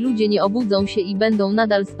jeśli ludzie nie obudzą się i będą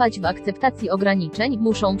nadal spać w akceptacji ograniczeń,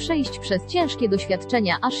 muszą przejść przez ciężkie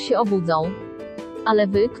doświadczenia, aż się obudzą. Ale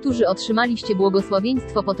wy, którzy otrzymaliście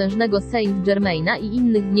błogosławieństwo potężnego Saint Germaina i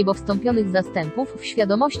innych w niebo wstąpionych zastępów, w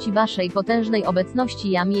świadomości waszej potężnej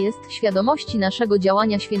obecności jam jest, świadomości naszego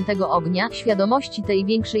działania świętego ognia, świadomości tej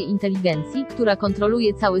większej inteligencji, która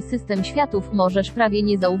kontroluje cały system światów, możesz prawie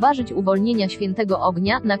nie zauważyć uwolnienia świętego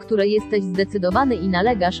ognia, na które jesteś zdecydowany i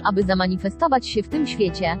nalegasz, aby zamanifestować się w tym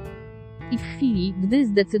świecie. I w chwili, gdy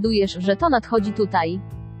zdecydujesz, że to nadchodzi tutaj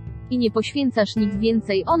i nie poświęcasz nic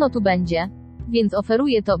więcej, ono tu będzie. Więc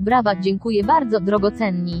oferuję to, brawa, dziękuję bardzo,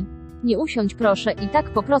 drogocenni. Nie usiądź proszę i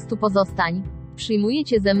tak po prostu pozostań.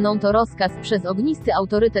 Przyjmujecie ze mną to rozkaz przez ognisty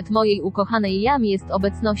autorytet mojej ukochanej jam jest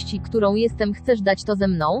obecności, którą jestem, chcesz dać to ze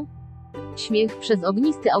mną? Śmiech przez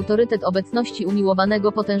ognisty autorytet obecności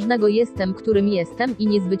umiłowanego potężnego jestem, którym jestem i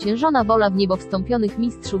niezwyciężona wola w niebo wstąpionych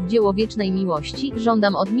mistrzów dzieło wiecznej miłości,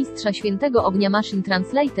 żądam od mistrza świętego ognia Machine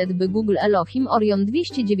Translated by Google Elohim Orion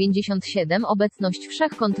 297 obecność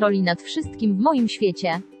wszechkontroli nad wszystkim w moim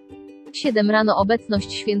świecie. 7 rano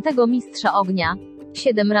obecność świętego mistrza ognia.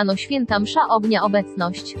 7 rano święta msza ognia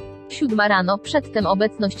obecność. 7 rano, przedtem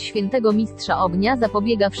obecność świętego mistrza ognia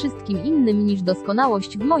zapobiega wszystkim innym niż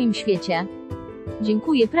doskonałość w moim świecie.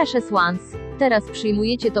 Dziękuję Precious Ones. Teraz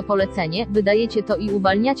przyjmujecie to polecenie, wydajecie to i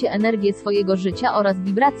uwalniacie energię swojego życia oraz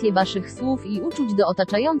wibracje waszych słów i uczuć do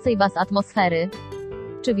otaczającej was atmosfery.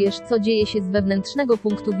 Czy wiesz, co dzieje się z wewnętrznego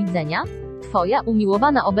punktu widzenia? Twoja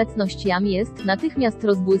umiłowana obecność jam jest, natychmiast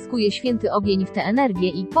rozbłyskuje święty ogień w tę energię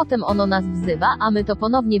i potem ono nas wzywa, a my to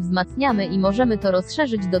ponownie wzmacniamy i możemy to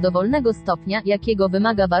rozszerzyć do dowolnego stopnia, jakiego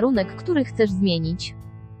wymaga warunek, który chcesz zmienić.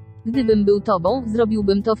 Gdybym był tobą,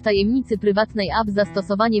 zrobiłbym to w tajemnicy prywatnej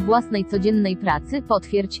zastosowanie własnej codziennej pracy.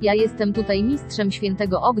 Potwierdź, ja jestem tutaj mistrzem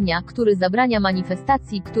świętego ognia, który zabrania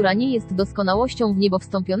manifestacji, która nie jest doskonałością w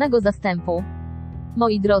niebowstąpionego zastępu.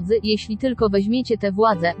 Moi drodzy, jeśli tylko weźmiecie tę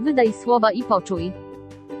władzę, wydaj słowa i poczuj,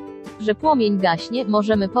 że płomień gaśnie,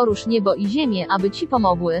 możemy porusz niebo i ziemię, aby ci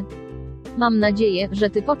pomogły. Mam nadzieję, że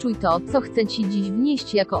ty poczuj to, co chcę ci dziś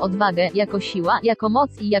wnieść jako odwagę, jako siła, jako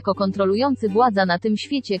moc i jako kontrolujący władza na tym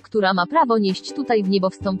świecie, która ma prawo nieść tutaj w niebo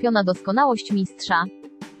wstąpiona doskonałość mistrza.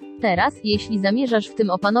 Teraz, jeśli zamierzasz w tym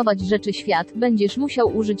opanować rzeczy świat, będziesz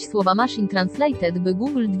musiał użyć słowa Machine Translated by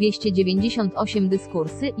Google 298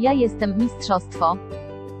 dyskursy, ja jestem mistrzostwo.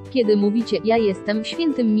 Kiedy mówicie, ja jestem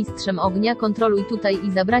świętym mistrzem ognia, kontroluj tutaj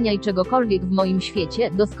i zabraniaj czegokolwiek w moim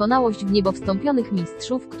świecie, doskonałość w niebo wstąpionych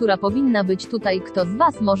mistrzów, która powinna być tutaj. Kto z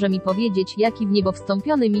was może mi powiedzieć, jaki w niebo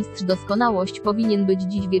wstąpiony mistrz doskonałość powinien być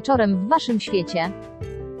dziś wieczorem w waszym świecie?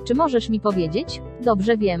 Czy możesz mi powiedzieć?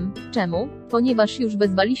 Dobrze wiem. Czemu? Ponieważ już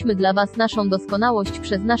wezwaliśmy dla was naszą doskonałość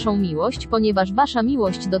przez naszą miłość, ponieważ wasza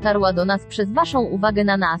miłość dotarła do nas przez waszą uwagę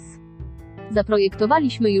na nas.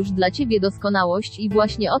 Zaprojektowaliśmy już dla ciebie doskonałość i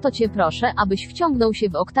właśnie o to cię proszę, abyś wciągnął się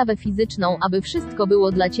w oktawę fizyczną, aby wszystko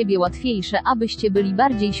było dla ciebie łatwiejsze, abyście byli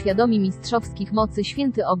bardziej świadomi mistrzowskich mocy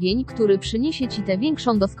święty ogień, który przyniesie ci tę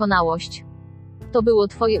większą doskonałość. To było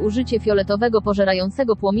twoje użycie fioletowego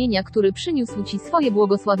pożerającego płomienia, który przyniósł ci swoje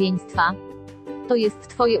błogosławieństwa. To jest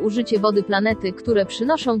twoje użycie wody planety, które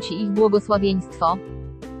przynoszą ci ich błogosławieństwo.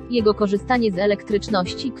 Jego korzystanie z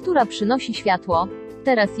elektryczności, która przynosi światło.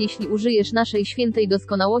 Teraz jeśli użyjesz naszej świętej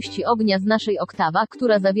doskonałości ognia z naszej oktawa,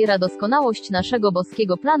 która zawiera doskonałość naszego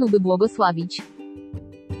boskiego planu, by błogosławić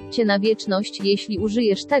cię na wieczność, jeśli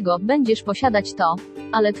użyjesz tego, będziesz posiadać to.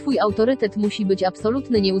 Ale twój autorytet musi być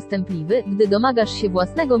absolutny, nieustępliwy, gdy domagasz się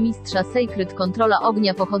własnego mistrza. Sacred kontrola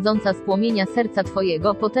ognia pochodząca z płomienia serca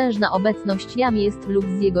twojego, potężna obecność jam jest, lub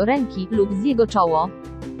z jego ręki, lub z jego czoło.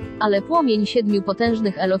 Ale płomień 7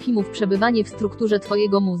 potężnych Elohimów, przebywanie w strukturze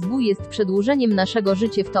twojego mózgu jest przedłużeniem naszego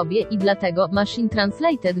życia w tobie i dlatego, Machine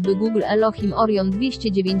Translated by Google Elohim Orion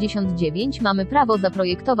 299, mamy prawo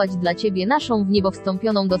zaprojektować dla ciebie naszą w niebo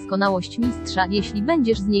wstąpioną doskonałość mistrza, jeśli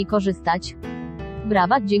będziesz z niej korzystać.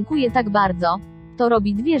 Brawa, dziękuję tak bardzo. To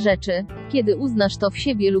robi dwie rzeczy. Kiedy uznasz to w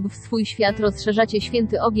siebie lub w swój świat, rozszerzacie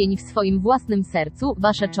święty ogień w swoim własnym sercu,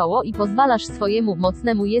 wasze czoło i pozwalasz swojemu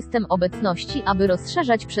mocnemu jestem obecności, aby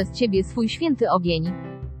rozszerzać przez ciebie swój święty ogień.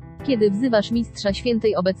 Kiedy wzywasz mistrza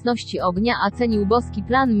świętej obecności ognia, a cenił boski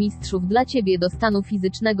plan mistrzów dla ciebie do stanu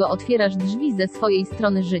fizycznego, otwierasz drzwi ze swojej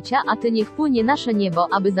strony życia, a ty niech płynie nasze niebo,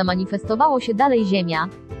 aby zamanifestowało się dalej ziemia.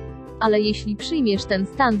 Ale jeśli przyjmiesz ten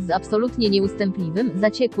stan z absolutnie nieustępliwym,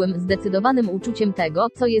 zaciekłym, zdecydowanym uczuciem tego,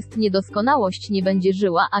 co jest niedoskonałość, nie będzie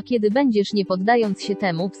żyła, a kiedy będziesz nie poddając się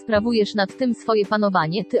temu, sprawujesz nad tym swoje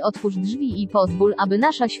panowanie, ty otwórz drzwi i pozwól, aby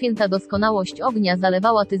nasza święta doskonałość ognia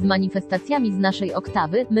zalewała ty z manifestacjami z naszej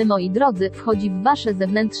oktawy. My, moi drodzy, wchodzi w wasze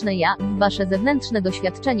zewnętrzne ja, w wasze zewnętrzne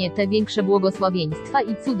doświadczenie te większe błogosławieństwa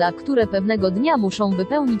i cuda, które pewnego dnia muszą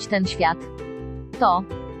wypełnić ten świat. To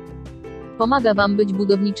pomaga wam być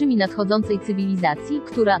budowniczymi nadchodzącej cywilizacji,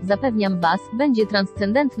 która, zapewniam was, będzie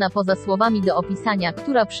transcendentna poza słowami do opisania,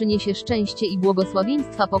 która przyniesie szczęście i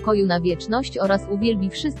błogosławieństwa pokoju na wieczność oraz uwielbi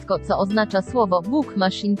wszystko, co oznacza słowo Bóg.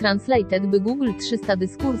 Machine Translated by Google 300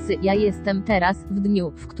 dyskursy. Ja jestem teraz, w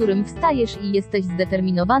dniu, w którym wstajesz i jesteś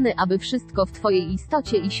zdeterminowany, aby wszystko w twojej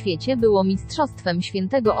istocie i świecie było mistrzostwem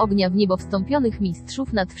świętego ognia w niebo wstąpionych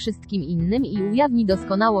mistrzów nad wszystkim innym i ujawni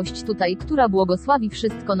doskonałość tutaj, która błogosławi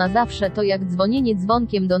wszystko na zawsze. To jak dzwonienie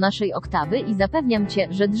dzwonkiem do naszej oktawy i zapewniam cię,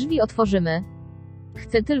 że drzwi otworzymy.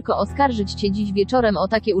 Chcę tylko oskarżyć cię dziś wieczorem o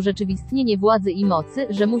takie urzeczywistnienie władzy i mocy,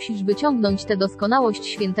 że musisz wyciągnąć tę doskonałość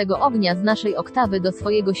świętego ognia z naszej oktawy do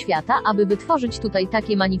swojego świata, aby wytworzyć tutaj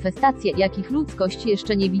takie manifestacje, jakich ludzkość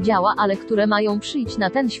jeszcze nie widziała, ale które mają przyjść na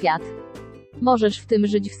ten świat. Możesz w tym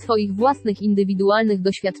żyć w swoich własnych indywidualnych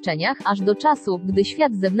doświadczeniach, aż do czasu, gdy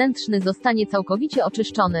świat zewnętrzny zostanie całkowicie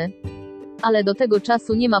oczyszczony. Ale do tego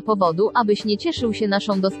czasu nie ma powodu, abyś nie cieszył się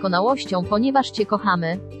naszą doskonałością, ponieważ cię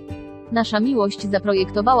kochamy. Nasza miłość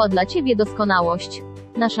zaprojektowała dla ciebie doskonałość.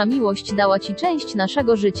 Nasza miłość dała ci część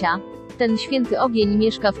naszego życia. Ten święty ogień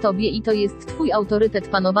mieszka w tobie i to jest twój autorytet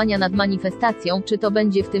panowania nad manifestacją, czy to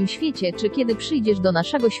będzie w tym świecie, czy kiedy przyjdziesz do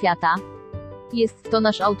naszego świata. Jest to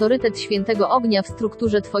nasz autorytet świętego ognia w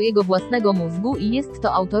strukturze twojego własnego mózgu i jest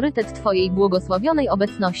to autorytet twojej błogosławionej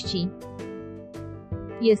obecności.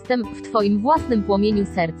 Jestem w Twoim własnym płomieniu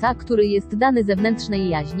serca, który jest dany zewnętrznej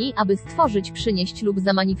jaźni, aby stworzyć, przynieść lub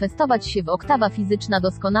zamanifestować się w oktawa fizyczna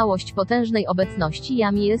doskonałość potężnej obecności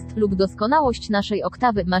Jam jest, lub doskonałość naszej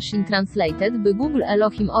oktawy Machine Translated by Google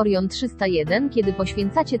Elohim Orion 301. Kiedy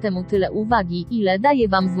poświęcacie temu tyle uwagi, ile daje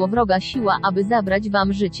Wam złowroga siła, aby zabrać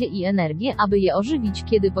Wam życie i energię, aby je ożywić,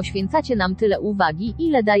 kiedy poświęcacie nam tyle uwagi,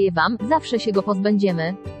 ile daje Wam, zawsze się go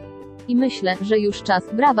pozbędziemy. I myślę, że już czas.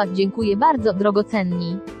 Brawa, dziękuję bardzo,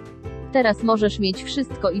 drogocenni. Teraz możesz mieć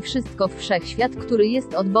wszystko i wszystko w wszechświat, który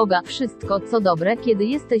jest od Boga, wszystko, co dobre, kiedy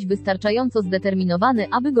jesteś wystarczająco zdeterminowany,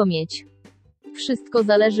 aby go mieć. Wszystko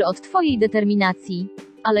zależy od Twojej determinacji.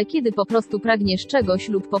 Ale kiedy po prostu pragniesz czegoś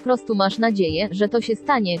lub po prostu masz nadzieję, że to się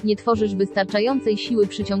stanie, nie tworzysz wystarczającej siły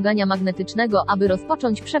przyciągania magnetycznego, aby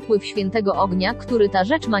rozpocząć przepływ świętego ognia, który ta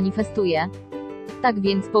rzecz manifestuje. Tak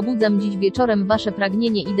więc pobudzam dziś wieczorem Wasze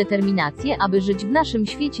pragnienie i determinację, aby żyć w naszym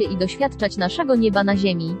świecie i doświadczać naszego nieba na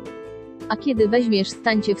ziemi. A kiedy weźmiesz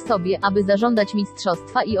stańcie w sobie, aby zażądać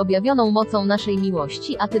mistrzostwa i objawioną mocą naszej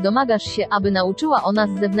miłości, a Ty domagasz się, aby nauczyła o nas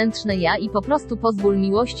zewnętrzne ja i po prostu pozwól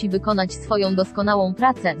miłości wykonać swoją doskonałą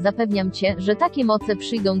pracę, zapewniam Cię, że takie moce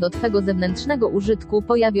przyjdą do Twego zewnętrznego użytku,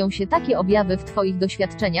 pojawią się takie objawy w Twoich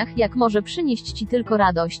doświadczeniach, jak może przynieść Ci tylko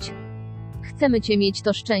radość. Chcemy Cię mieć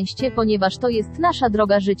to szczęście, ponieważ to jest nasza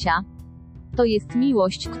droga życia. To jest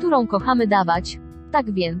miłość, którą kochamy dawać.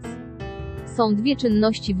 Tak więc są dwie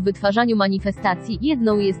czynności w wytwarzaniu manifestacji.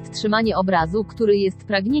 Jedną jest trzymanie obrazu, który jest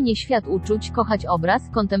pragnienie świat uczuć, kochać obraz,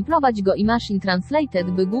 kontemplować go i Machine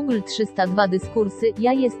Translated by Google 302 dyskursy.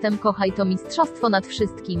 Ja jestem, kochaj to mistrzostwo nad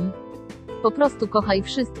wszystkim. Po prostu kochaj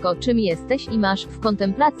wszystko, czym jesteś i masz, w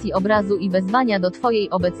kontemplacji obrazu i wezwania do Twojej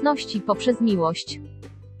obecności poprzez miłość.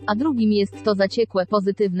 A drugim jest to zaciekłe,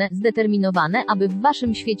 pozytywne, zdeterminowane, aby w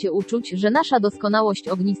Waszym świecie uczuć, że nasza doskonałość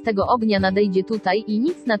ognistego ognia nadejdzie tutaj i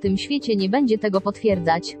nic na tym świecie nie będzie tego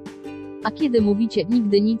potwierdzać. A kiedy mówicie,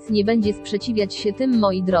 nigdy nic nie będzie sprzeciwiać się tym,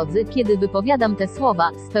 moi drodzy, kiedy wypowiadam te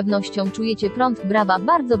słowa, z pewnością czujecie prąd. Brawa,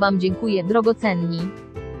 bardzo Wam dziękuję, drogocenni.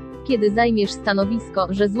 Kiedy zajmiesz stanowisko,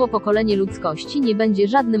 że zło pokolenie ludzkości nie będzie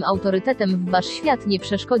żadnym autorytetem w Wasz świat, nie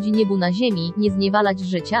przeszkodzi niebu na ziemi, nie zniewalać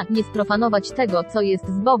życia, nie sprofanować tego, co jest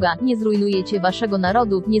z Boga, nie zrujnujecie Waszego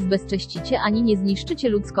narodu, nie zbezcześcicie ani nie zniszczycie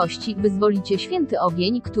ludzkości, wyzwolicie święty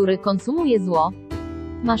ogień, który konsumuje zło.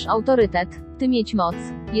 Masz autorytet, Ty mieć moc.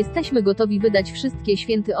 Jesteśmy gotowi wydać wszystkie.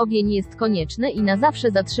 Święty ogień jest konieczny i na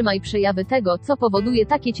zawsze zatrzymaj przejawy tego, co powoduje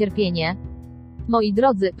takie cierpienie. Moi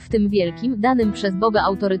drodzy, w tym wielkim, danym przez Boga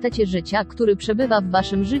autorytecie życia, który przebywa w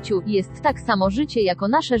Waszym życiu, jest tak samo życie jako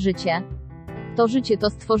nasze życie. To życie to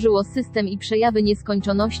stworzyło system i przejawy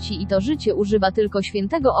nieskończoności i to życie używa tylko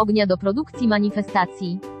świętego ognia do produkcji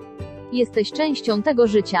manifestacji. Jesteś częścią tego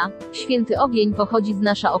życia. Święty ogień pochodzi z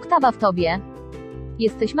nasza oktawa w Tobie.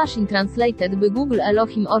 Jesteś Machine Translated by Google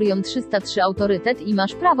Elohim Orion 303 autorytet i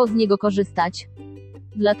masz prawo z niego korzystać.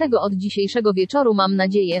 Dlatego od dzisiejszego wieczoru mam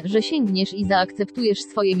nadzieję, że sięgniesz i zaakceptujesz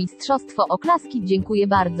swoje mistrzostwo. Oklaski, dziękuję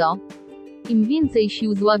bardzo. Im więcej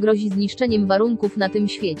sił zła grozi zniszczeniem warunków na tym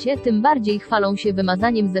świecie, tym bardziej chwalą się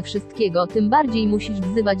wymazaniem ze wszystkiego, tym bardziej musisz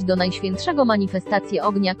wzywać do najświętszego manifestacje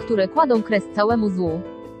ognia, które kładą kres całemu złu.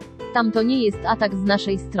 Tam to nie jest atak z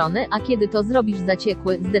naszej strony, a kiedy to zrobisz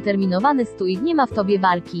zaciekły, zdeterminowany stój, nie ma w tobie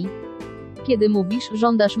walki. Kiedy mówisz,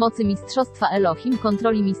 żądasz mocy mistrzostwa Elohim,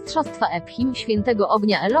 kontroli mistrzostwa Ephim, świętego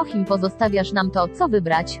ognia Elohim, pozostawiasz nam to, co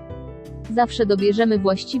wybrać. Zawsze dobierzemy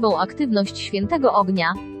właściwą aktywność świętego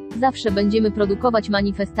ognia. Zawsze będziemy produkować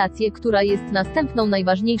manifestację, która jest następną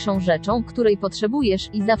najważniejszą rzeczą, której potrzebujesz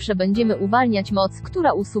i zawsze będziemy uwalniać moc,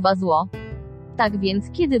 która usuwa zło. Tak więc,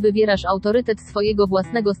 kiedy wybierasz autorytet swojego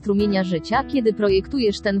własnego strumienia życia, kiedy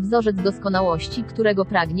projektujesz ten wzorzec doskonałości, którego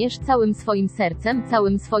pragniesz całym swoim sercem,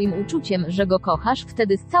 całym swoim uczuciem, że go kochasz,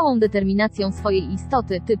 wtedy z całą determinacją swojej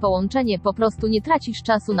istoty, ty połączenie, po prostu nie tracisz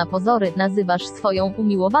czasu na pozory, nazywasz swoją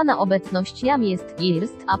umiłowana obecność Jam jest,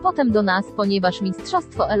 a potem do nas, ponieważ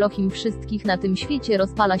mistrzostwo Elohim wszystkich na tym świecie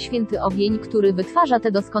rozpala święty ogień, który wytwarza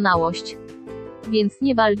tę doskonałość. Więc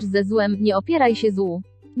nie walcz ze złem, nie opieraj się złu.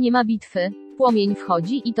 Nie ma bitwy. Płomień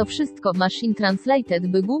wchodzi i to wszystko. Machine Translated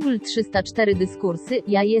by Google 304 dyskursy.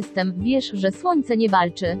 Ja jestem, wiesz, że słońce nie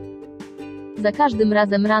walczy. Za każdym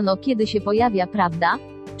razem rano, kiedy się pojawia prawda,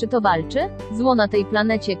 czy to walczy? Zło na tej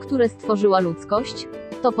planecie, które stworzyła ludzkość?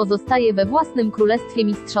 To pozostaje we własnym królestwie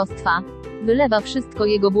mistrzostwa. Wylewa wszystko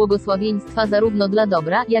jego błogosławieństwa zarówno dla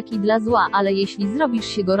dobra, jak i dla zła, ale jeśli zrobisz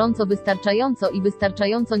się gorąco wystarczająco i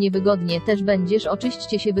wystarczająco niewygodnie, też będziesz.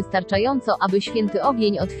 Oczyśćcie się wystarczająco, aby święty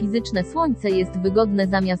ogień od fizyczne słońce jest wygodne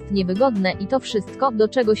zamiast niewygodne i to wszystko, do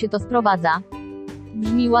czego się to sprowadza.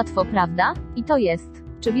 Brzmi łatwo, prawda? I to jest.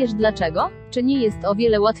 Czy wiesz dlaczego? Czy nie jest o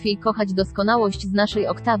wiele łatwiej kochać doskonałość z naszej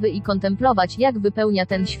oktawy i kontemplować, jak wypełnia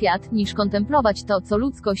ten świat, niż kontemplować to, co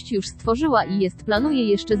ludzkość już stworzyła i planuje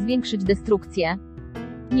jeszcze zwiększyć destrukcję?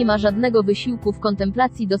 Nie ma żadnego wysiłku w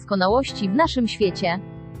kontemplacji doskonałości w naszym świecie.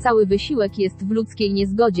 Cały wysiłek jest w ludzkiej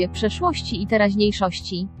niezgodzie, przeszłości i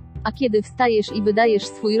teraźniejszości. A kiedy wstajesz i wydajesz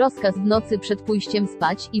swój rozkaz w nocy przed pójściem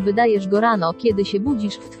spać, i wydajesz go rano, kiedy się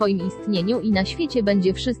budzisz w Twoim istnieniu i na świecie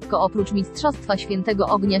będzie wszystko oprócz Mistrzostwa Świętego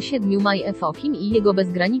Ognia 7 Maj Elohim i Jego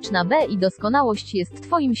bezgraniczna B i doskonałość jest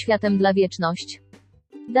Twoim światem dla wieczność.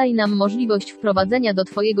 Daj nam możliwość wprowadzenia do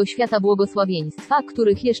Twojego świata błogosławieństwa,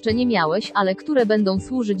 których jeszcze nie miałeś, ale które będą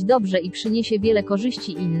służyć dobrze i przyniesie wiele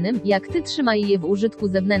korzyści innym, jak Ty trzymaj je w użytku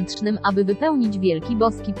zewnętrznym, aby wypełnić wielki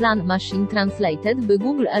boski plan. Machine Translated by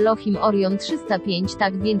Google Elohim Orion 305.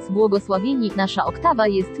 Tak więc błogosławieni, nasza oktawa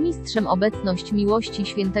jest mistrzem obecność miłości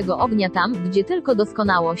świętego ognia tam, gdzie tylko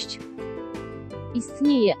doskonałość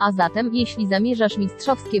istnieje, a zatem, jeśli zamierzasz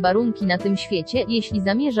mistrzowskie warunki na tym świecie, jeśli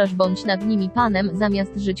zamierzasz bądź nad nimi Panem,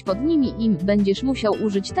 zamiast żyć pod nimi będziesz musiał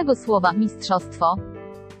użyć tego słowa, mistrzostwo.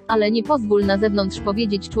 Ale nie pozwól na zewnątrz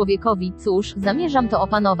powiedzieć człowiekowi, cóż, zamierzam to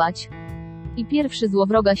opanować. I pierwszy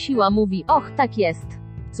złowroga siła mówi, och, tak jest.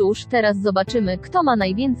 Cóż, teraz zobaczymy, kto ma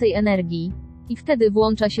najwięcej energii. I wtedy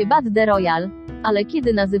włącza się Battle Royale. Ale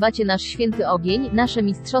kiedy nazywacie nasz święty ogień, nasze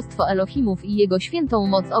mistrzostwo Elohimów i jego świętą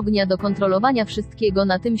moc ognia do kontrolowania wszystkiego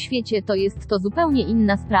na tym świecie, to jest to zupełnie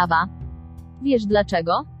inna sprawa. Wiesz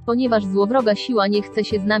dlaczego? Ponieważ złowroga siła nie chce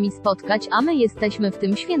się z nami spotkać, a my jesteśmy w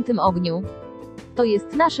tym świętym ogniu. To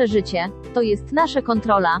jest nasze życie, to jest nasza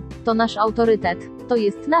kontrola, to nasz autorytet, to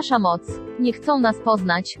jest nasza moc. Nie chcą nas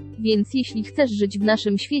poznać, więc jeśli chcesz żyć w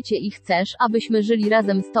naszym świecie i chcesz, abyśmy żyli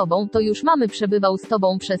razem z Tobą, to już mamy przebywał z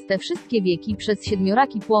Tobą przez te wszystkie wieki, przez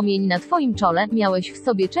siedmioraki płomień na Twoim czole, miałeś w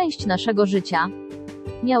sobie część naszego życia.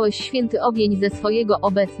 Miałeś święty ogień ze swojego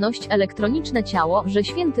obecność, elektroniczne ciało, że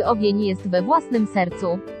święty ogień jest we własnym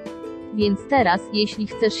sercu. Więc teraz, jeśli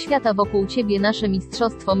chcesz świata wokół Ciebie nasze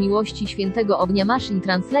mistrzostwo miłości świętego ognia Machine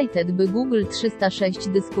Translated by Google 306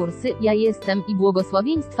 dyskursy, ja jestem i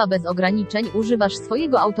błogosławieństwa bez ograniczeń, używasz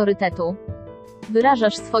swojego autorytetu.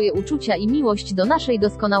 Wyrażasz swoje uczucia i miłość do naszej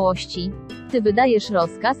doskonałości. Ty wydajesz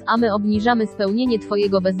rozkaz, a my obniżamy spełnienie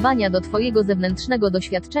Twojego wezwania do Twojego zewnętrznego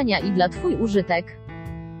doświadczenia i dla Twój użytek.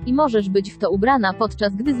 I możesz być w to ubrana,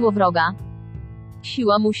 podczas gdy złowroga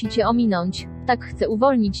siła musi Cię ominąć. Tak chce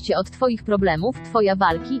uwolnić Cię od Twoich problemów, Twoja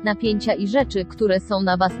walki, napięcia i rzeczy, które są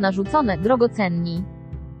na Was narzucone, drogocenni.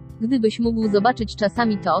 Gdybyś mógł zobaczyć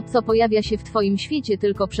czasami to, co pojawia się w Twoim świecie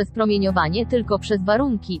tylko przez promieniowanie, tylko przez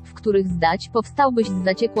warunki, w których powstałbyś z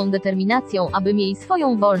zaciekłą determinacją, aby mieć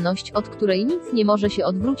swoją wolność, od której nic nie może się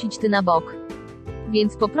odwrócić Ty na bok.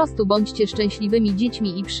 Więc po prostu bądźcie szczęśliwymi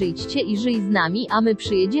dziećmi i przyjdźcie i żyj z nami, a my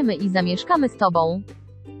przyjedziemy i zamieszkamy z Tobą.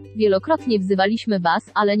 Wielokrotnie wzywaliśmy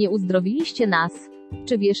Was, ale nie uzdrowiliście nas.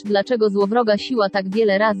 Czy wiesz, dlaczego złowroga siła tak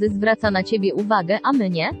wiele razy zwraca na Ciebie uwagę, a my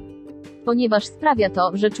nie? Ponieważ sprawia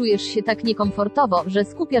to, że czujesz się tak niekomfortowo, że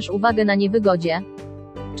skupiasz uwagę na niewygodzie.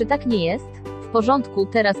 Czy tak nie jest? W porządku,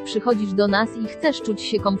 teraz przychodzisz do nas i chcesz czuć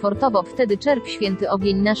się komfortowo, wtedy czerp święty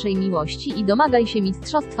ogień naszej miłości i domagaj się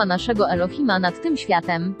mistrzostwa naszego Elohima nad tym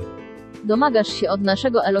światem. Domagasz się od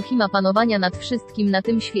naszego Elohima panowania nad wszystkim na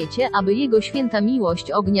tym świecie, aby Jego święta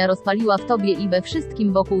miłość ognia rozpaliła w Tobie i we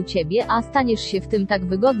wszystkim wokół Ciebie, a staniesz się w tym tak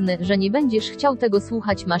wygodny, że nie będziesz chciał tego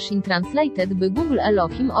słuchać. Machine Translated by Google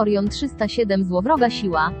Elohim Orion 307 złowroga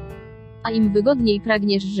siła. A im wygodniej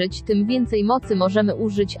pragniesz żyć, tym więcej mocy możemy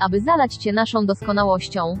użyć, aby zalać Cię naszą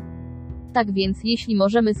doskonałością. Tak więc, jeśli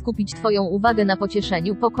możemy skupić Twoją uwagę na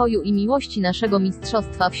pocieszeniu, pokoju i miłości naszego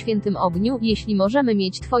mistrzostwa w świętym ogniu, jeśli możemy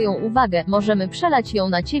mieć Twoją uwagę, możemy przelać ją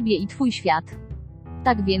na Ciebie i Twój świat.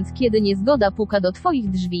 Tak więc, kiedy niezgoda puka do Twoich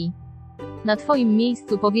drzwi, na Twoim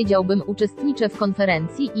miejscu powiedziałbym, uczestniczę w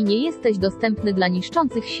konferencji i nie jesteś dostępny dla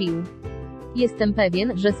niszczących sił. Jestem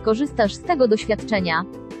pewien, że skorzystasz z tego doświadczenia.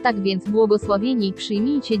 Tak więc, błogosławieni,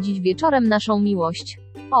 przyjmijcie dziś wieczorem naszą miłość.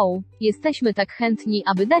 Jesteśmy tak chętni,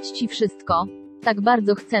 aby dać Ci wszystko. Tak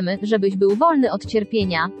bardzo chcemy, żebyś był wolny od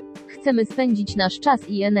cierpienia. Chcemy spędzić nasz czas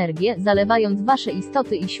i energię, zalewając Wasze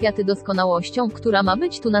istoty i światy doskonałością, która ma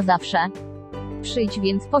być tu na zawsze. Przyjdź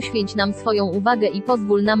więc, poświęć nam swoją uwagę i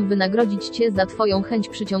pozwól nam wynagrodzić Cię za Twoją chęć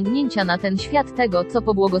przyciągnięcia na ten świat tego, co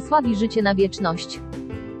pobłogosławi życie na wieczność.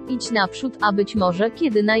 Idź naprzód, a być może,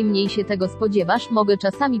 kiedy najmniej się tego spodziewasz, mogę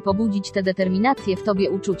czasami pobudzić tę determinację w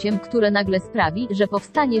tobie uczuciem, które nagle sprawi, że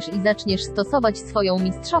powstaniesz i zaczniesz stosować swoją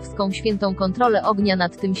mistrzowską świętą kontrolę ognia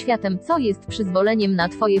nad tym światem, co jest przyzwoleniem na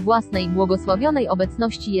twoje własnej błogosławionej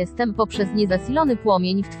obecności jestem poprzez niezasilony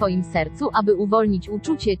płomień w twoim sercu, aby uwolnić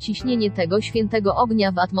uczucie, ciśnienie tego świętego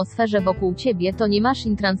ognia w atmosferze wokół ciebie. To nie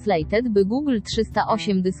Machine Translated, by Google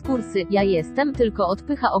 308 dyskursy, ja jestem, tylko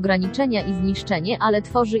odpycha ograniczenia i zniszczenie, ale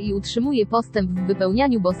tworzy i utrzymuje postęp w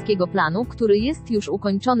wypełnianiu boskiego planu, który jest już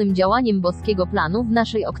ukończonym działaniem boskiego planu w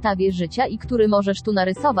naszej oktawie życia i który możesz tu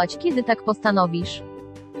narysować, kiedy tak postanowisz.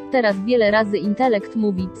 Teraz wiele razy intelekt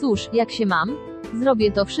mówi, cóż, jak się mam?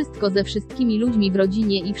 Zrobię to wszystko ze wszystkimi ludźmi w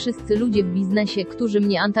rodzinie i wszyscy ludzie w biznesie, którzy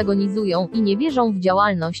mnie antagonizują i nie wierzą w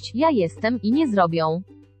działalność, ja jestem i nie zrobią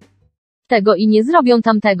tego i nie zrobią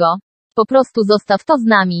tamtego. Po prostu zostaw to z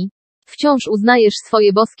nami. Wciąż uznajesz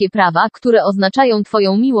swoje boskie prawa, które oznaczają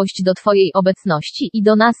Twoją miłość do Twojej obecności i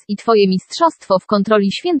do nas i Twoje mistrzostwo w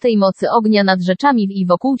kontroli świętej mocy ognia nad rzeczami w i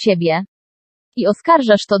wokół Ciebie. I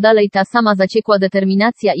oskarżasz to dalej ta sama zaciekła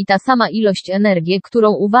determinacja i ta sama ilość energii,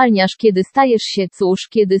 którą uwalniasz, kiedy stajesz się, cóż,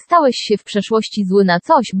 kiedy stałeś się w przeszłości zły na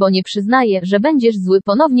coś, bo nie przyznaję, że będziesz zły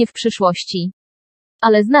ponownie w przyszłości.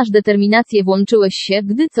 Ale znasz determinację, włączyłeś się,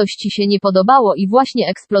 gdy coś ci się nie podobało i właśnie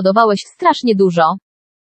eksplodowałeś strasznie dużo.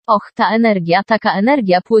 Och, taka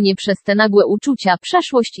energia płynie przez te nagłe uczucia,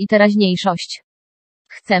 przeszłość i teraźniejszość.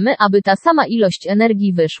 Chcemy, aby ta sama ilość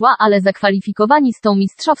energii wyszła, ale zakwalifikowani z tą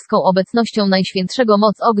mistrzowską obecnością Najświętszego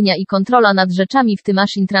moc ognia i kontrola nad rzeczami w tym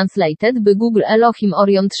Machine Translated, by Google Elohim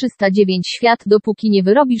Orion 309 świat, dopóki nie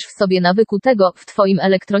wyrobisz w sobie nawyku tego, w twoim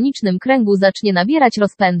elektronicznym kręgu zacznie nabierać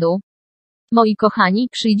rozpędu. Moi kochani,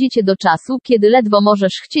 przyjdziecie do czasu, kiedy ledwo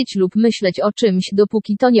możesz chcieć lub myśleć o czymś,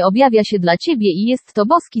 dopóki to nie objawia się dla ciebie i jest to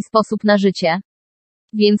boski sposób na życie.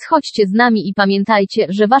 Więc chodźcie z nami i pamiętajcie,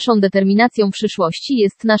 że waszą determinacją przyszłości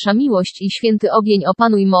jest nasza miłość i święty ogień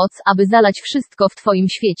opanuj moc, aby zalać wszystko w twoim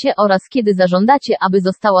świecie oraz kiedy zażądacie, aby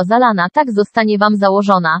została zalana, tak zostanie wam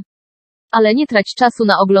założona. Ale nie trać czasu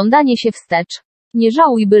na oglądanie się wstecz. Nie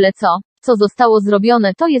żałuj byle co. Co zostało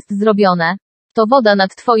zrobione, to jest zrobione. To woda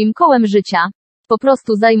nad twoim kołem życia. Po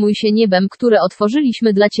prostu zajmuj się niebem, które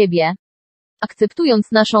otworzyliśmy dla ciebie.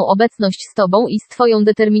 Akceptując naszą obecność z tobą i z twoją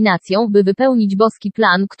determinacją, by wypełnić boski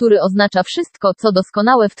plan, który oznacza wszystko, co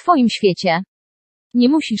doskonałe w twoim świecie. Nie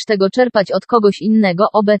musisz tego czerpać od kogoś innego,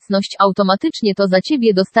 obecność automatycznie to za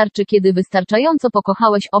ciebie dostarczy, kiedy wystarczająco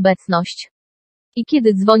pokochałeś obecność. I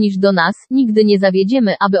kiedy dzwonisz do nas, nigdy nie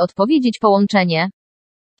zawiedziemy, aby odpowiedzieć połączenie.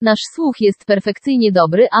 Nasz słuch jest perfekcyjnie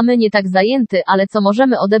dobry, a my nie tak zajęty, ale co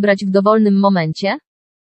możemy odebrać w dowolnym momencie?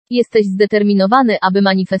 Jesteś zdeterminowany, aby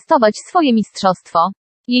manifestować swoje mistrzostwo.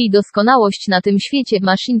 Jej doskonałość na tym świecie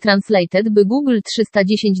Machine Translated, by Google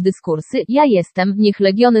 310 dyskursy, ja jestem, niech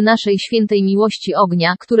legiony naszej świętej miłości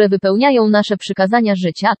ognia, które wypełniają nasze przykazania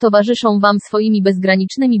życia, towarzyszą wam swoimi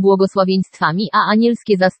bezgranicznymi błogosławieństwami, a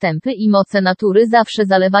anielskie zastępy i moce natury zawsze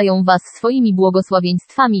zalewają was swoimi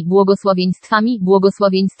błogosławieństwami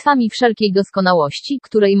wszelkiej doskonałości,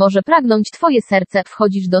 której może pragnąć twoje serce,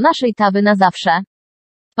 wchodzisz do naszej tawy na zawsze.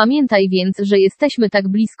 Pamiętaj więc, że jesteśmy tak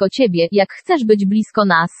blisko ciebie, jak chcesz być blisko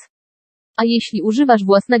nas. A jeśli używasz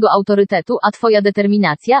własnego autorytetu, a twoja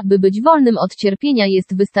determinacja, by być wolnym od cierpienia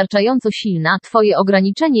jest wystarczająco silna, twoje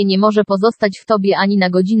ograniczenie nie może pozostać w tobie ani na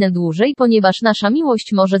godzinę dłużej, ponieważ nasza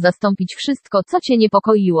miłość może zastąpić wszystko, co cię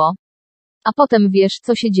niepokoiło. A potem wiesz,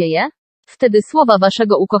 co się dzieje? Wtedy słowa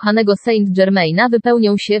waszego ukochanego Saint Germaina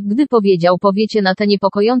wypełnią się, gdy powiecie na te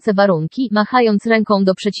niepokojące warunki, machając ręką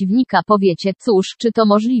do przeciwnika, powiecie, cóż, czy to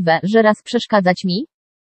możliwe, że raz przeszkadzać mi?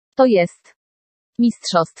 To jest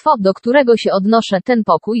mistrzostwo, do którego się odnoszę, ten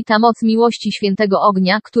pokój, ta moc miłości świętego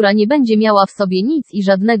ognia, która nie będzie miała w sobie nic i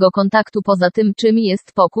żadnego kontaktu poza tym, czym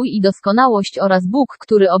jest pokój i doskonałość oraz Bóg,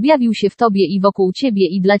 który objawił się w tobie i wokół ciebie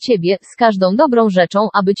i dla ciebie, z każdą dobrą rzeczą,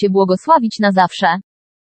 aby cię błogosławić na zawsze.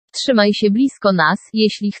 Trzymaj się blisko nas,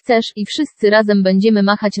 jeśli chcesz, i wszyscy razem będziemy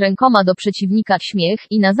machać rękoma do przeciwnika, śmiech,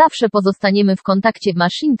 i na zawsze pozostaniemy w kontakcie.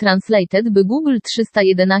 Machine Translated, by Google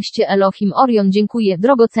 311 Elohim Orion. Dziękuję,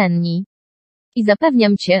 drogocenni. I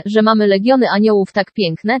zapewniam cię, że mamy legiony aniołów tak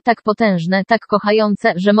piękne, tak potężne, tak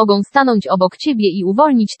kochające, że mogą stanąć obok ciebie i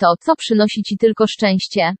uwolnić to, co przynosi ci tylko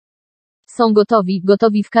szczęście. Są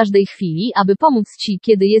gotowi w każdej chwili, aby pomóc ci,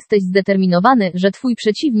 kiedy jesteś zdeterminowany, że twój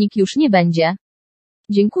przeciwnik już nie będzie.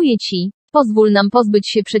 Dziękuję ci. Pozwól nam pozbyć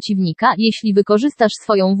się przeciwnika, jeśli wykorzystasz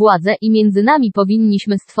swoją władzę i między nami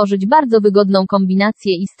powinniśmy stworzyć bardzo wygodną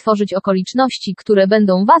kombinację i stworzyć okoliczności, które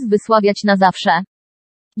będą was wysławiać na zawsze.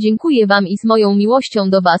 Dziękuję Wam i z moją miłością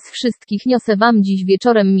do Was wszystkich niosę Wam dziś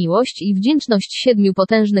wieczorem miłość i wdzięczność 7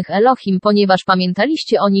 potężnych Elohim, ponieważ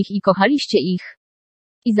pamiętaliście o nich i kochaliście ich.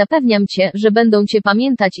 I zapewniam Cię, że będą Cię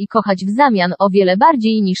pamiętać i kochać w zamian o wiele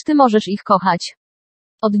bardziej niż Ty możesz ich kochać.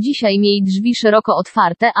 Od dzisiaj miej drzwi szeroko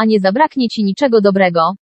otwarte, a nie zabraknie Ci niczego dobrego.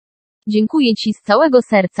 Dziękuję Ci z całego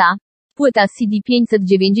serca. Płyta CD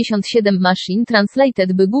 597 Machine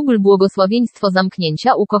Translated by Google. Błogosławieństwo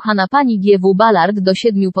zamknięcia. Ukochana Pani GW Ballard do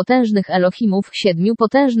 7 potężnych Elohimów, 7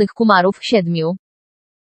 potężnych Kumarów, 7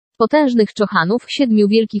 potężnych Czochanów, 7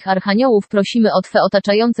 wielkich Archaniołów. Prosimy o Twe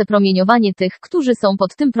otaczające promieniowanie tych, którzy są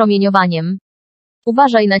pod tym promieniowaniem.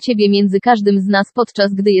 Uważaj na Ciebie między każdym z nas,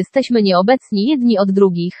 podczas gdy jesteśmy nieobecni jedni od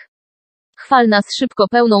drugich. Chwal nas szybko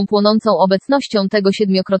pełną płonącą obecnością tego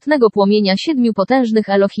 7-krotnego płomienia 7 potężnych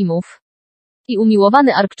Elohimów. I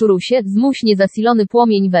umiłowany Arcturusie, zmuś niezasilony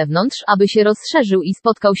płomień wewnątrz, aby się rozszerzył i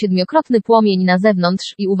spotkał 7-krotny płomień na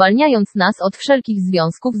zewnątrz, i uwalniając nas od wszelkich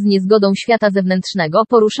związków z niezgodą świata zewnętrznego,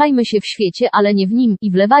 poruszajmy się w świecie, ale nie w nim,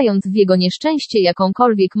 i wlewając w jego nieszczęście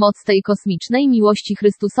jakąkolwiek moc tej kosmicznej miłości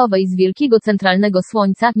Chrystusowej z wielkiego centralnego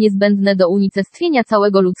słońca, niezbędne do unicestwienia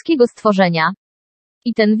całego ludzkiego stworzenia.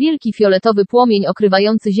 I ten wielki fioletowy płomień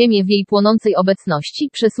okrywający Ziemię w jej płonącej obecności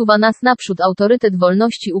przesuwa nas naprzód. Autorytet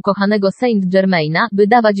wolności ukochanego Saint Germaina, by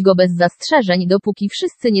dawać go bez zastrzeżeń, dopóki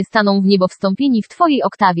wszyscy nie staną w niebo wstąpieni w Twojej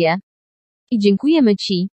oktawie. I dziękujemy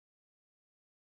Ci.